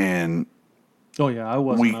 and Oh, yeah, I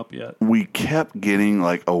wasn't up yet. we kept getting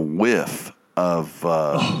like a whiff of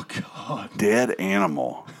Oh, God. dead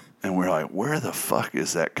animal, and we're like, where the fuck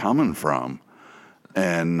is that coming from?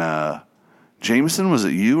 And Jameson, was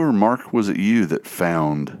it you, or Mark, was it you that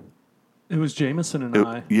found It was Jameson and it?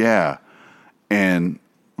 I. Yeah. And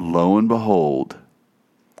lo and behold,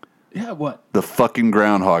 Yeah, what? the fucking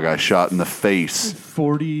groundhog I shot in the face.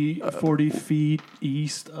 40 feet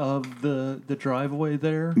east of the driveway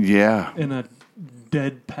there Yeah. in a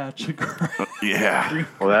dead patch of grass. Yeah.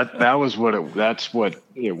 Well, that's what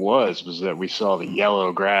it was that we saw the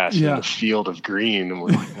yellow grass Yeah. in the field of green, and we're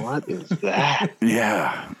like, what is that?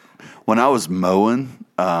 Yeah. When I was mowing,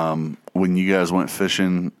 when you guys went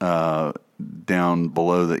fishing down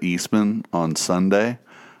below the Eastman on Sunday,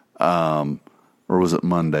 or was it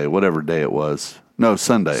Monday? Whatever day it was. No,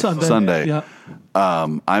 Sunday. Sunday. Yeah.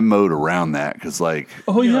 I mowed around that because, like,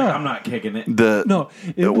 Oh, You're yeah. like, I'm not kicking it. No,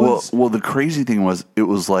 it was well, the crazy thing was, it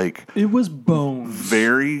was like bones.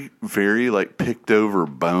 very, very like picked over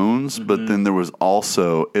bones, but then there was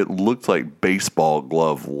also, it looked like baseball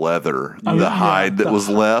glove leather, the yeah, hide that the was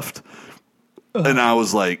left. And I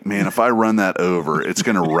was like, man, if I run that over, it's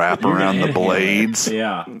going to wrap You're around gonna the inhale it. blades.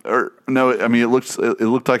 Yeah. Or no, I mean, it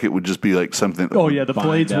looked like it would just be like something. Oh, yeah, the Bind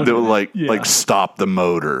blades up. That would would yeah. like stop the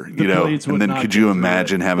motor, The you know. blades And would then not could get you through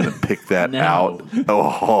imagine having to pick that No. out?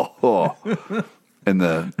 Oh. And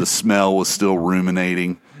the smell was still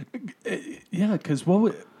ruminating. Yeah, because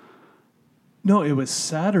no, it was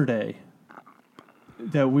Saturday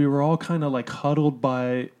that we were all kind of like huddled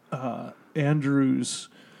by Andrew's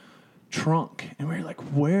trunk, and we were like,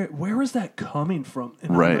 where is that coming from?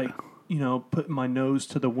 And Right. I'm like, putting my nose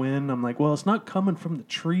to the wind. I'm like, well, it's not coming from the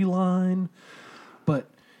tree line, but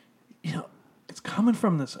it's coming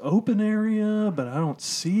from this open area, but I don't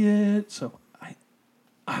see it, so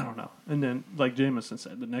I don't know. And then, like Jameson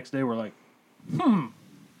said, the next day we're like,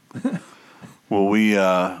 Well, we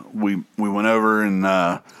went over and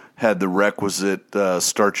had the requisite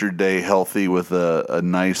start your day healthy with a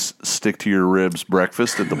nice stick to your ribs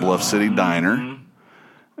breakfast at the Bluff City Diner,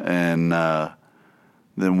 and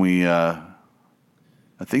then we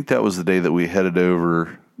I think that was the day that we headed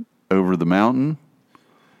over the mountain.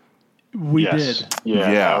 we Yes. did.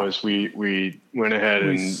 Yeah. Yeah. That was, we went ahead We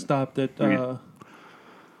and stopped at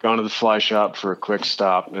gone to the fly shop for a quick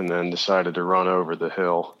stop, and then decided to run over the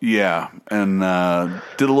hill. Yeah, and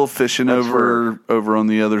did a little fishing That's over on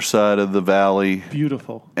the other side of the valley,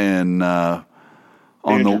 beautiful. and on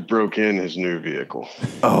Andrew the broke in his new vehicle.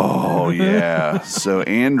 oh yeah, so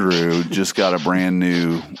Andrew just got a brand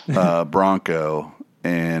new Bronco,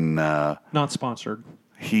 and Not sponsored.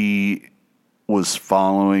 he was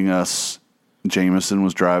following us. Jameson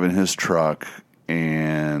was driving his truck,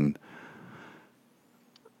 and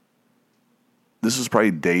this was probably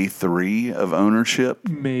day 3 of ownership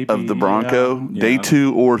Maybe, of the Bronco. Yeah. Day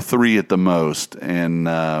 2 or 3 at the most. And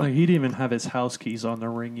Like, he didn't even have his house keys on the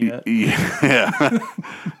ring yet. yeah.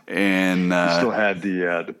 And Still had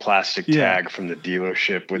the plastic Yeah. tag from the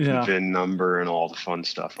dealership with Yeah. the VIN number and all the fun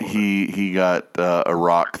stuff. On it. he got a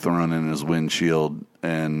rock thrown in his windshield,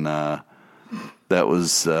 and that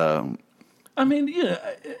was I mean, yeah.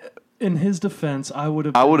 In his defense, I would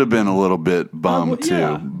have been a little bit bummed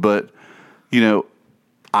yeah. too. But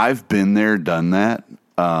I've been there, done that.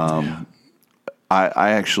 I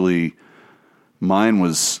actually, mine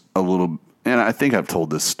was a little, and I think I've told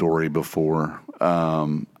this story before.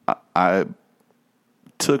 I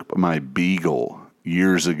took my Beagle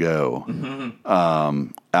years ago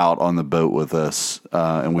out on the boat with us,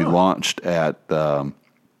 and we launched at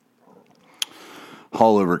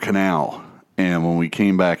Holler Canal. And when we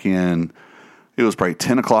came back in, it was probably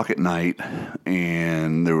 10 o'clock at night,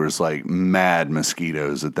 and there was like mad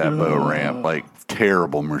mosquitoes at that boat ramp, like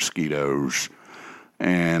terrible mosquitoes.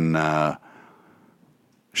 And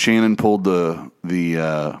Shannon pulled or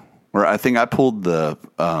I think I pulled the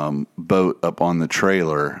boat up on the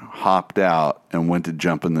trailer, hopped out, and went to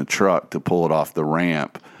jump in the truck to pull it off the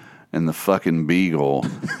ramp. And the fucking Beagle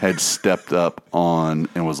had stepped up on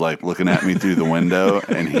and was like looking at me through the window,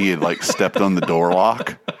 and he had like stepped on the door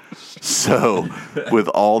lock. So with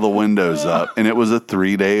all the windows up, and it was a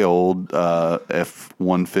 3-day-old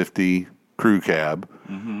F-150 crew cab.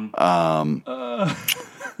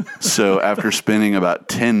 So after spending about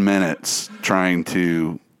 10 minutes trying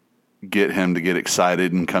to get him to get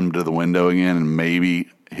excited and come to the window again and maybe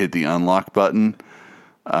hit the unlock button,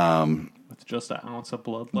 with just an ounce of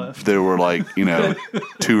blood left. there were like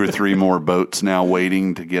 2 or 3 more boats now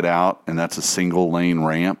waiting to get out, and that's a single lane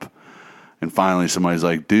ramp. And finally somebody's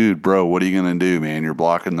like, dude, bro, what are you gonna do, man? You're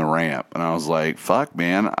blocking the ramp. And I was like, fuck,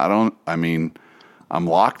 man, I'm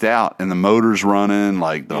locked out and the motor's running,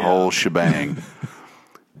 like the whole shebang.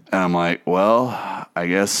 And I'm like, well, I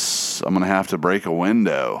guess I'm gonna have to break a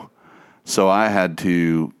window. So I had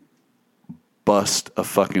to bust a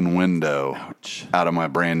fucking window out of my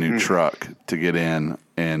brand new truck to get in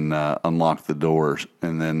and unlock the doors,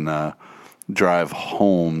 and then drive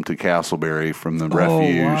home to Castleberry from the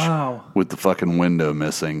refuge wow. with the fucking window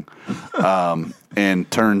missing.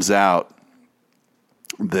 And turns out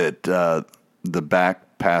that the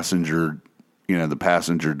back passenger, the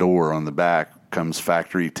passenger door on the back comes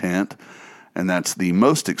factory tint. And that's the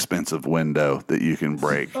most expensive window that you can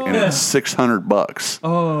break. And it's $600.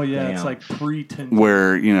 Oh, yeah. Damn. It's like pre-tinted.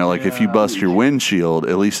 Where, if you bust your windshield,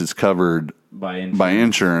 at least it's covered By insurance. by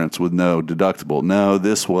insurance with no deductible. No,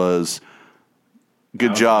 this was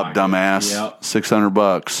good job, dumbass. Yep.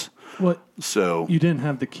 $600. What? So You didn't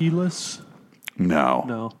have the keyless?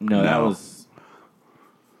 no. No, that was.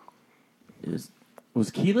 Was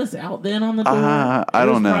keyless out then on the door? I It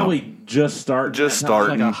don't was know. Probably just starting. Just at that time.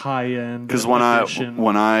 starting. Like a high-end Because edition.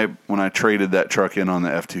 when I traded that truck in on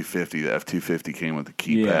the F-250, the F-250 came with a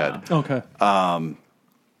keypad. Okay.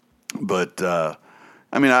 But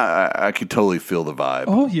I could totally feel the vibe.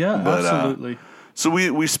 Oh, yeah, But, absolutely. So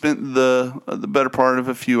we spent the better part of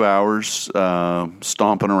a few hours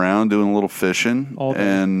stomping around, doing a little fishing, All day.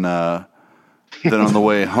 and then on the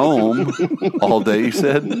way home, all day. You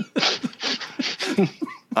said?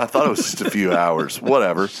 I thought it was just a few hours.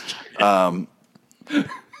 Whatever. A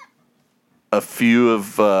few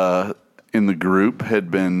of in the group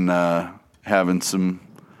had been having some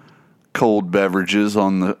cold beverages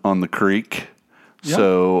on the creek. Yep.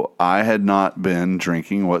 So I had not been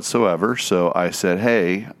drinking whatsoever. So I said,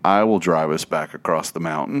 hey, I will drive us back across the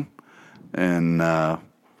mountain. And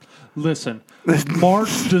Listen, Mark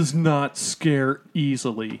does not scare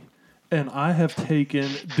easily, and I have taken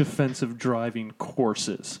defensive driving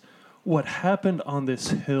courses. What happened on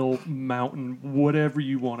this hill, mountain, whatever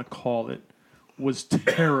you want to call it, was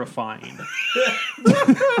terrifying.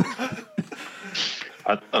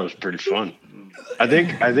 I thought it was pretty fun. I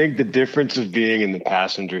think the difference of being in the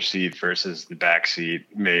passenger seat versus the back seat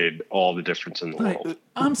made all the difference in the Like, world.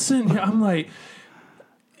 I'm sitting here, I'm like,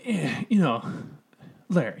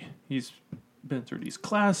 Larry, he's been through these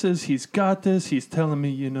classes, he's got this, he's telling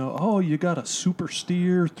me, oh, you got to super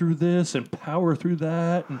steer through this and power through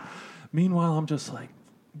that. And meanwhile, I'm just like,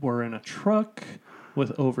 we're in a truck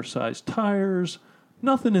with oversized tires,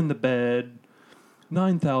 nothing in the bed,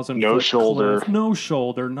 9,000 No foot shoulder. cliff, no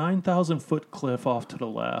shoulder, 9,000 foot cliff off to the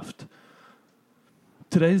left.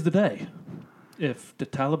 Today's the day. If the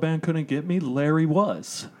Taliban couldn't get me, Larry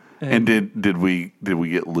was. and did we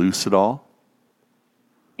get loose at all?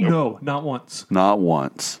 No, not once. Not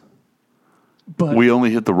once. But We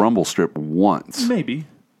only hit the rumble strip once. maybe.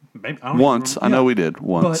 Maybe, I don't Once. remember. I know we did.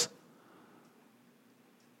 Once.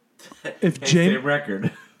 But if Same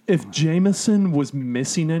record. if Jameson was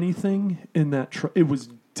missing anything in that truck, it was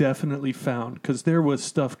definitely found because there was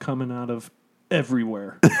stuff coming out of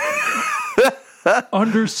everywhere.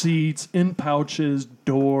 Under seats, in pouches,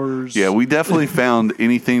 doors. Yeah, we definitely found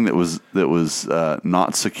anything that was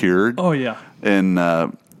not secured. Oh, yeah. And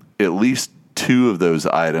at least 2 of those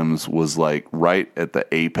items was like right at the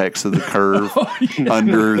apex of the curve,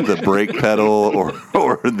 under the brake pedal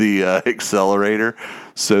or the accelerator.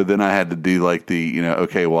 So then I had to do like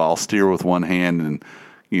okay, well, I'll steer with one hand and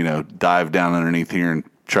dive down underneath here and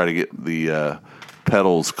try to get the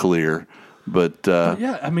pedals clear. But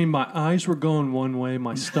yeah, I mean, my eyes were going one way,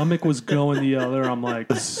 my stomach was going the other. I'm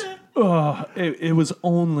like, it was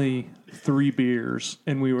only 3 beers,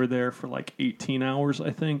 and we were there for like 18 hours,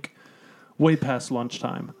 I think, way past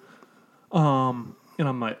lunchtime. And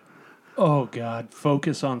I'm like, oh God,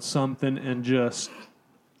 focus on something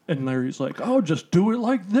and Larry's like, oh, just do it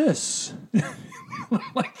like this.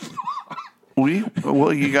 Like,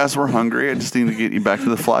 well, you guys were hungry. I just need to get you back to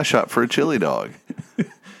the fly shop for a chili dog.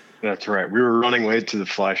 That's right. We were running late to the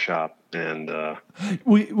fly shop, and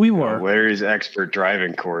we were. Larry's expert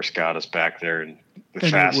driving course got us back there in the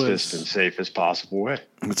fastest and safest possible way.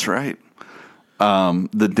 That's right.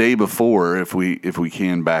 The day before, if we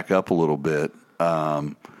can back up a little bit,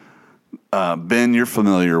 Ben, you're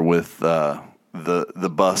familiar with the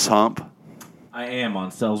bus hump? I am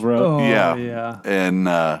on Sells Road. Oh, yeah. yeah.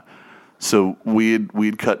 And so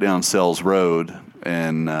we'd cut down Sells Road,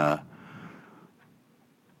 and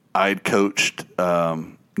I'd coached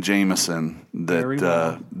Jameson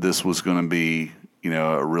that this was going to be,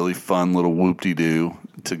 a really fun little whoop-de-doo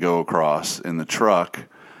to go across in the truck.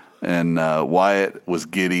 And Wyatt was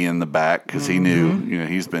giddy in the back because he knew,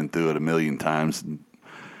 he's been through it a million times.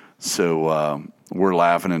 So we're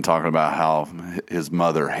laughing and talking about how his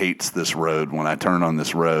mother hates this road. When I turn on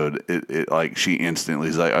this road, it like she instantly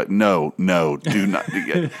is like, no, do not.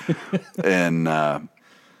 And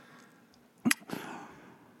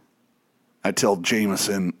I tell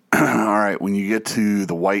Jameson, all right, when you get to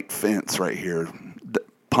the white fence right here,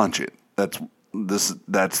 punch it. That's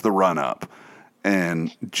the run up.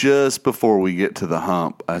 And just before we get to the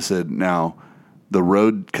hump, I said, now the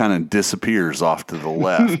road kind of disappears off to the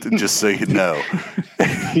left, just so you know.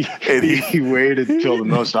 And he waited till the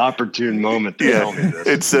most opportune moment to tell me this.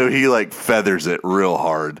 And so he like feathers it real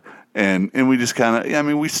hard. And we just kind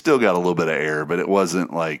of, we still got a little bit of air, but it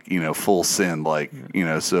wasn't like, full send, like,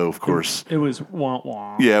 so of course. It was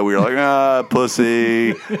wah-wah. Yeah, we were like,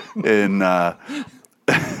 pussy. And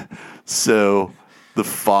so the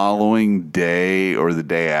following day or the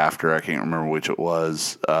day after, I can't remember which it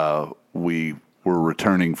was, we were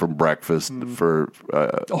returning from breakfast for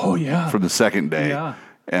from the second day. Yeah.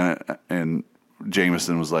 And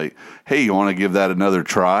Jameson was like, hey, you want to give that another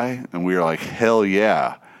try? And we were like, hell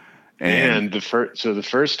yeah. And the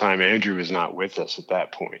first time Andrew was not with us at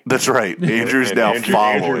that point. That's right. Andrew's now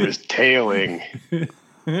following. Andrew was tailing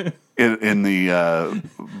in the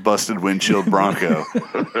busted windshield Bronco.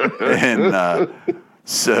 And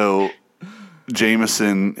so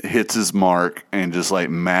Jameson hits his mark and just like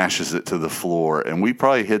mashes it to the floor. And we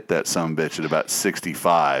probably hit that sumbitch at about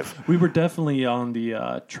 65. We were definitely on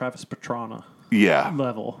the Travis Pastrana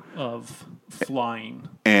level of flying.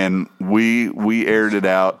 And we aired it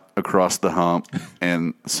out across the hump.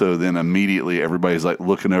 And so then immediately everybody's like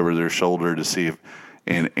looking over their shoulder to see if,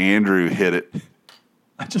 and Andrew hit it.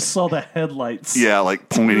 I just saw the headlights. Yeah, like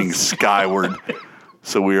pointing skyward.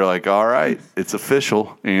 So we were like, all right, it's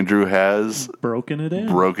official. Andrew has broken it in.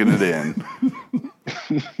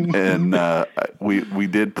 And we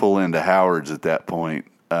did pull into Howard's at that point.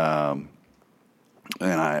 And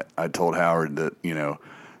I told Howard that,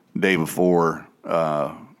 day before,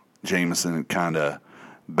 Jameson had kind of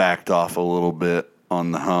backed off a little bit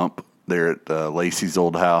on the hump there at Lacey's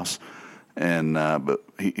old house. And but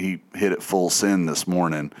he hit it full send this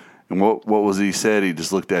morning. And what was he said? He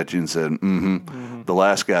just looked at you and said, mm-hmm. The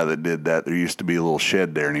last guy that did that, there used to be a little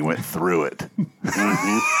shed there, and he went through it.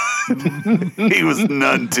 He was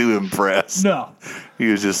none too impressed. No. He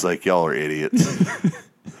was just like, y'all are idiots.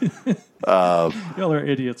 Y'all are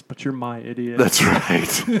idiots, but you're my idiot. That's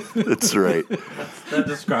right. That's right. That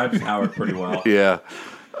describes Howard pretty well. Yeah.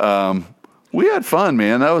 We had fun,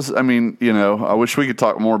 man. That was, I wish we could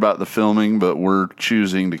talk more about the filming, but we're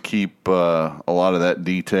choosing to keep a lot of that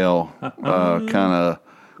detail kind of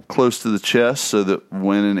close to the chest so that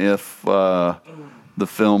when and if the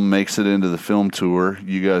film makes it into the film tour,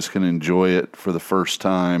 you guys can enjoy it for the first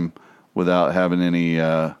time without having any,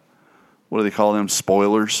 what do they call them,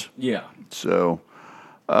 spoilers? Yeah. So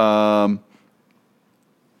I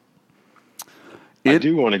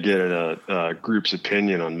do want to get a group's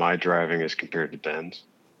opinion on my driving as compared to Ben's.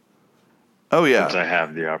 Oh, yeah. Since I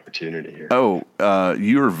have the opportunity here. Oh,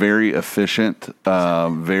 you are very efficient,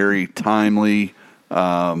 very timely.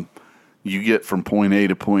 You get from point A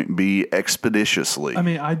to point B expeditiously. I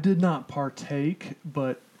mean, I did not partake,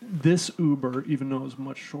 but this Uber, even though it was a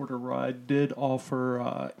much shorter ride, did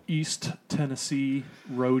offer East Tennessee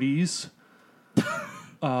roadies,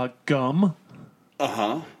 gum.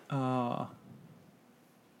 Yeah,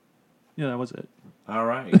 that was it. All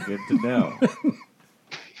right, good to know.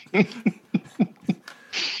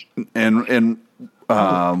 And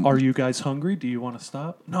Are you guys hungry? Do you want to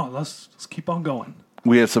stop? No, let's keep on going.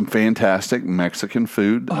 we had some fantastic Mexican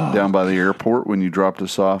food down by the airport when you dropped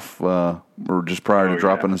us off, or just prior to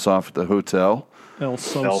dropping us off at the hotel. El El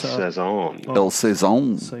Sosa. Saison. El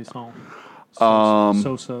Saison. Saison.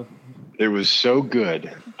 Sosa. It was so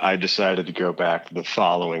good, I decided to go back the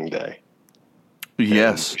following day.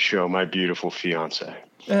 Yes. And show my beautiful fiance.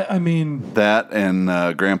 I mean, That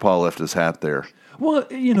and Grandpa left his hat there. well,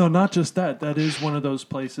 not just that. That is one of those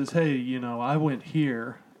places. Hey, I went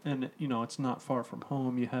here, and it's not far from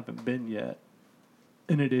home. You haven't been yet,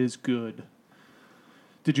 and it is good.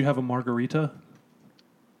 Did you have a margarita?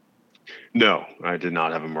 No, I did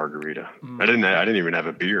not have a margarita. I didn't even have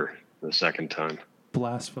a beer the second time.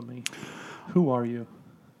 Blasphemy. Who are you?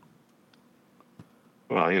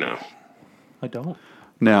 Well, I don't.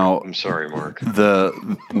 Now, I'm sorry, Mark.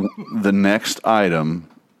 the next item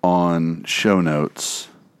on show notes,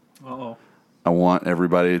 Uh-oh. I want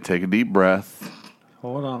everybody to take a deep breath.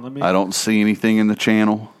 Hold on. Let me. I don't see anything in the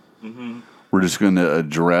channel. We're just going to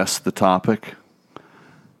address the topic,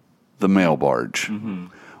 the mail barge.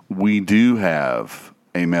 We do have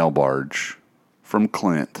a mail barge from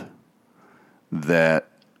Clint that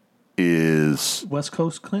is, West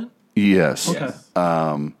Coast Clint? yes, Okay.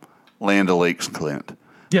 Land O'Lakes Clint,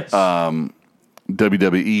 Yes.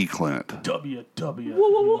 WWE Clint.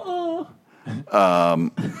 WW.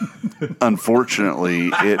 Unfortunately,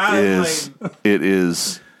 it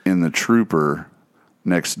is in the Trooper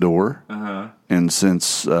next door. And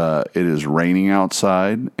since it is raining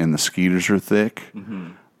outside and the skeeters are thick,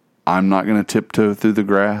 I'm not going to tiptoe through the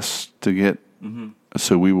grass to get.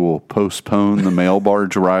 So we will postpone the mail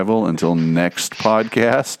barge arrival until next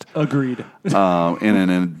podcast. Agreed. And in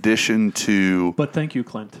addition to, But thank you,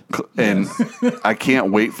 Clint. and I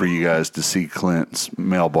can't wait for you guys to see Clint's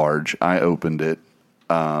mail barge. I opened it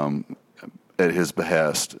at his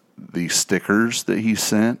behest. The stickers that he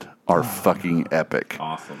sent are fucking epic.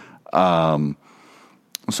 Awesome.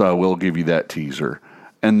 So I will give you that teaser.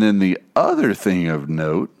 And then the other thing of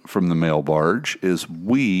note from the mail barge is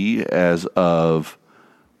we, as of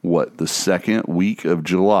the second week of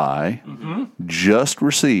July, just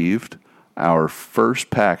received our first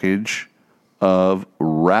package of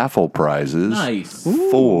raffle prizes Nice.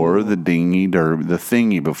 for the dinghy derby, the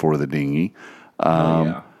thingy before the dinghy.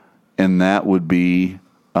 Yeah. And that would be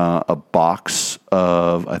a box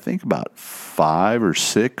of, I think, about 5 or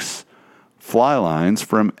 6 fly lines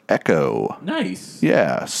from Echo. Nice.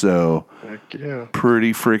 Yeah, so Heck yeah.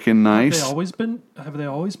 pretty freaking nice. Have they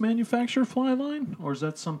always manufactured fly line, or is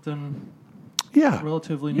that something Yeah,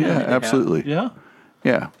 relatively new? yeah, they have. absolutely. Yeah?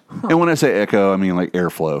 Yeah, and when I say Echo, I mean like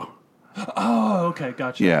Airflow. Oh, okay,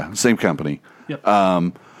 gotcha. Yeah, same company. Yep.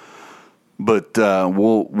 But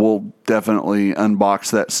we'll definitely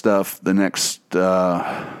unbox that stuff the next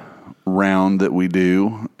round that we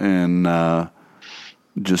do, and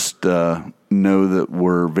just know that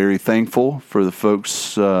we're very thankful for the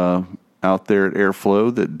folks out there at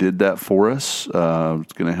Airflow that did that for us.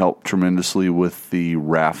 It's going to help tremendously with the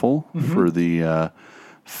raffle for the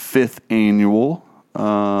 5th annual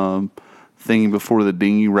Thingy Before the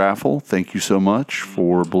Dinghy raffle. Thank you so much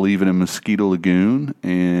for believing in Mosquito Lagoon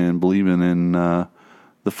and believing in the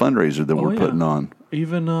fundraiser that we're putting on.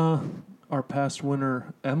 Even our past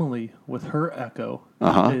winner, Emily, with her Echo,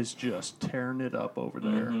 is just tearing it up over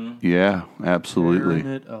there. Yeah, absolutely.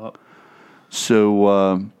 Tearing it up.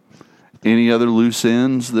 So, any other loose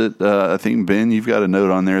ends that I think, Ben, you've got a note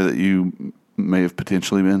on there that you may have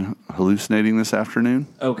potentially been hallucinating this afternoon?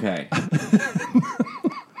 Okay.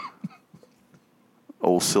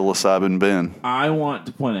 Old psilocybin Ben. I want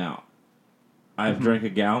to point out, I've drank a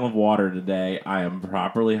gallon of water today. I am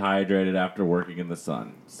properly hydrated after working in the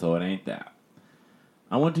sun, so it ain't that.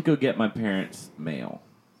 I went to go get my parents' mail.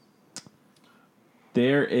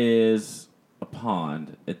 There is a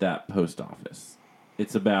pond at that post office.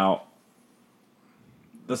 It's about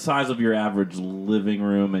the size of your average living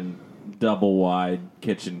room and double wide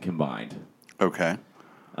kitchen combined. Okay.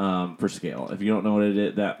 for scale. If you don't know what it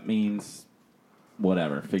is, that means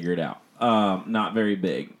whatever. Figure it out. Not very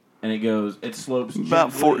big. And it slopes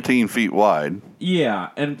About gently. 14 feet wide. Yeah,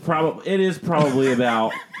 and it is probably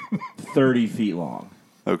about 30 feet long.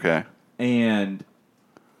 Okay. And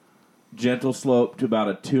gentle slope to about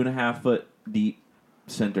a 2.5 foot deep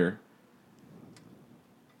center.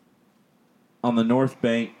 On the north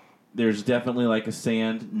bank, there's definitely like a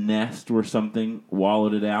sand nest where something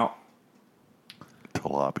wallowed it out.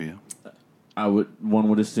 Tilapia. One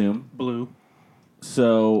would assume. Blue.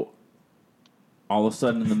 So all of a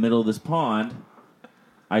sudden in the middle of this pond,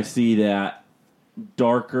 I see that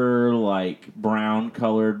darker, like brown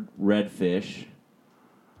colored redfish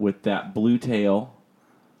with that blue tail.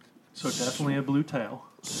 So definitely a blue tail.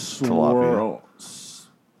 Swirl.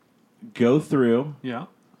 Go through. Yeah.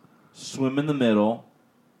 Swim in the middle.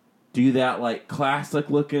 Do that like classic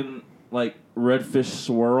looking like redfish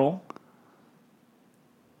swirl.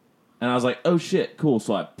 And I was like, oh shit, cool.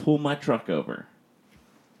 So I pull my truck over.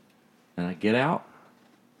 And I get out.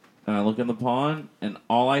 And I look in the pond. And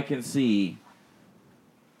all I can see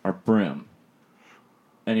are brim.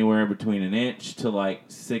 Anywhere between an inch to like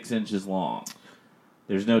 6 inches long.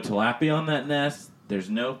 There's no tilapia on that nest. There's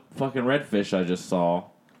no fucking redfish I just saw.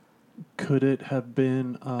 Could it have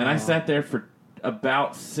been... And I sat there for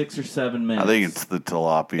about 6 or 7 minutes. I think it's the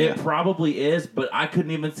tilapia. It probably is, but I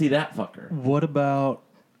couldn't even see that fucker. What about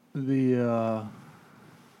the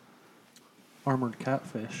armored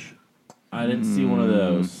catfish? I didn't see one of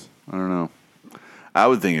those. I don't know. I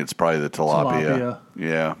would think it's probably the tilapia.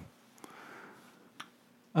 Yeah.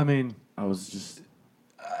 I mean... I was just...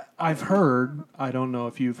 I've heard, I don't know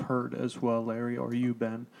if you've heard as well, Larry, or you,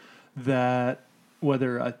 Ben, that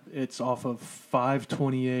whether it's off of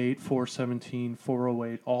 528, 417,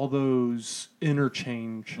 408, all those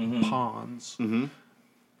interchange ponds,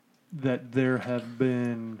 that there have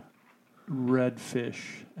been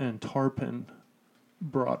redfish and tarpon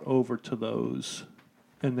brought over to those,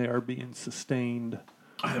 and they are being sustained.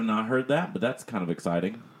 I have not heard that, but that's kind of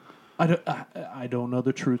exciting. I don't know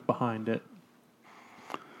the truth behind it.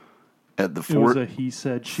 At the It was a he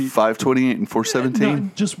said, she 528 and 417?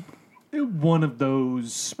 No, just one of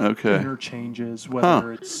those interchanges,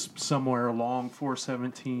 whether it's somewhere along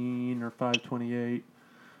 417 or 528.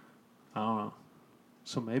 I don't know.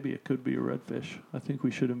 So maybe it could be a redfish. I think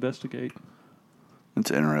we should investigate.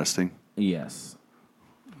 That's interesting. Yes.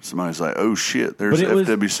 Somebody's like, oh shit, there's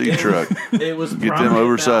FWC truck. It was Get them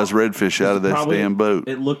oversized redfish out of this damn boat.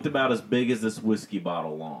 It looked about as big as this whiskey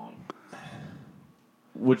bottle long.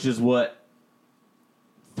 Which is what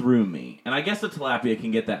threw me. And I guess the tilapia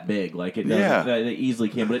can get that big. Like it does. Yeah. They easily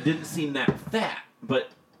can. But it didn't seem that fat.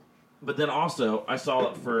 But then also, I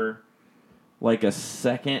saw it for like a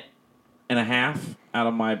second and a half out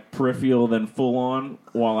of my peripheral, then full on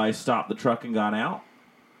while I stopped the truck and got out.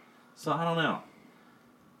 So I don't know.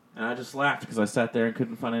 And I just laughed because I sat there and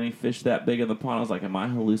couldn't find any fish that big in the pond. I was like, am I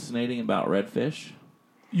hallucinating about redfish?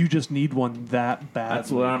 You just need one that bad.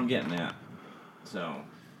 That's what I'm getting at. So,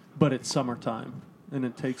 but it's summertime, and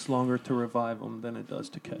it takes longer to revive them than it does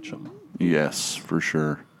to catch them. Yes, for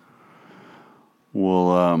sure.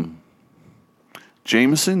 Well,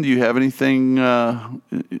 Jameson, do you have anything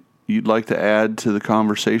you'd like to add to the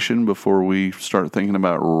conversation before we start thinking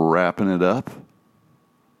about wrapping it up?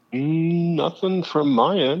 Nothing from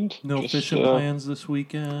my end. No fishing plans this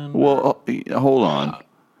weekend? Well, hold on.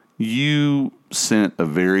 You sent a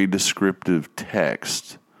very descriptive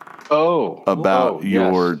text about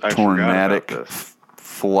your tornadic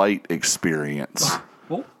flight experience.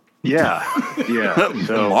 Yeah.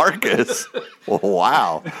 So, Marcus,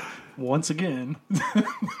 wow. Once again.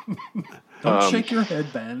 Don't shake your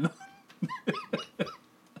head, Ben.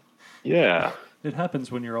 Yeah. It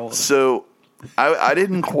happens when you're old. So I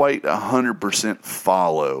didn't quite 100%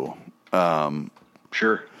 follow.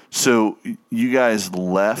 Sure. So you guys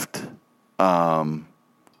left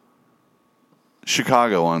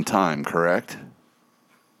Chicago on time, correct?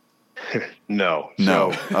 No.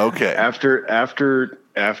 Okay.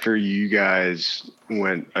 After you guys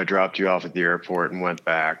went, I dropped you off at the airport and went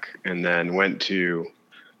back, and then went to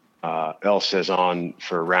El Cezanne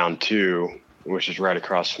for round 2, which is right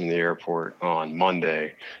across from the airport on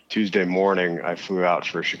Monday. Tuesday morning, I flew out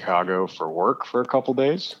for Chicago for work for a couple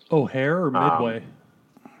days. O'Hare or Midway?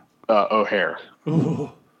 O'Hare.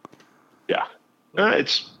 Ooh. Yeah.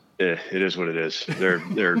 It is what it is.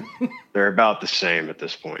 They're about the same at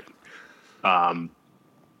this point.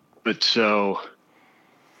 But so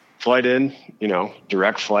flight in,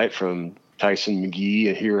 direct flight from Tyson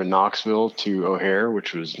McGee here in Knoxville to O'Hare,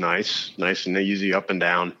 which was nice and easy up and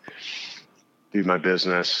down. Do my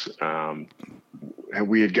business.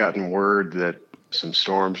 we had gotten word that some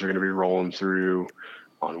storms are going to be rolling through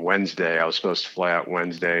on Wednesday. I was supposed to fly out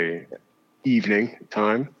Wednesday evening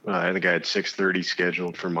time. I think I had 6:30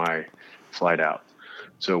 scheduled for my flight out.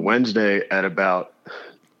 So Wednesday at about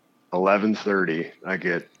 11:30, I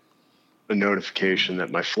get a notification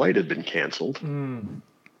that my flight had been canceled. In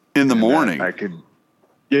the morning. I could,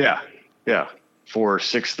 yeah, for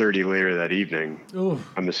 6:30 later that evening. Oof.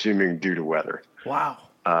 I'm assuming due to weather. Wow.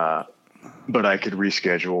 But I could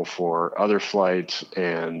reschedule for other flights,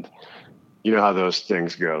 and you know how those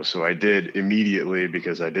things go. So I did immediately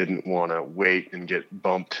because I didn't want to wait and get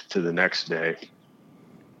bumped to the next day.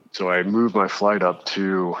 So I moved my flight up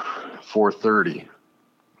to 4:30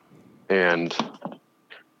 and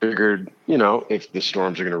figured, if the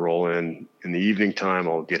storms are going to roll in the evening time,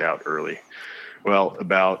 I'll get out early. Well,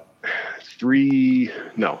 about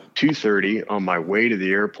 2:30 on my way to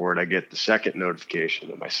the airport, I get the second notification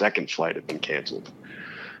that my second flight had been canceled.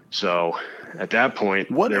 So at that point,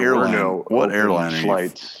 What there airline? were no What airline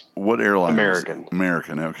flights. What airline? American.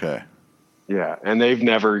 American. Okay. Yeah, and they've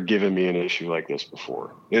never given me an issue like this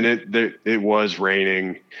before. And it was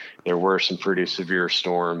raining. There were some pretty severe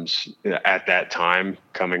storms at that time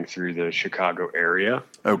coming through the Chicago area.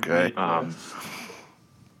 Okay.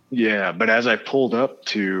 Yeah, but as I pulled up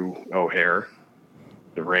to O'Hare,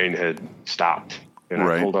 the rain had stopped. And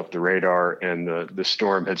Right. I pulled up the radar, and the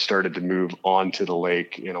storm had started to move onto the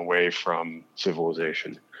lake and away from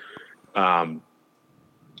civilization. And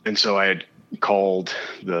so I had called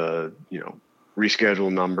the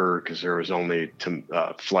reschedule number because there was only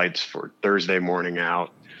flights for Thursday morning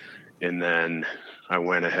out, and then I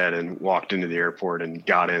went ahead and walked into the airport and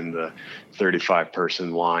got in the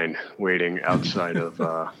 35-person line waiting outside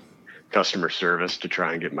of customer service to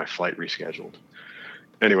try and get my flight rescheduled.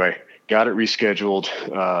 Anyway, got it rescheduled.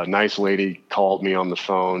 Nice lady called me on the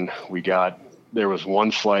phone. There was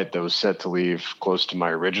one flight that was set to leave close to my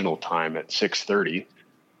original time at 6:30.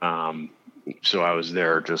 So I was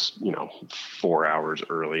there just, 4 hours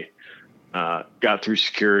early. Got through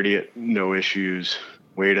security, no issues,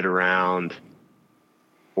 waited around,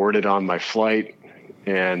 boarded on my flight.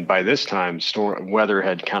 And by this time, weather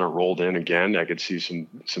had kind of rolled in again. I could see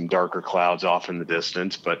some darker clouds off in the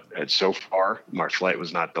distance, but so far, my flight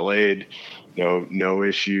was not delayed. No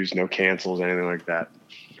issues, no cancels, anything like that.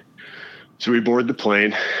 So we board the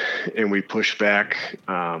plane and we push back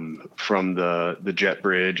from the jet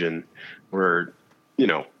bridge, and we're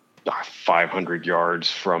 500 yards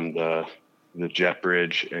from the jet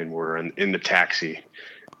bridge, and we're in the taxi,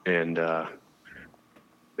 and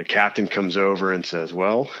the captain comes over and says,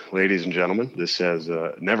 "Well, ladies and gentlemen, this has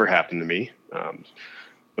never happened to me,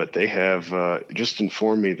 but they have just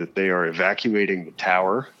informed me that they are evacuating the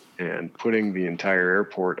tower and putting the entire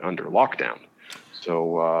airport under lockdown.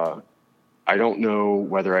 So I don't know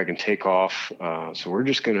whether I can take off. So we're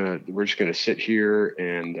just gonna sit here,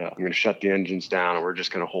 and I'm gonna shut the engines down, and we're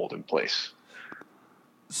just gonna hold in place."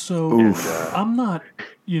 So I'm not,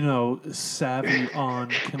 savvy on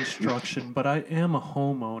construction, but I am a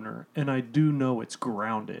homeowner, and I do know it's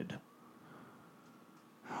grounded.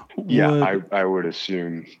 Yeah, I would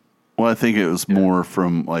assume. Well, I think it was more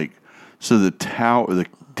from so the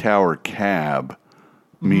tower cab,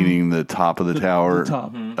 meaning the top of the tower. The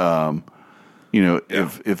top.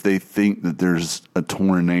 If they think that there's a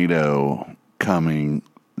tornado coming,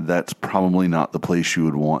 that's probably not the place you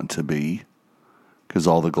would want to be because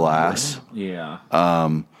all the glass. Yeah.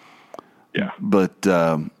 Yeah. But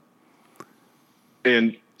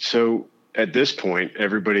and so at this point,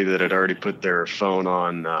 everybody that had already put their phone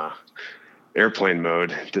on airplane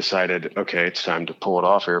mode decided, okay, it's time to pull it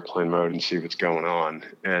off airplane mode and see what's going on.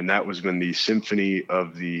 And that was when the symphony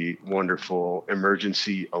of the wonderful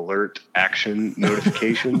emergency alert action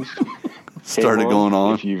notifications started going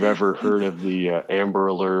on. If you've ever heard of the amber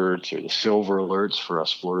alerts or the silver alerts for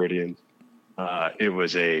us Floridians, it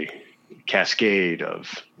was a cascade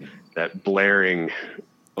of that blaring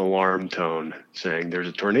alarm tone saying there's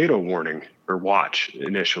a tornado warning or watch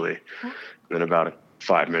initially. And then about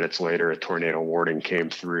 5 minutes later, a tornado warning came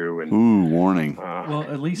through. And ooh, warning. Well,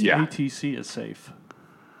 at least ATC is safe.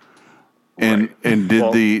 And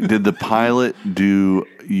did the pilot do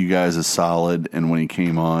you guys a solid? And when he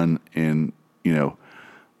came on, and I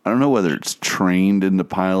don't know whether it's trained into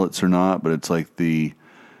pilots or not, but it's like the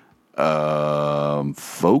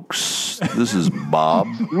folks. This is Bob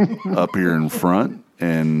up here in front,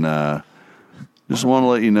 and just want to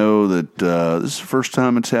let you know that this is the first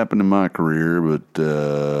time it's happened in my career, but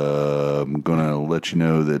I'm going to let you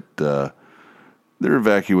know that they're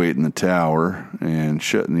evacuating the tower and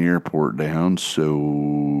shutting the airport down.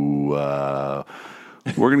 So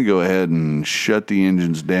we're going to go ahead and shut the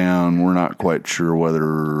engines down. We're not quite sure whether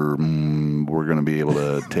we're going to be able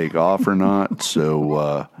to take off or not.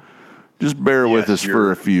 So just bear with us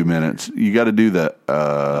for a few minutes. You got to do that,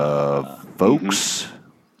 folks.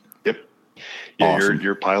 Yep. Yeah, Awesome.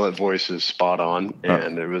 your pilot voice is spot on,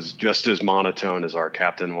 and it was just as monotone as our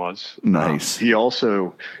captain was. Nice. He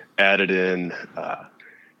also added in,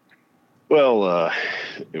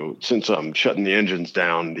 since I'm shutting the engines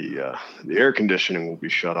down, the air conditioning will be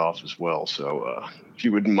shut off as well. So if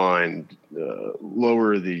you wouldn't mind,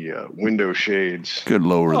 lower the window shades. Could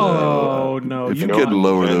lower no! If you could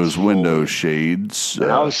lower those window shades.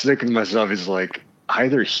 And I was thinking to myself, he's like,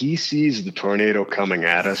 either he sees the tornado coming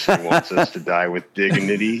at us and wants us to die with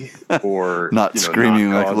dignity, or not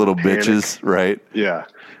screaming like little bitches, right? Yeah.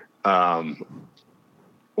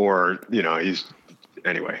 Or he's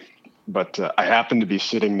anyway. But I happened to be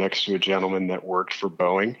sitting next to a gentleman that worked for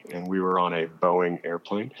Boeing, and we were on a Boeing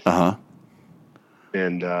airplane. Uh-huh.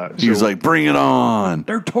 And he was like, "Bring it on!"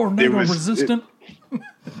 They're tornado resistant.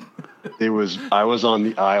 I was on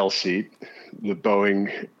the aisle seat. The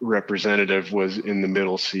Boeing representative was in the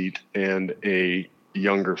middle seat, and a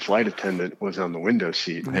younger flight attendant was on the window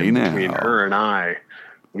seat. Hey, and now. Between her and I,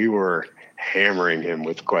 we were hammering him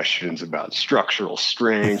with questions about structural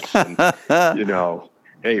strength and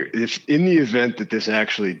hey, if in the event that this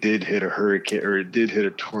actually did hit a hurricane or it did hit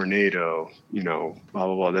a tornado, blah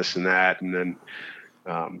blah blah, this and that, and then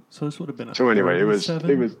so this would have been so anyway, it was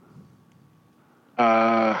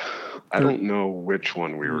I don't know which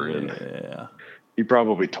one we were in. Yeah, he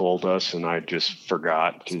probably told us, and I just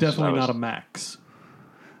forgot. It's definitely not a Max.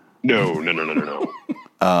 No. No.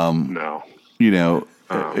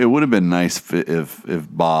 It would have been nice if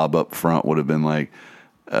Bob up front would have been like,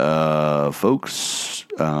 folks,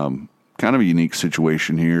 kind of a unique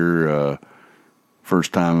situation here.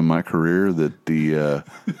 First time in my career that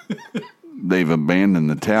they've abandoned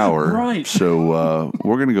the tower. Right. So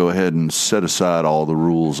we're going to go ahead and set aside all the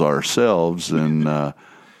rules ourselves. And,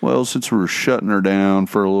 since we're shutting her down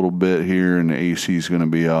for a little bit here and the AC is going to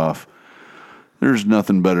be off, there's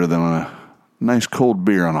nothing better than a nice cold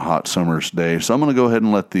beer on a hot summer's day. So I'm going to go ahead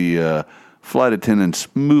and let the flight attendants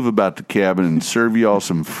move about the cabin and serve you all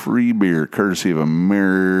some free beer, courtesy of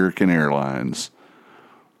American Airlines.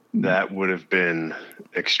 That would have been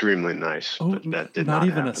extremely nice, but that did not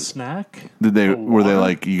even happen. A snack. Were they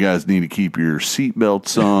like, you guys need to keep your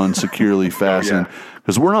seatbelts on, securely fastened?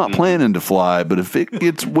 Because we're not planning to fly, but if it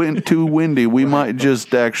gets too windy, we might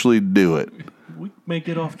just actually do it. We may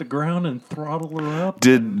get off the ground and throttle her up.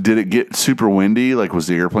 Did it get super windy? Like, was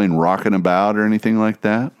the airplane rocking about or anything like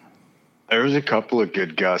that? There was a couple of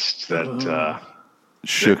good gusts that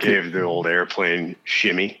Shook gave it. the old airplane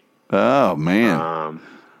shimmy. Oh, man.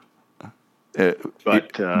 Did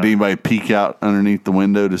anybody peek out underneath the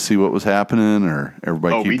window to see what was happening, or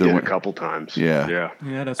everybody we did a couple times. Yeah.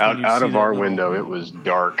 That's out of our window. It was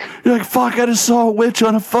dark. You're like, fuck! I just saw a witch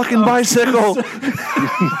on a fucking bicycle. or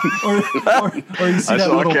you see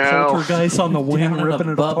that little poltergeist on the wing ripping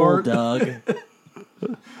it apart. Doug.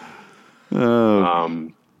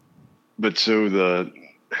 But so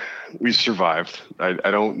we survived.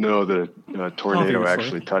 I don't know the tornado Obviously.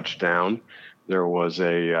 actually touched down. There was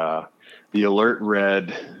the alert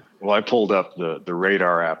read. Well, I pulled up the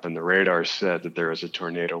radar app, and the radar said that there was a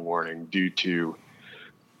tornado warning due to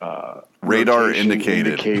Radar rotation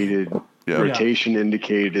indicated. rotation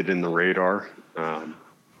indicated in the radar.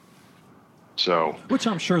 Which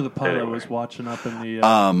I'm sure the pilot was watching up in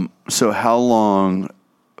the. So how long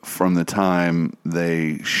from the time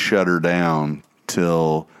they shut her down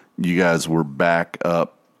till you guys were back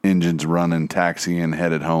up, engines running, taxiing,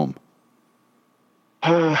 headed home?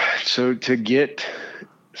 So to get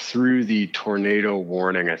through the tornado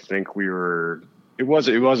warning, I think it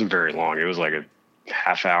wasn't very long. It was like a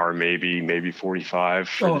half hour, maybe 45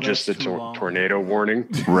 for just the tornado warning.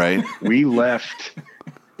 Right. We left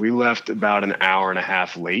about an hour and a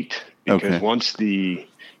half late because once the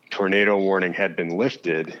tornado warning had been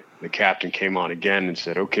lifted, the captain came on again and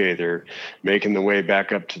said, okay, they're making the way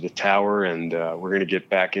back up to the tower, and we're going to get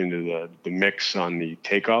back into the mix on the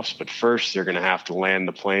takeoffs. But first, they're going to have to land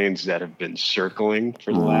the planes that have been circling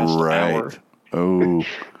for the last hour. Oh,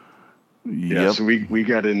 yeah. Yep. So we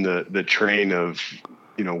got in the train of,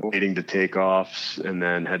 waiting to take offs, and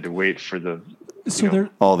then had to wait for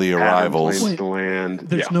all the arrivals planes to land.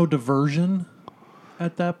 There's no diversion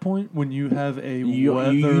at that point when you have a You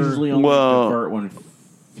weather. usually only divert when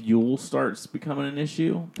fuel starts becoming an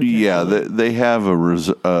issue. Yeah, they have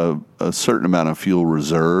a certain amount of fuel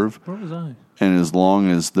reserve. Where was I? And as long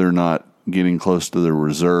as they're not getting close to the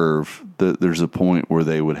reserve, there's a point where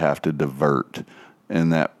they would have to divert.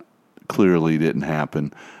 and that clearly didn't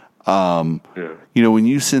happen. Yeah. You know, when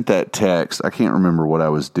you sent that text, I can't remember what I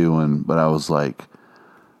was doing, but I was like,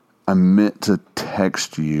 I meant to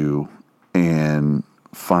text you and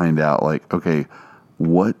find out, like, okay,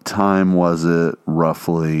 what time was it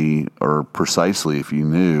roughly or precisely if you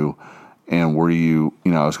knew, and were you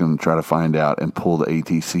know, I was going to try to find out and pull the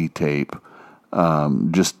ATC tape,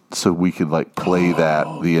 just so we could like play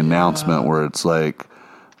the announcement where it's like,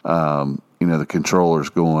 you know, the controller's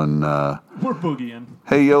going, We're boogieing.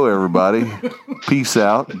 hey, yo, everybody, peace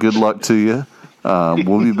out, good luck to you.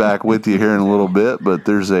 We'll be back with you here in a little bit, but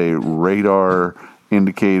there's a radar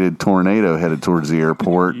indicated tornado headed towards the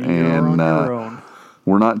airport, You're and on your own.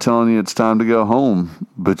 we're not telling you it's time to go home,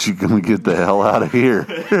 but you're going to get the hell out of here.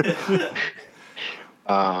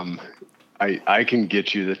 I can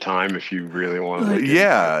get you the time if you really want to.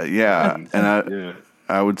 Yeah. And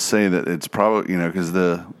I would say that it's probably, you know, because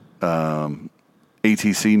the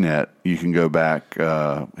ATC net, you can go back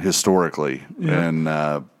historically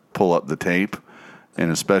and pull up the tape.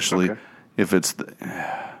 And especially if it's,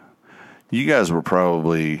 you guys were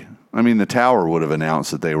probably, I mean, the tower would have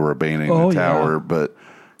announced that they were abandoning the tower, but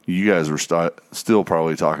you guys were still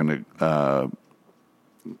probably talking to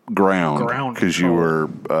ground because you were,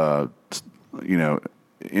 you know,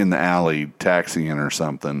 in the alley taxiing or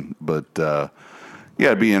something. But yeah,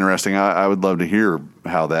 it'd be interesting. I would love to hear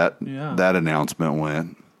how that announcement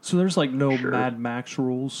went. So there's like no Mad Max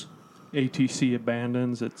rules. ATC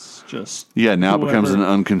abandons. It's just now it becomes an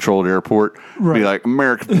uncontrolled airport. Right. Be like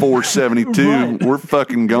American 472. Right. We're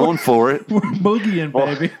fucking going for it. We're boogieing,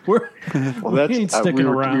 baby. We ain't sticking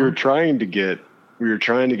around. We were trying to get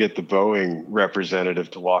the Boeing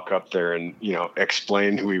representative to walk up there and, you know,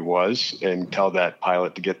 explain who he was and tell that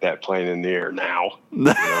pilot to get that plane in the air now. You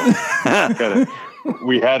know?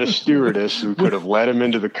 We had a stewardess who could have led him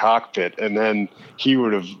into the cockpit, and then he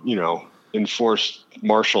would have, you know, enforced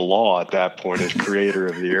martial law at that point as creator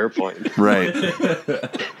of the airplane. Right.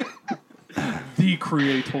 The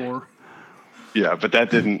creator. Yeah, but that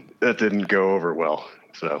didn't go over well.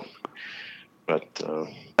 So, but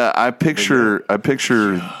I picture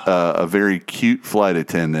a very cute flight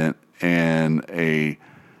attendant and a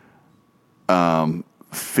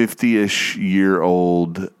 50-ish year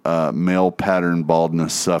old male pattern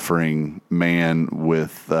baldness suffering man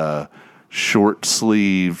with short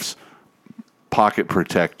sleeves, pocket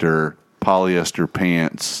protector, polyester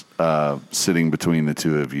pants, sitting between the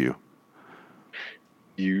two of you.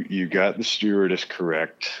 You got the stewardess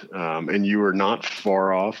correct, and you were not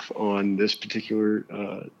far off on this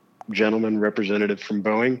particular gentleman representative from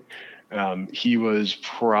Boeing. He was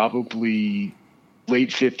probably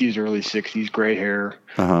late 50s, early 60s, gray hair,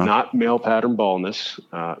 not male pattern baldness,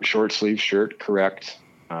 short sleeve shirt, correct,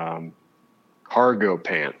 cargo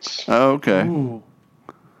pants. Oh, okay. Ooh.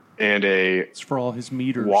 And it's for all his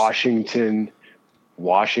meters. Washington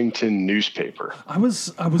newspaper. I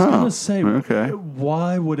was gonna say,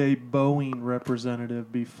 why would a Boeing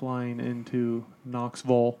representative be flying into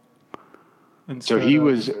Knoxville? So he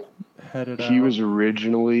was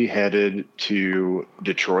originally headed to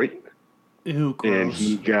Detroit. Ew, gross. And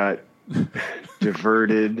he got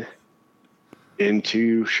diverted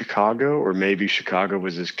into Chicago, or maybe Chicago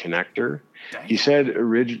was his connector. Dang. He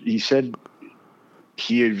said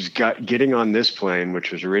he was getting on this plane,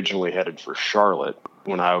 which was originally headed for Charlotte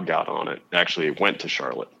when I got on it. Actually, it went to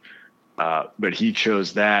Charlotte. But he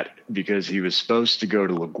chose that because he was supposed to go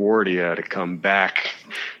to LaGuardia to come back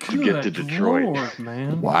to get to Detroit. Lord,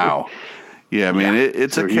 man. Wow. Yeah, I mean,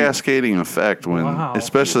 it's a cascading effect when,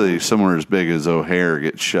 especially somewhere as big as O'Hare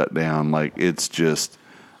gets shut down. Like, it's just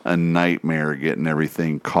a nightmare getting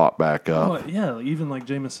everything caught back up. Oh, yeah, even like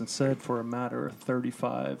Jameson said, for a matter of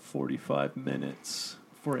 35, 45 minutes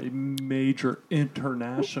for a major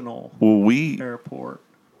international airport.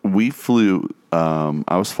 We flew,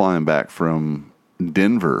 I was flying back from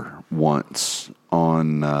Denver once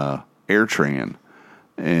on AirTran,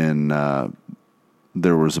 and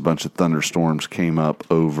there was a bunch of thunderstorms came up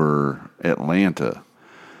over Atlanta.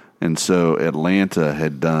 And so Atlanta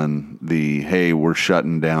had done hey, we're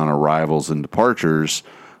shutting down arrivals and departures.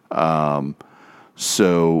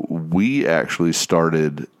 So we actually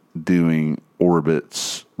started doing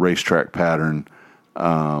Orbit's racetrack pattern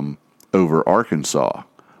over Arkansas,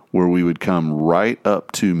 where we would come right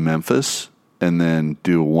up to Memphis and then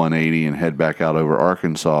do a 180 and head back out over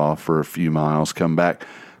Arkansas for a few miles, come back.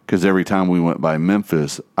 Because every time we went by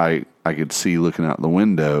Memphis, I could see, looking out the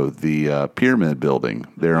window, the Pyramid Building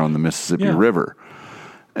there on the Mississippi River.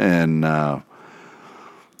 And the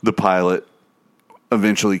pilot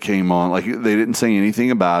eventually came on. Like, they didn't say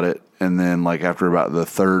anything about it. and then like after about the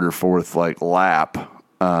third or fourth like lap,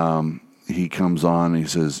 he comes on and he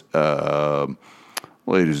says,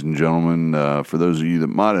 ladies and gentlemen, for those of you that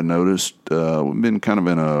might have noticed, we've been kind of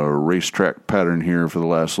in a racetrack pattern here for the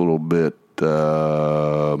last little bit.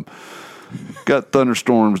 Got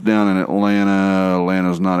thunderstorms down in Atlanta.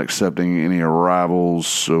 Atlanta's not accepting any arrivals,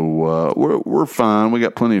 so we're fine. We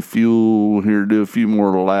got plenty of fuel here to do a few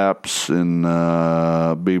more laps, and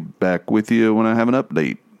be back with you when I have an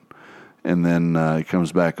update. And then he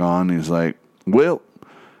comes back on. And he's like, well,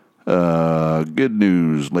 good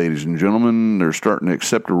news, ladies and gentlemen. They're starting to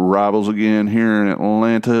accept arrivals again here in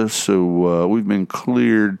Atlanta, so we've been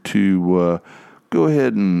cleared to go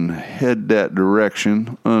ahead and head that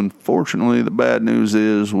direction. Unfortunately, the bad news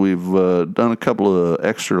is we've done a couple of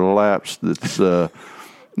extra laps that's not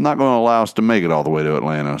going to allow us to make it all the way to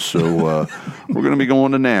Atlanta, so we're going to be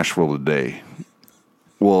going to Nashville today.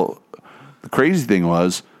 Well, the crazy thing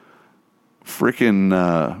was,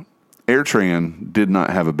 freaking AirTran did not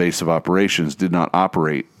have a base of operations, did not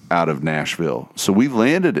operate out of Nashville. So we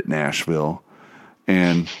landed at Nashville,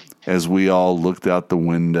 and as we all looked out the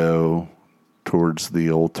window towards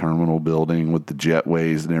the old terminal building with the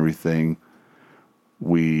jetways and everything,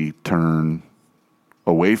 we turn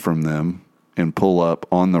away from them and pull up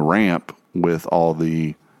on the ramp with all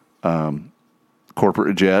the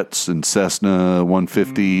corporate jets and Cessna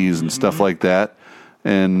 150s and stuff like that.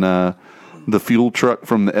 And the fuel truck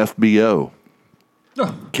from the FBO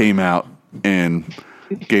came out and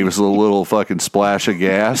gave us a little fucking splash of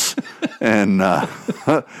gas, and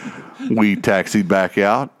we taxied back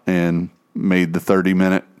out and made the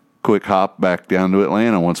 30-minute quick hop back down to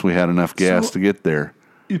Atlanta once we had enough gas to get there.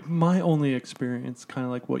 My only experience, kind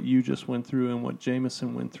of like what you just went through and what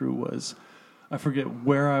Jameson went through, was I forget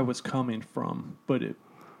where I was coming from, but it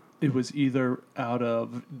was either out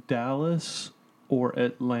of Dallas or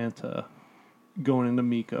Atlanta going into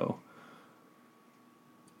Miko.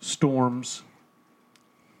 Storms,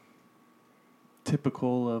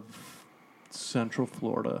 typical of Central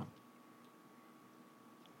Florida.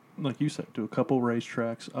 Like you said, to a couple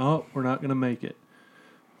racetracks. Oh, we're not going to make it.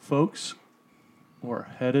 Folks, we're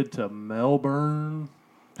headed to Melbourne.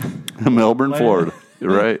 Melbourne, Florida.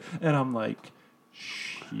 You're right. And I'm like,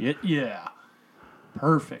 shit, yeah.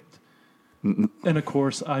 Perfect. And of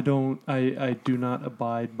course, I do not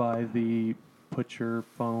abide by the put your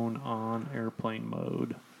phone on airplane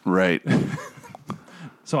mode. Right.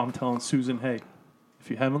 So I'm telling Susan, hey,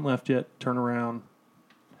 if you haven't left yet, turn around,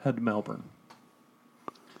 head to Melbourne.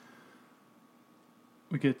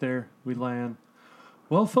 We get there, we land.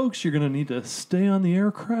 Well, folks, you're going to need to stay on the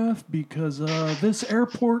aircraft because this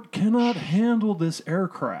airport cannot handle this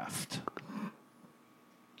aircraft.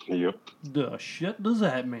 Yep. The shit does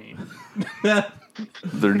that mean?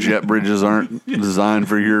 Their jet bridges aren't designed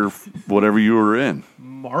for your whatever you were in.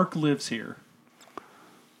 Mark lives here.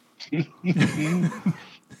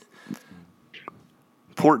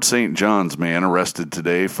 Port St. John's man arrested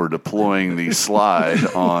today for deploying the slide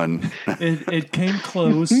on. It came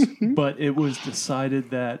close, but it was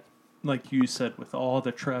decided that, like you said, with all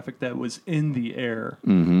the traffic that was in the air,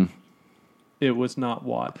 it was not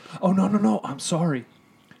what. Oh, no. I'm sorry.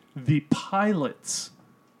 The pilots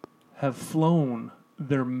have flown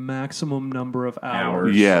their maximum number of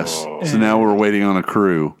hours. Yes. So now we're waiting on a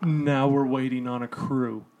crew. Now we're waiting on a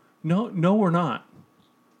crew. No, we're not.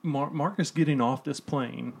 Marcus getting off this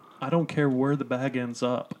plane. I don't care where the bag ends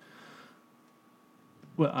up.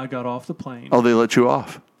 Well, I got off the plane. Oh, they let you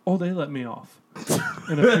off? Oh, they let me off.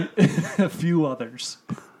 And a few others.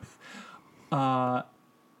 I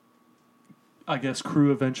guess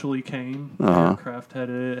crew eventually came. The aircraft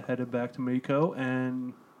headed back to Miko,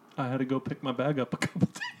 and I had to go pick my bag up a couple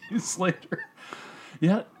days later.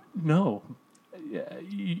 Yeah, no. Yeah,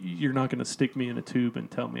 you're not going to stick me in a tube and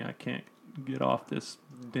tell me I can't get off this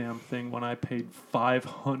damn thing when I paid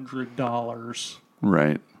 $500.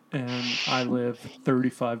 Right. And I live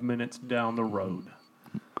 35 minutes down the road.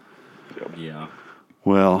 Yeah.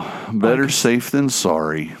 Well, better safe than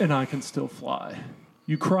sorry. And I can still fly.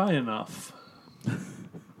 You cry enough.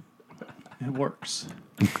 It works.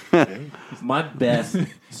 My best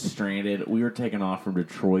stranded, we were taking off from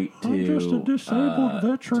Detroit to I'm just a disabled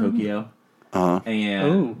veteran. Tokyo.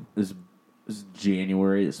 And this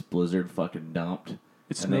January, this blizzard fucking dumped.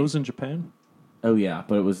 It snows in Japan? Oh, yeah,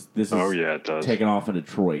 but It does. Taking off in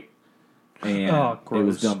Detroit. And it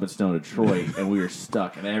was dumping snow in Detroit, and we were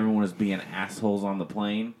stuck. And everyone was being assholes on the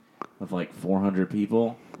plane with like 400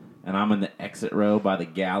 people. And I'm in the exit row by the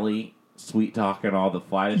galley, sweet talking all the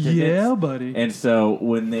flight attendants. Yeah, buddy. And so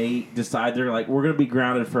when they decide they're like, we're going to be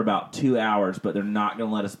grounded for about 2 hours, but they're not going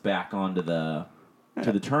to let us back onto the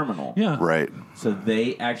to the terminal. Yeah. Right. So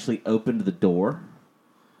they actually opened the door,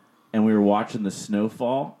 and we were watching the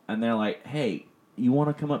snowfall, and they're like, hey, you want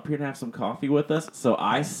to come up here and have some coffee with us? So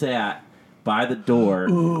I sat by the door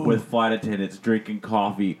with flight attendants drinking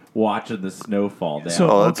coffee, watching the snowfall down.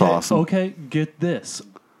 So, that's okay, awesome. Okay, get this.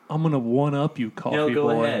 I'm going to one-up you, coffee Go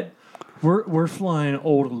boy. ahead. We're flying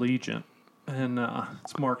Old Allegiant, and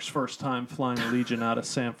it's Mark's first time flying Allegiant out of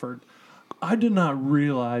Sanford. I did not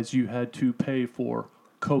realize you had to pay for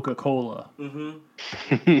Coca-Cola. You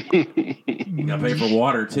got to pay for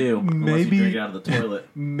water, too, unless you drink it out of the toilet.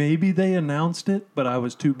 Maybe they announced it, but I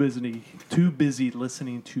was too busy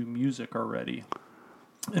listening to music already.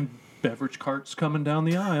 And beverage carts coming down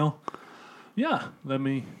the aisle. Yeah, let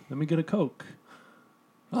me get a Coke.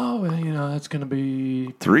 Oh, well, that's going to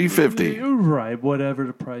be $3.50. Right, whatever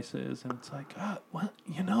the price is. And it's like, what?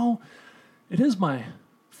 It is my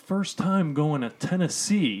first time going to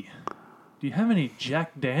Tennessee. Do you have any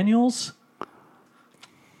Jack Daniels?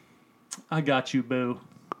 I got you, boo.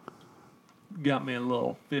 Got me a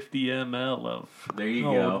little 50 ml of There you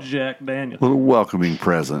go. Jack Daniels. Little welcoming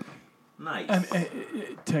present. Nice.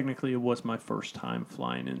 Technically, it was my first time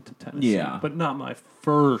flying into Tennessee. Yeah. But not my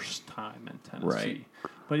first time in Tennessee. Right.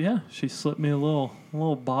 But yeah, she slipped me a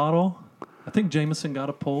little bottle. I think Jameson got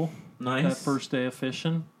a pull. Nice. That first day of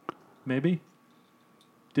fishing. Maybe.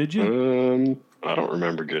 Did you? I don't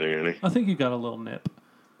remember getting any. I think you got a little nip.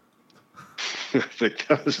 I think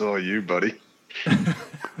that was all you, buddy.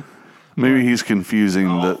 Maybe he's confusing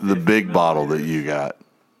the big bottle that you got.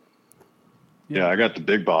 Yeah, I got the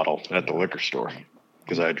big bottle at the liquor store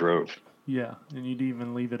because I drove. Yeah, and you didn't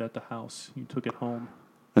even leave it at the house. You took it home.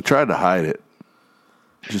 I tried to hide it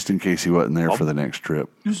just in case he wasn't there for the next trip.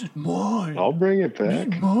 This is mine. I'll bring it back.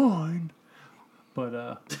 This is mine.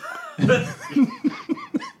 But,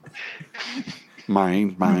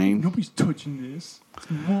 Mine. nobody's touching this.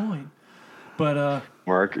 It's mine. But,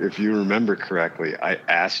 Mark, if you remember correctly, I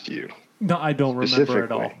asked you. no, I don't remember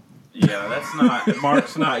at all. Specifically. Yeah, that's not...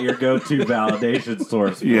 Mark's not your go-to validation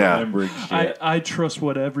source for Yeah. remembering shit. I trust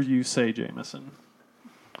whatever you say, Jameson.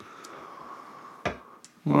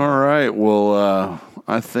 All right. Well,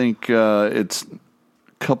 I think it's a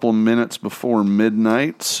couple minutes before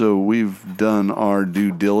midnight, so we've done our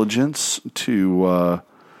due diligence to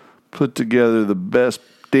put together the best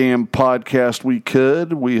damn podcast we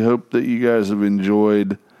could. We hope that you guys have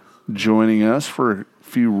enjoyed joining us for a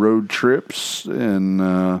few road trips and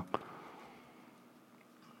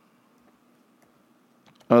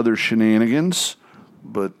other shenanigans,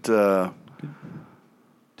 but we're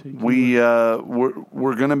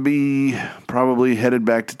going to be probably headed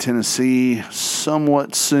back to Tennessee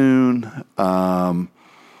somewhat soon.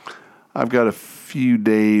 I've got a few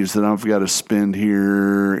days that I've got to spend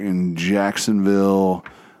here in Jacksonville,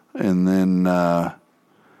 and then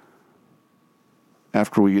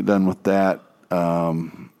after we get done with that,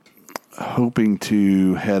 hoping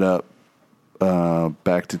to head up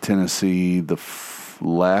back to Tennessee the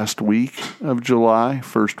last week of July,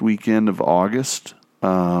 first weekend of August.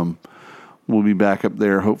 We'll be back up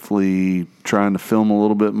there, hopefully trying to film a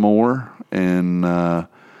little bit more and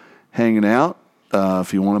hanging out.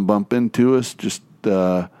 If you want to bump into us, just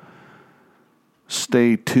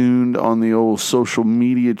stay tuned on the old social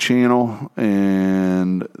media channel,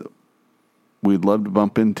 and we'd love to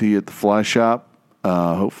bump into you at the fly shop.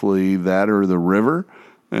 Hopefully that or the river.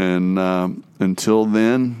 And until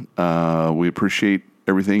then, we appreciate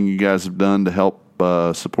everything you guys have done to help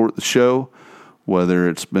support the show, whether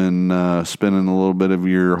it's been spending a little bit of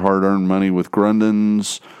your hard-earned money with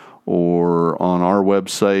Grundens or on our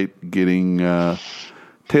website getting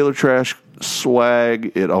Taylor Trash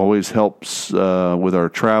swag. It always helps with our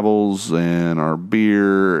travels and our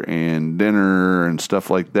beer and dinner and stuff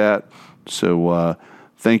like that. So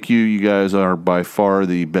thank you. You guys are by far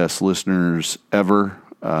the best listeners ever.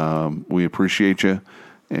 We appreciate you.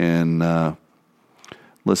 And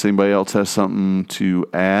unless anybody else has something to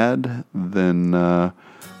add, then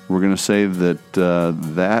we're going to say that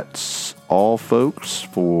that's all, folks,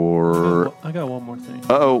 for... I got one more thing.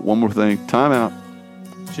 One more thing. Time out.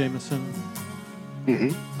 Jameson,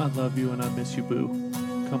 I love you and I miss you, boo.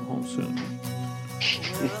 Come home soon.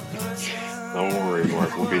 Don't worry,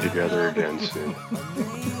 Mark. We'll be together again soon.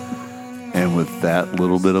 And with that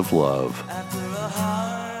little bit of love,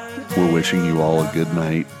 we're wishing you all a good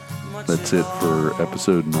night. That's it for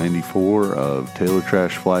episode 94 of Taylor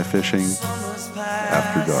Trash Fly Fishing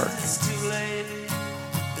After Dark.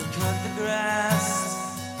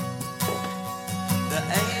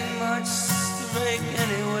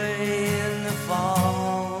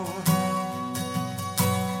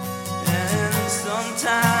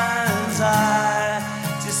 Sometimes I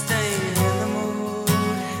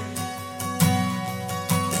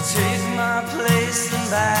take my place and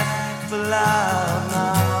back for loud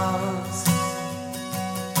mouths.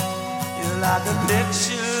 You're like a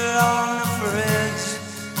picture on the fridge,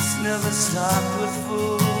 it's never stocked with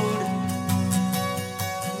food.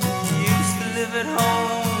 You used to live at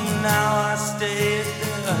home, now I stay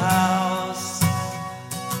at the house.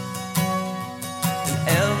 And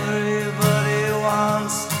everybody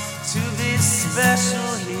wants to be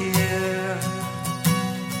special here.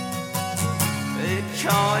 They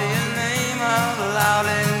call your name out loud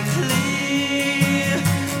and clear.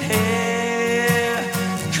 Here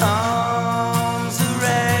comes a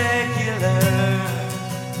regular.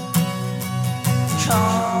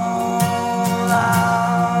 Call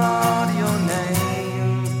out your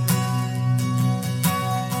name.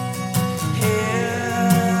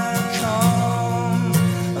 Here comes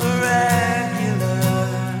a regular.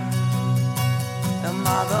 Am I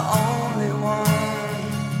the only one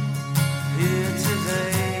here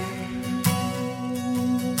today?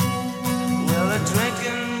 Well, a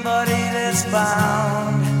drinking buddy that's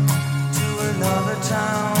bound to another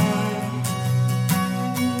town.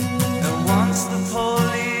 And once the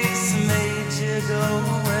police made you go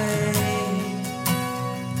away,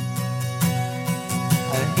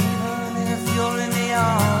 and even if you're in the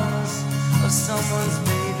arms of someone's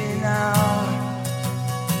baby now,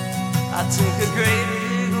 I take a great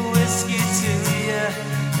big whiskey to you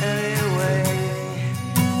anyway.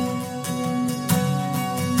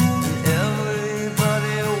 And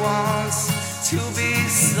everybody wants to be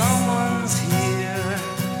someone's here.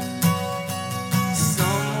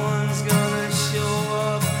 Someone's gonna show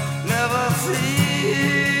up, never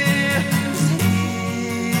fear.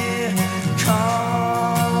 Here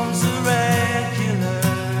comes a regular.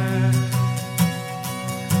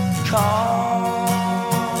 Call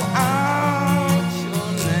out your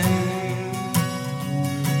name.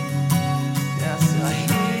 Yes, I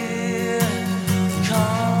hear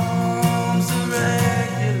comes a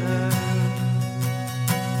regular.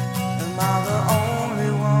 Am I the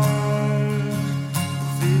only one who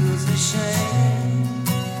feels ashamed?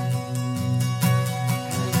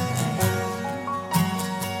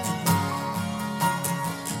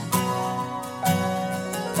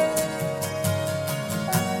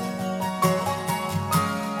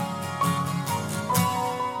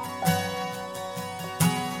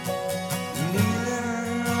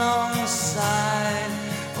 Kneeling alongside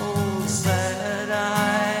old sad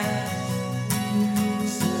eyes,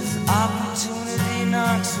 says opportunity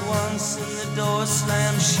knocks once and the door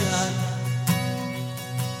slams shut.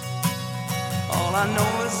 All I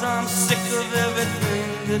know is I'm sick of everything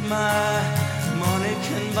that my money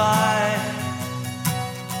can buy.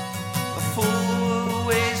 A fool will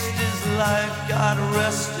waste his life, God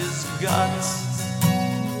rest his guts.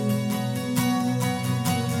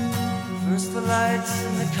 First the lights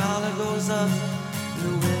and the collar goes up, and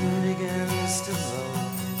the wind begins to blow.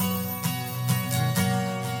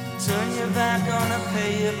 Turn your back on a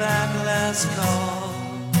pay your back last call.